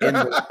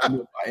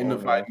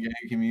fighting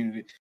game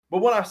community.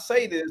 But when I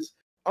say this,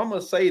 I'm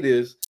gonna say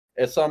this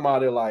as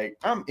somebody like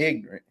I'm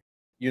ignorant.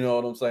 You know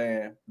what I'm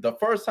saying? The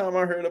first time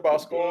I heard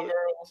about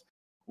Skullgirls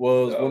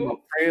was when my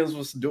friends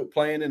was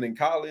playing it in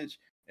college,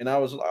 and I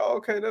was like, oh,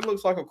 okay, that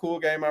looks like a cool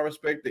game. I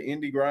respect the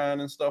indie grind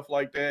and stuff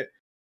like that.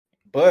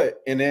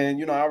 But and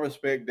then I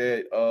respect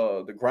that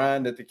the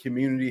grind that the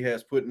community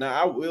has put. Now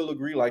I will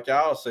agree, like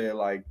y'all said,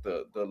 like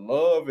the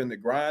love and the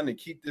grind to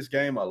keep this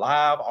game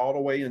alive all the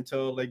way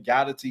until they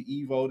got it to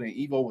Evo. Then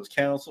Evo was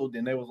canceled.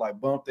 Then they was like,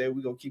 bump that,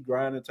 we gonna keep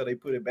grinding until they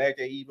put it back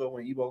at Evo.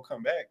 When Evo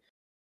come back,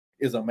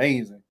 is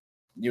amazing.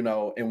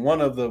 And one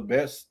of the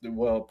best,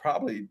 well,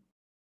 probably,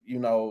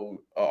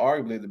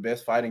 arguably the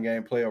best fighting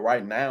game player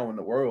right now in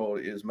the world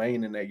is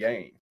main in that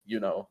game.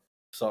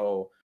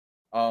 So,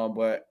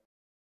 but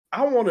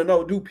I want to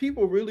know, do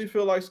people really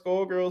feel like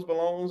Skullgirls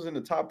belongs in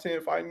the top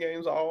 10 fighting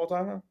games of all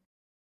time?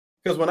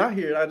 Because when I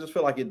hear it, I just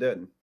feel like it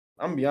doesn't.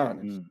 I'm going to be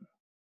honest.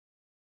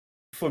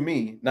 For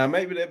me, now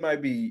maybe that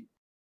might be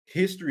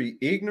history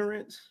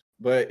ignorance,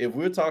 but if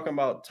we're talking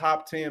about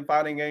top 10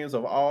 fighting games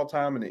of all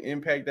time and the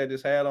impact that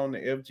it's had on the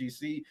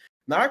FGC,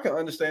 now I can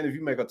understand if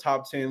you make a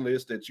top 10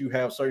 list that you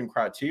have certain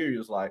criteria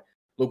like,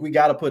 look, we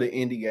got to put an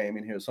indie game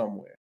in here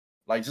somewhere.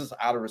 Like, just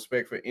out of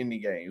respect for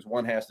indie games,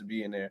 one has to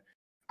be in there.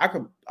 I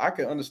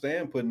could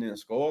understand putting in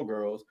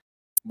Skullgirls,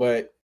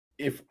 but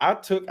if I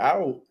took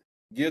out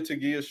Guilty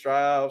Gear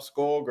Strive,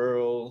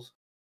 Skullgirls,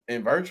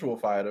 and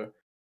Virtua Fighter,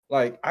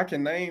 like I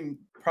can name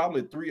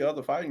probably 3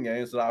 other fighting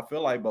games that I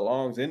feel like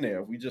belongs in there.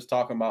 If we just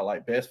talking about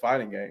like best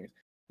fighting games.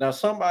 Now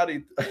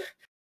somebody,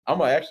 I'm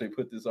gonna actually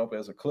put this up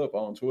as a clip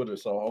on Twitter,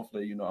 so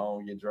hopefully I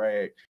don't get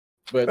dragged.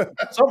 But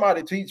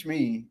somebody teach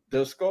me,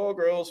 does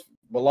Skullgirls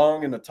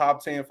belong in the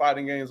top 10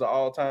 fighting games of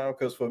all time?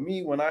 Because for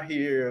me, when I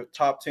hear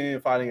top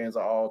 10 fighting games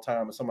of all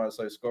time and somebody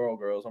say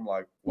Skullgirls, I'm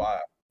like, why?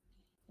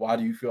 Why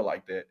do you feel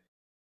like that?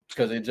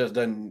 Because it just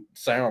doesn't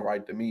sound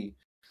right to me.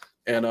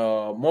 And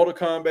Mortal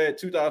Kombat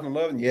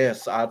 2011,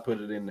 yes, I'd put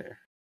it in there.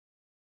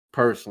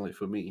 Personally,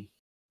 for me.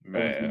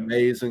 Man, it was an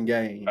amazing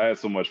game. I had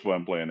so much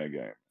fun playing that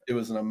game. It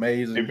was an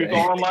amazing game. If its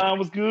online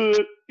was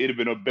good, it'd have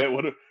been a bet.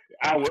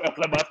 I would have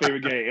my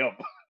favorite game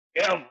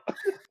ever.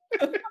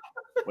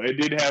 But it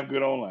didn't have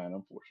good online,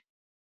 unfortunately.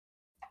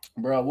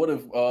 Bro, what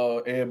if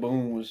Ed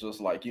Boon was just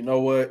like, you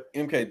know what,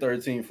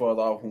 MK13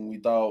 further off when we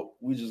thought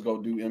we just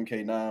go do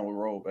MK9 with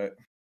rollback.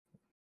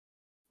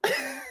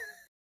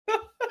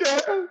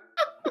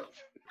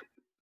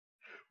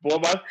 Boy,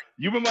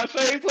 you and my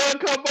Shane Son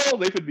combos,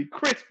 they could be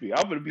crispy.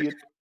 I'm gonna be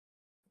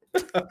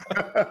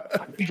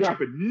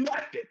dropping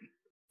nothing.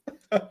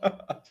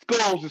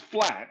 Skulls is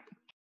flat.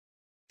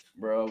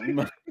 Bro,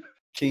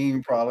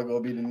 King probably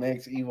gonna be the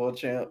next Evo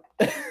champ.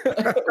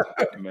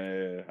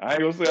 Man, I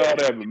ain't gonna say all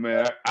that, but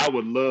man, I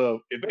would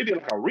love if they did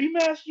like a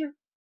remaster.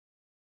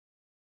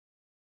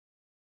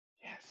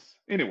 Yes.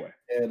 Anyway.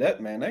 Yeah,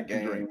 that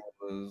game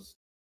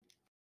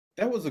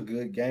was a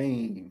good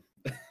game.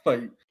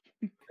 Like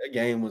that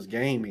game was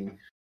gaming,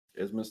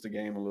 as Mr.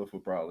 Gamerliff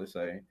would probably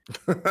say.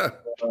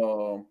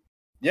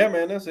 Yeah,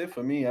 man, that's it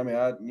for me. I mean,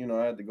 I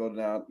had to go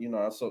down.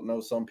 I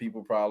know some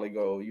people probably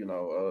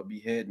go,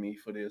 behead me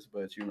for this,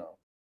 but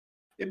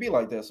it be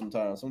like that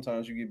sometimes.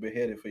 Sometimes you get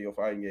beheaded for your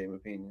fighting game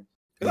opinion.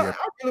 I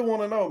really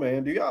want to know,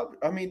 man.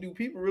 Do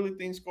people really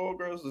think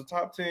Skullgirls is a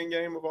top 10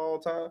 game of all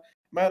time?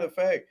 Matter of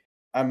fact,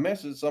 I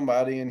messaged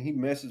somebody and he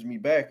messaged me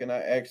back and I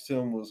asked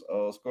him, was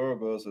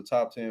Skullgirls a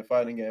top 10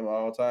 fighting game of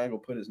all time? I'm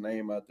gonna put his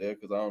name out there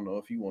because I don't know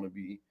if he want to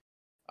be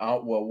I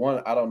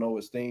don't know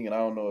his thing and I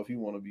don't know if he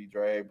want to be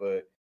dragged,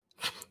 but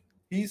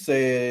he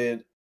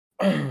said,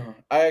 I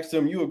asked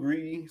him, you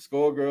agree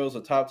Skullgirls a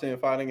top 10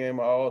 fighting game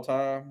of all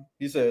time?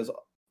 He says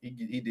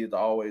he did the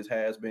always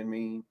has been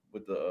meme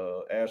with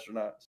the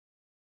astronauts.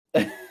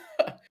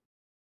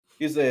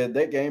 He said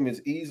that game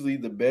is easily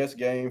the best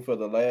game for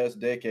the last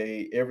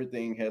decade.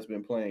 Everything has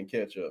been playing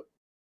catch up,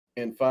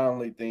 and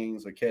finally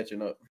things are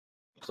catching up.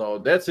 So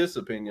that's his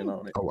opinion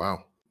on it. Oh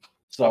wow!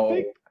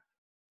 So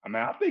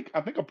I think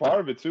a part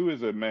of it too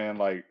is that, man,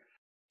 like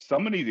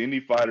some of these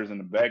indie fighters in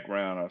the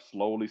background are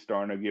slowly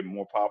starting to get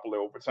more popular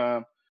over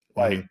time.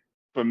 Like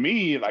for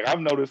me, like I've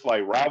noticed,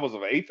 like Rivals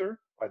of Aether,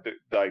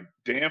 like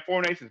Dan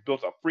Fornace has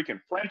built a freaking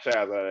franchise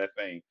out of that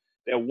thing.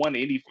 That one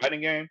indie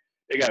fighting game.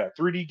 They got a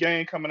 3D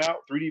game coming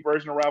out, 3D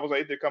version of Rivals of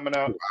Aether coming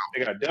out. Wow.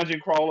 They got a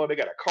dungeon crawler, they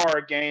got a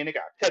card game, they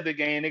got a tether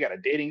game, they got a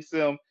dating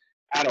sim.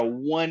 Out of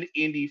one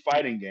indie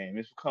fighting game,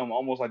 it's become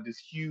almost like this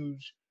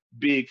huge,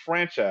 big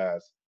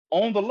franchise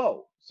on the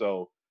low.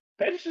 So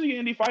pay attention to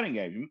your indie fighting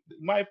game.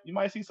 You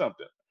might see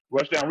something.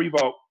 Rushdown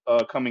Revolt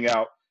coming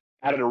out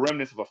of the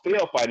remnants of a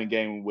failed fighting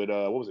game with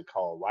what was it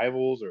called,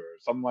 Rivals or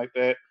something like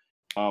that.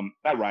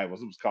 Not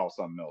Rivals, it was called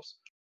something else.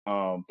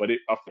 But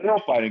a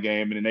failed fighting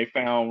game, and then they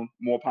found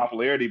more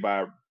popularity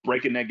by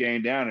breaking that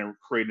game down and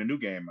creating a new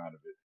game out of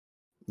it.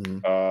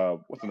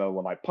 Mm-hmm. What's another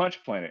one, like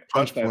Punch Planet?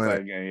 Punch Planet.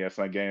 Like, yeah,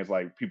 some games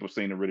like people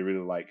seem to really,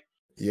 really like.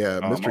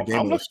 Yeah, Mr.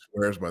 Gamer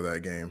swears by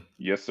that game.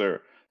 Yes,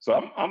 sir. So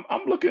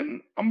I'm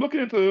looking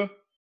into.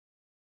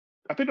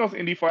 I think those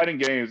indie fighting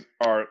games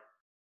are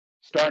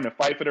starting to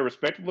fight for their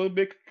respect a little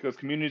bit because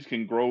communities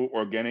can grow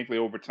organically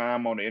over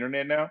time on the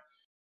internet now.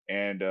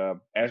 And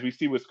as we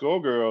see with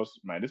Skullgirls,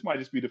 man, this might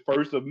just be the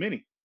first of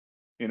many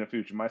in the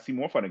future. Might see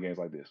more fighting games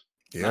like this.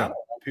 Yeah, I don't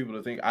want people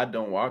to think I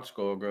don't watch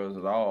Skullgirls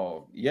at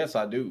all. Yes,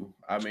 I do.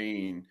 I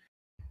mean,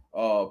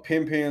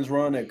 Pin's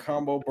run at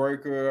Combo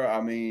Breaker.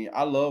 I mean,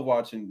 I love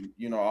watching,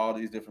 all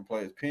these different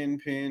players.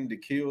 Pin, the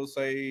Kill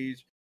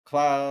Sage,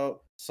 Cloud,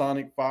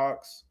 Sonic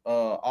Fox,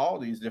 all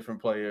these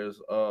different players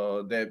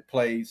that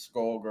play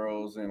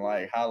Skullgirls and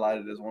like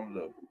highlighted as one of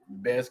the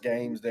best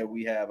games that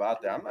we have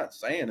out there. I'm not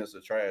saying it's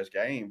a trash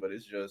game, but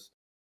it's just,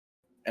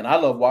 and I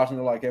love watching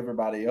it like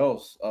everybody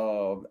else.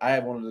 I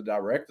had one of the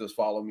directors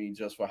follow me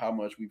just for how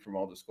much we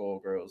promote the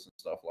Skullgirls and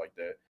stuff like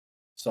that.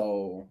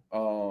 So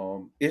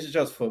it's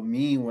just for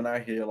me when I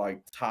hear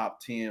like top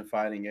 10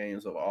 fighting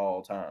games of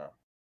all time,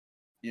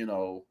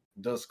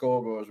 does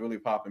Skullgirls really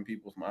pop in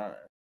people's minds?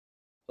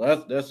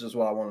 So that's just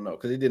what I want to know,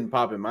 because it didn't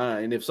pop in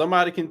mine. And if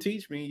somebody can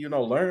teach me,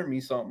 learn me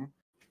something,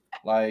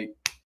 like,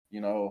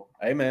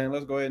 hey man,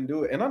 let's go ahead and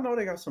do it. And I know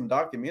they got some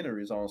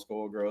documentaries on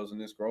Skullgirls and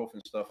this growth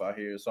and stuff out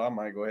here, so I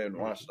might go ahead and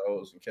watch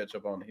those and catch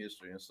up on the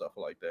history and stuff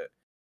like that.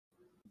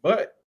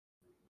 But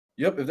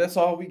yep, if that's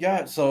all we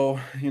got. So,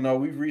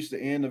 we've reached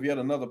the end of yet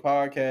another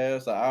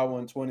podcast, an hour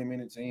and 20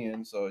 minutes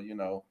in. So,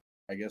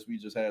 I guess we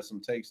just had some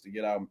takes to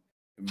get out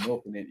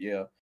milking it,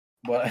 yeah.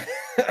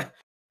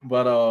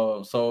 But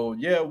so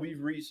yeah,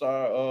 we've reached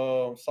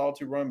our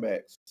salty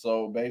runbacks.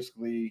 So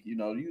basically,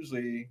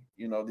 usually,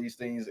 these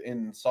things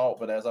in salt,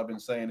 but as I've been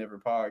saying every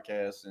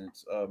podcast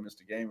since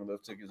Mr. Gamer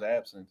Lift took his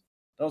absence,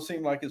 don't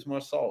seem like it's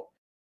much salt.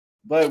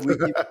 But we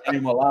keep the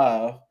game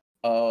alive.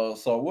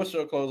 So what's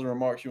your closing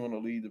remarks you want to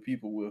leave the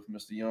people with,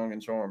 Mr. Young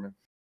and Charming?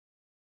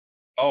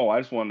 Oh, I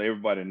just want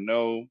everybody to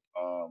know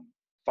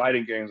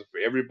fighting games are for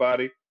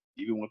everybody,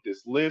 even with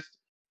this list.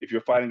 If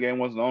your fighting game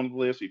wasn't on the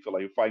list, or you feel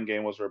like your fighting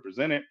game was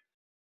represented,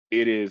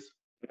 it is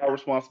our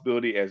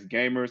responsibility as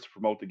gamers to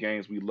promote the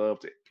games we love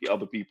to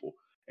other people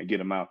and get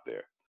them out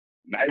there.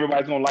 Not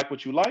everybody's going to like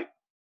what you like.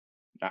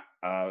 Not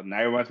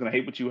everybody's going to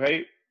hate what you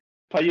hate.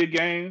 Play your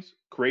games,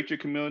 create your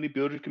community,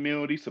 build your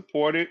community,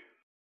 support it,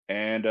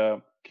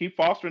 and keep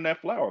fostering that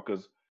flower,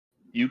 because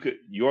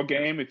your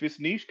game, if it's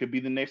niche, could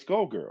be the next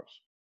Skullgirls.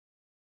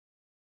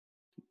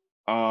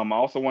 I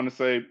also want to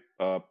say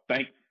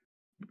thank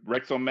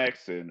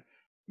Rexomax and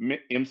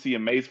MC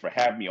and Maze for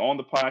having me on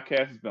the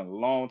podcast. It's been a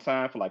long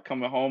time, for like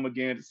coming home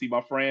again to see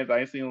my friends I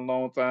ain't seen in a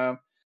long time.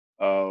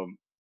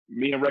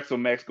 Me and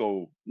Rexomax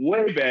go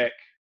way back,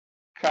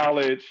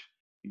 college,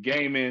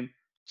 gaming.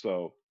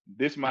 So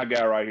this is my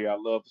guy right here. I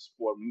love the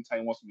support. Anytime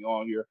he wants me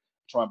on here, I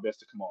try my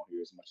best to come on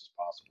here as much as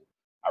possible.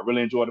 I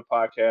really enjoy the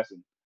podcast,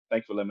 and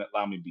thank you for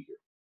allowing me to be here.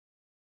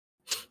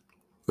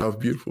 That was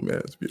beautiful, man.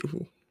 It's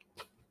beautiful.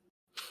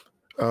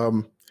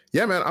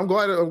 Yeah, man, I'm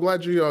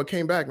glad you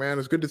came back, man.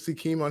 It's good to see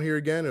Keem on here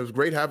again. It was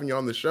great having you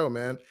on the show,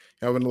 man.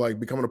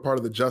 Becoming a part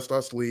of the Just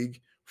Us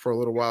League for a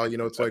little while.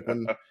 It's like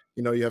when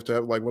you have to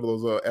have like one of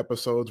those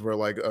episodes where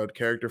like a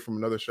character from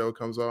another show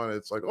comes on. And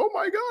it's like, oh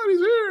my God, he's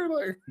here!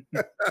 Like,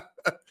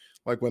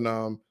 like when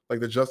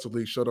like the Justice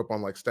League showed up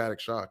on like Static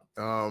Shock.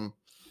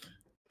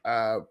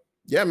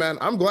 Yeah, man,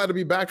 I'm glad to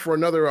be back for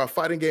another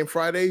Fighting Game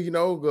Friday.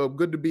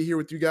 Good to be here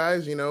with you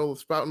guys.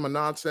 Spouting my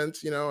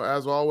nonsense.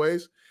 As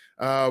always.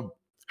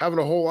 Having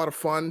a whole lot of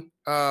fun.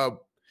 I'm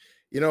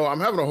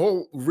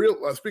having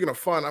speaking of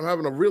fun, I'm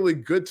having a really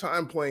good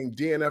time playing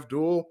DNF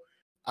Duel.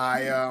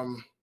 I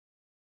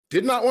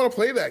did not want to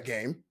play that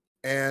game.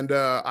 And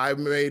I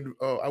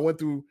went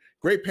through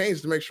great pains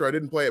to make sure I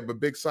didn't play it,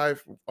 but Big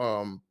Scythe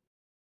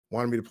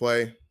wanted me to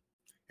play.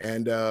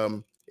 And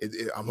I'm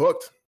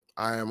hooked.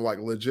 I am like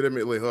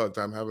legitimately hooked.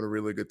 I'm having a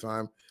really good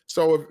time.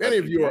 So if any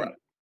of you are,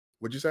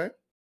 what'd you say?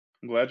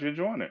 I'm glad you're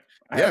enjoying it.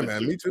 Yeah,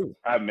 man, me too.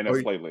 I haven't been able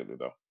to play lately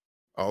though.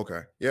 Oh,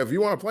 okay. Yeah, if you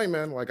want to play,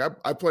 man, like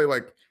I play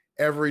like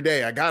every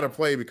day. I gotta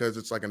play because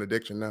it's like an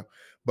addiction now.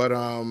 But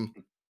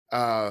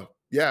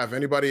yeah, if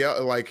anybody else,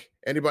 I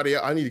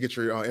need to get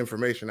your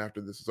information after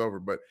this is over.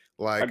 But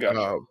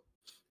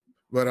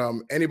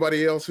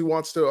anybody else who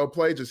wants to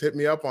play, just hit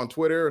me up on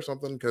Twitter or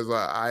something, because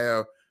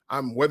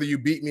I'm whether you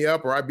beat me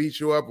up or I beat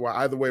you up, well,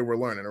 either way we're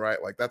learning,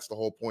 right? Like that's the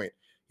whole point,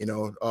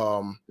 Depends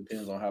on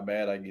how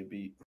bad I get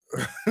beat.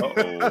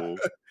 Uh-oh.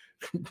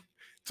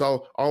 It's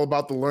all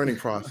about the learning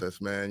process,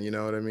 man. You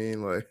know what I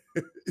mean? Like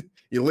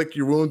you lick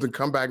your wounds and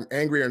come back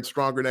angrier and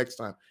stronger next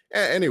time.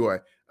 Anyway,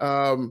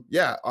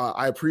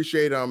 I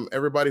appreciate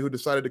everybody who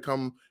decided to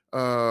come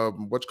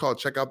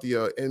check out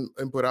the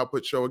Input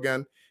Output show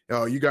again.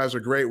 You guys are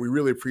great. We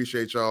really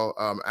appreciate y'all.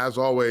 As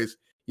always,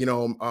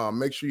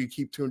 make sure you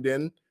keep tuned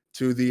in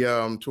to the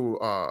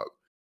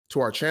to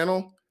our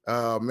channel.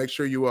 Make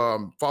sure you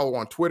follow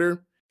on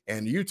Twitter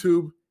and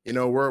YouTube.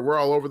 We're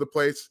all over the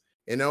place.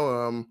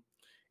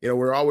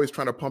 We're always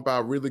trying to pump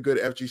out really good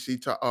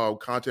FGC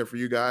content for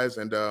you guys,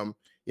 and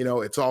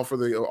it's all for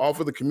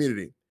the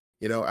community.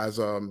 As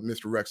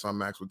Mr. Rexon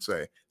Max would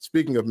say.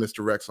 Speaking of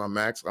Mr. Rexon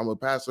Max, I'm gonna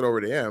pass it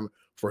over to him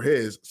for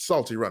his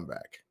salty run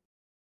back.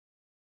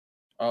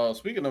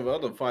 Speaking of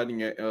other fighting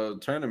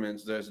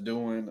tournaments that's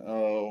doing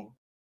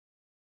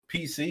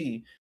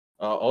PC,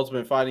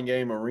 Ultimate Fighting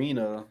Game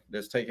Arena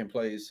that's taking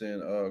place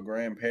in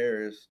Grand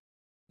Paris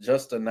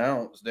just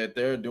announced that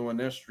they're doing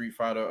their Street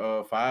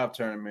Fighter 5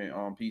 tournament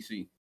on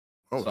PC.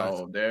 Oh,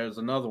 so nice. There's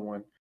another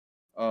one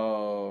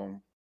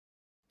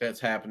that's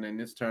happening.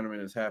 This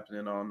tournament is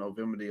happening on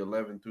November the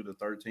 11th through the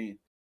 13th.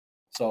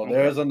 So okay.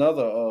 there's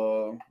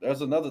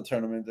another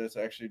tournament that's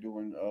actually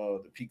doing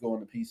the Pico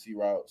and the PC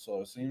route.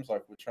 So it seems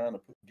like we're trying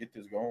to get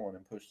this going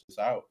and push this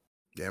out.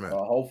 Yeah, man.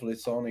 Hopefully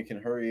Sony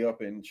can hurry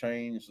up and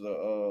change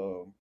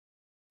the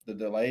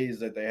delays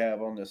that they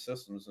have on their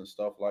systems and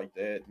stuff like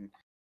that, and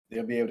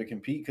they'll be able to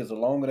compete. Because the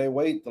longer they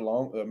wait, the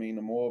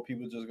more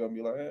people just gonna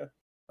be like,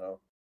 no,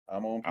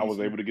 I'm on PC. I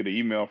was able to get an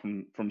email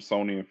from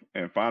Sony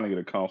and finally get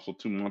a console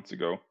 2 months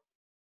ago.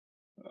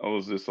 It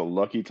was just a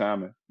lucky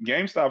timing.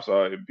 GameStop's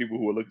people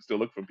who are still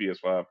looking for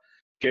PS5.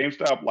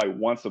 GameStop, like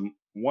once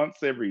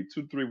every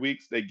 2-3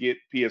 weeks, they get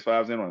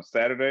PS5s in on a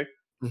Saturday.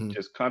 Mm-hmm.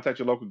 Just contact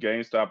your local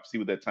GameStop, see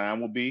what that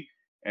time will be,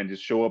 and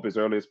just show up as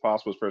early as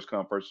possible. As first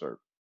come, first serve.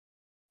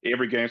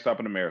 Every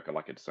GameStop in America,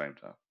 like at the same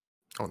time.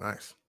 Oh,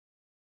 nice.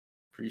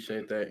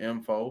 Appreciate that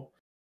info.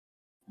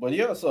 But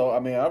yeah, so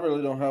I mean, I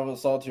really don't have a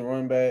salty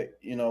run back.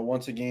 You know,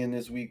 once again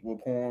this week we're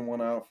pouring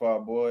one out for our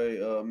boy,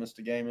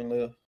 Mr. Gaming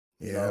Lift.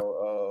 Yeah. You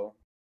know,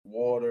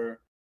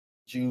 water,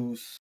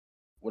 juice,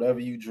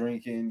 whatever you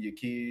drinking, your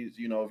kids,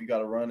 you know, if you got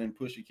to run and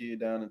push your kid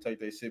down and take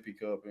their sippy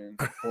cup and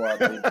pour out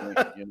their drink,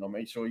 you know,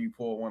 make sure you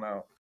pour one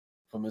out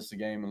for Mr.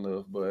 Gaming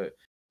Lift. But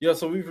yeah,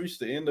 so we've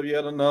reached the end of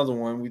yet another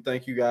one. We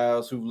thank you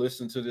guys who've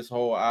listened to this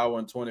whole hour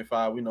and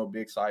 25. We know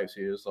Big Sipes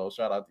here, so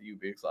shout out to you,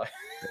 Big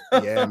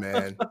Sipes. Yeah,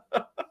 man.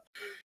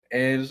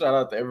 And shout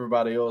out to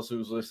everybody else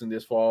who's listened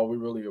this far. We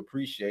really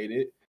appreciate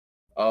it.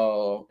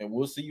 And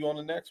we'll see you on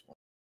the next one.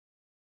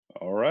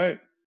 All right.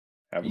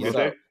 Have a good day.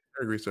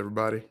 Merry Christmas,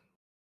 everybody.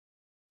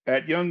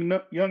 At Young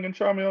and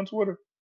Charming on Twitter.